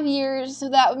 5 years, so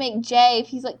that would make Jay, if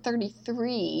he's like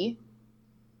 33,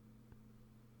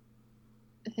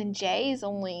 then Jay is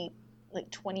only like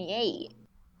 28.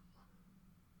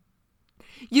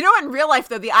 You know, in real life,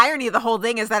 though, the irony of the whole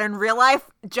thing is that in real life,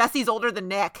 Jesse's older than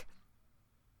Nick.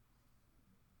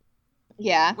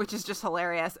 Yeah. Which is just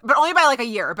hilarious. But only by like a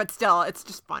year, but still, it's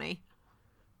just funny.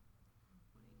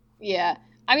 Yeah.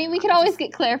 I mean, we could always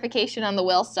get clarification on the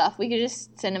Will stuff. We could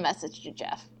just send a message to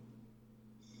Jeff.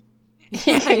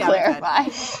 He can clarify.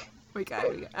 We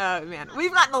could. Oh, man.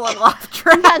 We've gotten a little off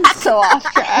track. That's so off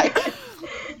track.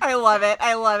 I love it.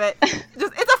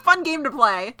 Just, it's a fun game to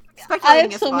play. I Speculating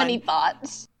have is so fun. many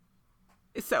thoughts.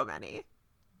 So many.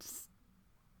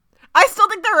 I still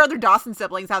think there are other Dawson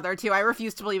siblings out there, too. I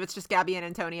refuse to believe it's just Gabby and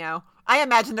Antonio. I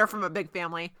imagine they're from a big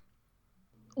family.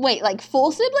 Wait, like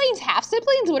full siblings? Half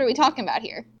siblings? What are we talking about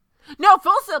here? No,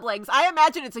 full siblings. I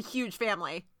imagine it's a huge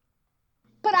family.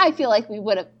 But I feel like we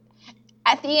would have...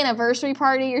 At the anniversary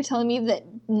party, you're telling me that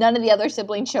none of the other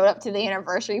siblings showed up to the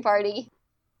anniversary party?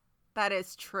 That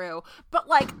is true. But,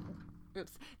 like...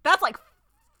 Oops. That's, like...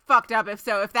 fucked up if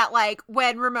that like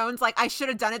when Ramon's like I should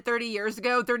have done it 30 years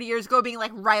ago being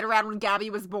like right around when Gabby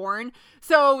was born,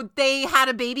 so they had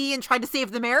a baby and tried to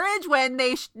save the marriage when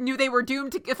they knew they were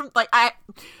doomed to get from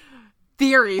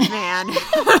theories, man.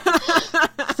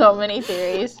 So many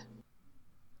theories.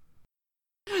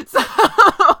 So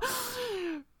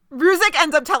Ruzek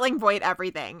ends up telling Voight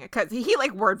everything because he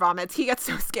like word vomits. He gets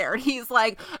so scared. He's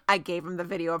like, I gave him the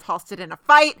video of Halstead in a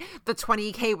fight. The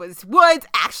 20K was Woods.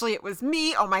 Actually, it was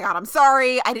me. Oh my God, I'm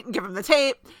sorry. I didn't give him the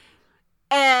tape.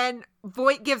 And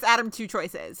Voight gives Adam two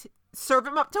choices. Serve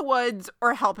him up to Woods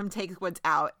or help him take Woods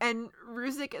out. And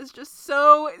Ruzek is just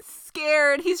so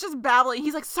scared. He's just babbling.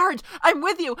 He's like, Sarge, I'm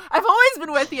with you. I've always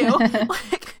been with you.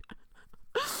 Like,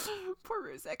 poor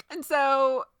Ruzek. And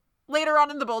so... later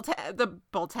on in the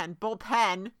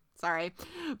bullpen, Sorry.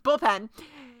 Bullpen.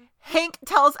 Hank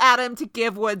tells Adam to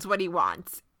give Woods what he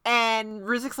wants. And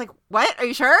Ruzek's like, what? Are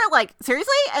you sure? Like,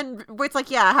 seriously? And Voight's like,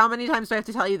 yeah, how many times do I have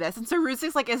to tell you this? And so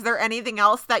Ruzek's like, is there anything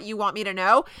else that you want me to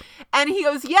know? And he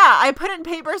goes, yeah, I put in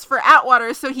papers for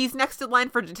Atwater, so he's next in line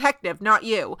for detective, not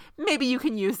you. Maybe you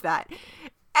can use that.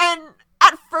 And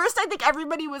at first, I think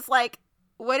everybody was like,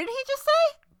 what did he just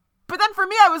say? But then for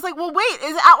me, I was like, well, wait,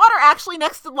 is Atwater actually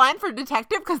next in line for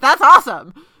detective? Because that's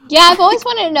awesome. Yeah, I've always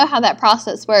wanted to know how that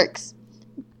process works.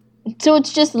 So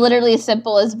it's just literally as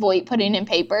simple as Voight putting in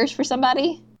papers for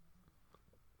somebody?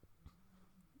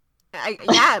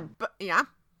 Yeah.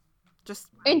 Just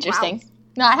interesting. Wow.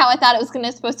 Not how I thought it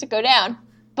was supposed to go down,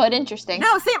 but interesting.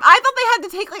 No, same. I thought they had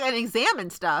to take like an exam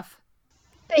and stuff.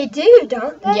 They do,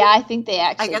 don't they? Yeah, I think they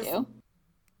actually do.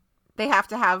 They have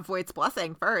to have Voight's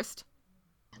blessing first.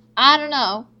 I don't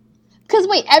know. Because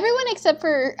wait, everyone except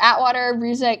for Atwater,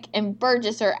 Ruzek, and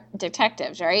Burgess are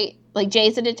detectives, right? Like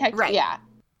Jay's a detective? Right. Yeah.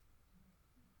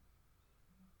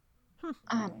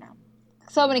 I don't know.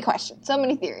 So many questions. So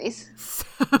many theories.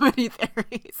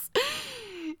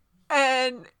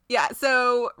 And yeah,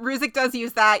 so Ruzek does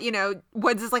use that,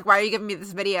 Woods is like, why are you giving me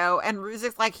this video? And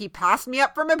Ruzek's like, he passed me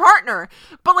up for my partner.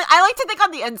 But like, I like to think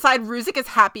on the inside, Ruzek is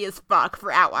happy as fuck for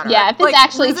Atwater. Yeah, if it's like,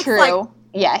 actually Ruzek's true. Like,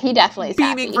 yeah, he definitely is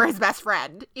beaming happy. for his best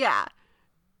friend. Yeah.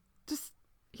 Just,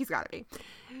 he's gotta be.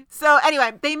 So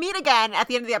anyway, they meet again at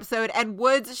the end of the episode, and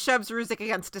Woods shoves Ruzek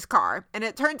against his car. And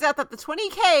it turns out that the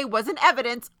 $20K wasn't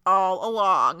evidence all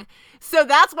along. So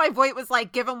that's why Voight was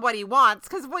like, give him what he wants,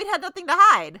 because Voight had nothing to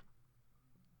hide.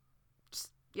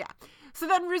 Just, yeah. So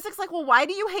then Ruzek's like, well, why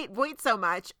do you hate Voight so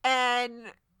much?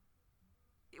 And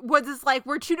Woods is like,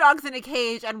 we're 2 dogs in a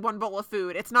cage and 1 bowl of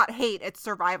food. It's not hate, it's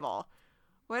survival.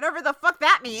 Whatever the fuck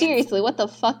that means. Seriously, what the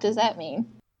fuck does that mean?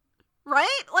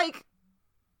 Right? Like,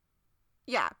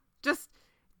 yeah, just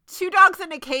 2 dogs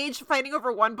in a cage fighting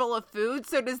over 1 bowl of food.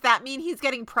 So does that mean he's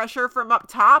getting pressure from up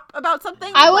top about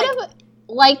something? I would have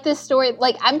liked this story.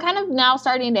 Like, I'm kind of now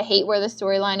starting to hate where the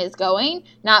storyline is going.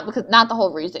 Not the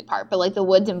whole Ruzek part, but like the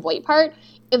Woods and Voight part.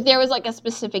 If there was like a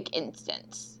specific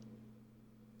instance.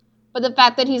 But the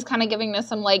fact that he's kind of giving us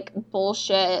some like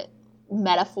bullshit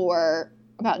metaphor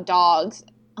about dogs,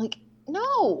 like,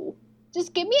 no.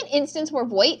 Just give me an instance where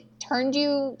Voight turned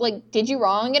you, like, did you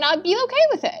wrong, and I'd be okay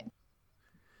with it.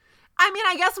 I mean,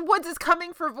 I guess Woods is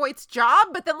coming for Voight's job,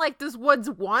 but then, like, does Woods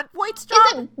want Voight's job?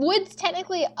 Isn't Woods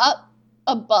technically up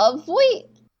above Voight?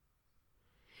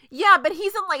 Yeah, but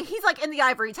he's in the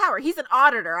ivory tower. He's an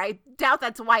auditor. I doubt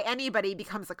that's why anybody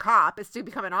becomes a cop, is to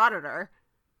become an auditor.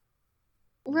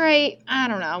 Right. I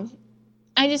don't know.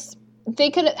 I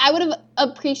would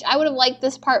have liked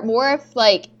this part more if,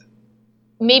 like,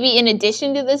 maybe in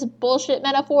addition to this bullshit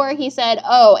metaphor, he said,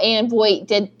 oh, and Voight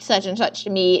did such and such to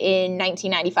me in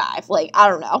 1995. Like, I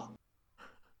don't know.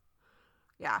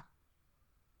 Yeah.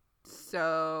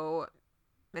 So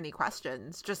many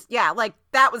questions. Just, yeah, like,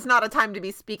 that was not a time to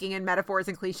be speaking in metaphors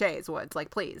and cliches, Woods. Like,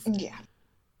 please. Yeah.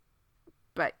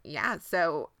 But, yeah,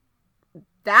 so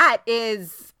that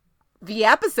is the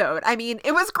episode. I mean,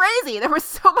 it was crazy. There was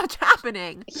so much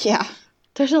happening. Yeah.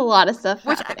 There's a lot of stuff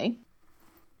happening.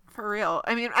 For real.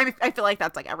 I mean, I feel like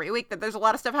that's like every week that there's a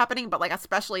lot of stuff happening, but like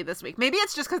especially this week. Maybe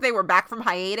it's just because they were back from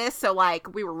hiatus, so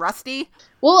like we were rusty.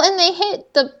 Well, and they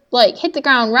hit the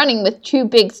ground running with 2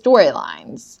 big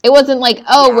storylines. It wasn't like,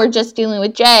 we're just dealing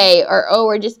with Jay, or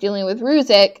we're just dealing with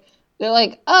Ruzek. They're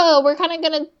like, we're kind of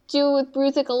gonna do with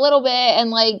Ruzek a little bit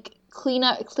and like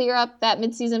clear up that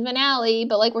mid-season finale,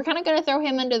 but like we're kind of gonna throw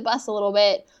him under the bus a little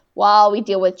bit while we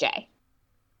deal with Jay.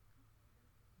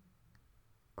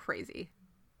 Crazy.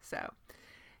 So,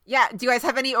 yeah. Do you guys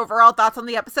have any overall thoughts on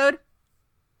the episode?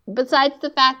 Besides the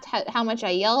fact how much I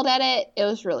yelled at it, it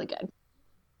was really good.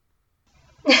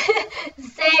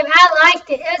 Same. I liked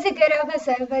it. It was a good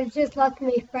episode, but it just left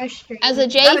me frustrated. As a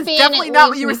Jay fan, definitely not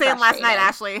what you were saying last night,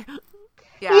 Ashley.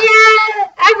 Yeah,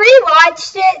 I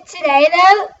rewatched it today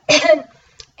though,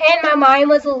 and my mind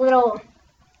was a little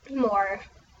more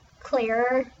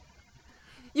clearer.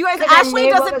 You guys, Ashley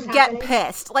doesn't get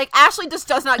pissed. Like, Ashley just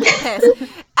does not get pissed.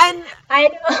 And I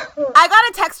know. I got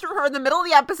a text from her in the middle of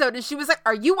the episode, and she was like,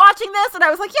 are you watching this? And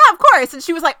I was like, yeah, of course. And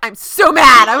she was like, I'm so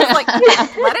mad. I was like,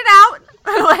 let it out.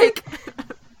 Like...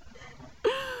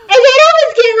 And then I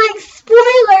was getting, like,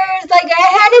 spoilers, like,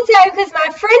 ahead of time, because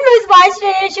my friend was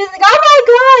watching it, and she was like, oh my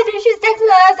god, and she was texting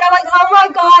me us, and I'm like, oh my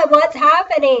god, what's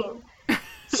happening?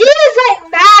 She was, like,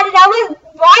 mad, and I was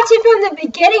watching from the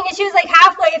beginning, and she was, like,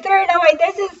 halfway through, and I'm like,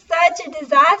 this is such a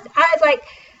disaster. I was like,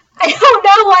 I don't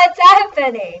know what's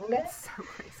happening. So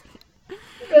crazy.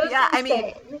 It was Yeah, I insane.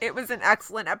 mean, it was an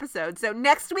excellent episode. So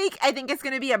next week, I think it's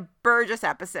going to be a Burgess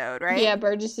episode, right? Yeah,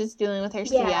 Burgess is dealing with her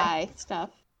Yeah. CI stuff.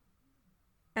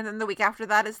 And then the week after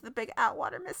that is the big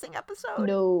Atwater missing episode.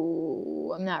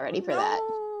 No, I'm not ready for that.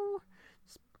 No.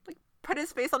 Just, like, put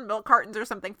his face on milk cartons or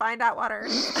something. Find Atwater.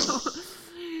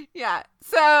 Yeah.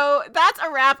 So that's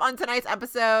a wrap on tonight's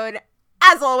episode.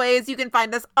 As always, you can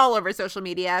find us all over social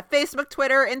media. Facebook,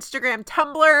 Twitter, Instagram,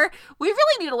 Tumblr. We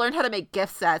really need to learn how to make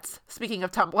gift sets. Speaking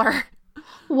of Tumblr.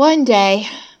 One day.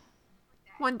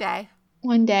 One day.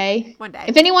 One day. One day.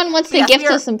 If anyone wants to Yes, gift we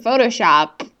are- us some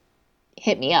Photoshop,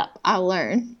 hit me up. I'll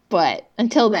learn. But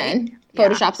until then, Yeah.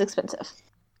 Photoshop's expensive.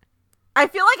 I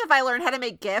feel like if I learn how to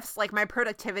make gifts, like my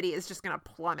productivity is just going to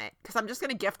plummet because I'm just going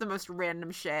to gift the most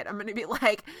random shit. I'm going to be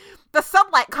like, the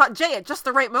sunlight caught Jay at just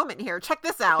the right moment here. Check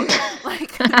this out.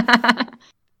 Like,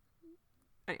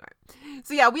 anyway.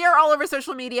 So yeah, we are all over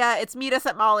social media. It's Meet Us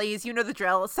at Molly's. You know the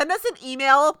drill. Send us an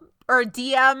email or a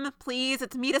DM, please.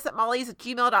 It's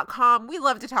meetusatmollys@gmail.com. We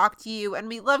love to talk to you and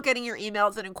we love getting your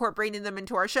emails and incorporating them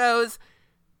into our shows.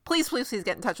 Please, please, please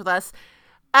get in touch with us.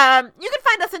 You can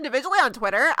find us individually on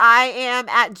Twitter. I am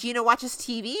at Gina Watches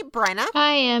TV, Bryna,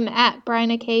 I am at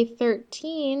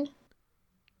BrynaK13.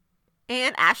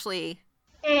 and Ashley.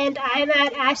 And I'm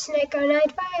at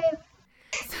Ashnick095.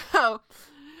 So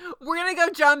we're going to go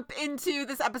jump into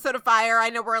this episode of Fire. I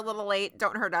know we're a little late.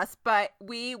 Don't hurt us, but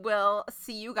we will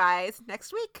see you guys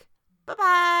next week.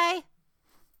 Bye-bye.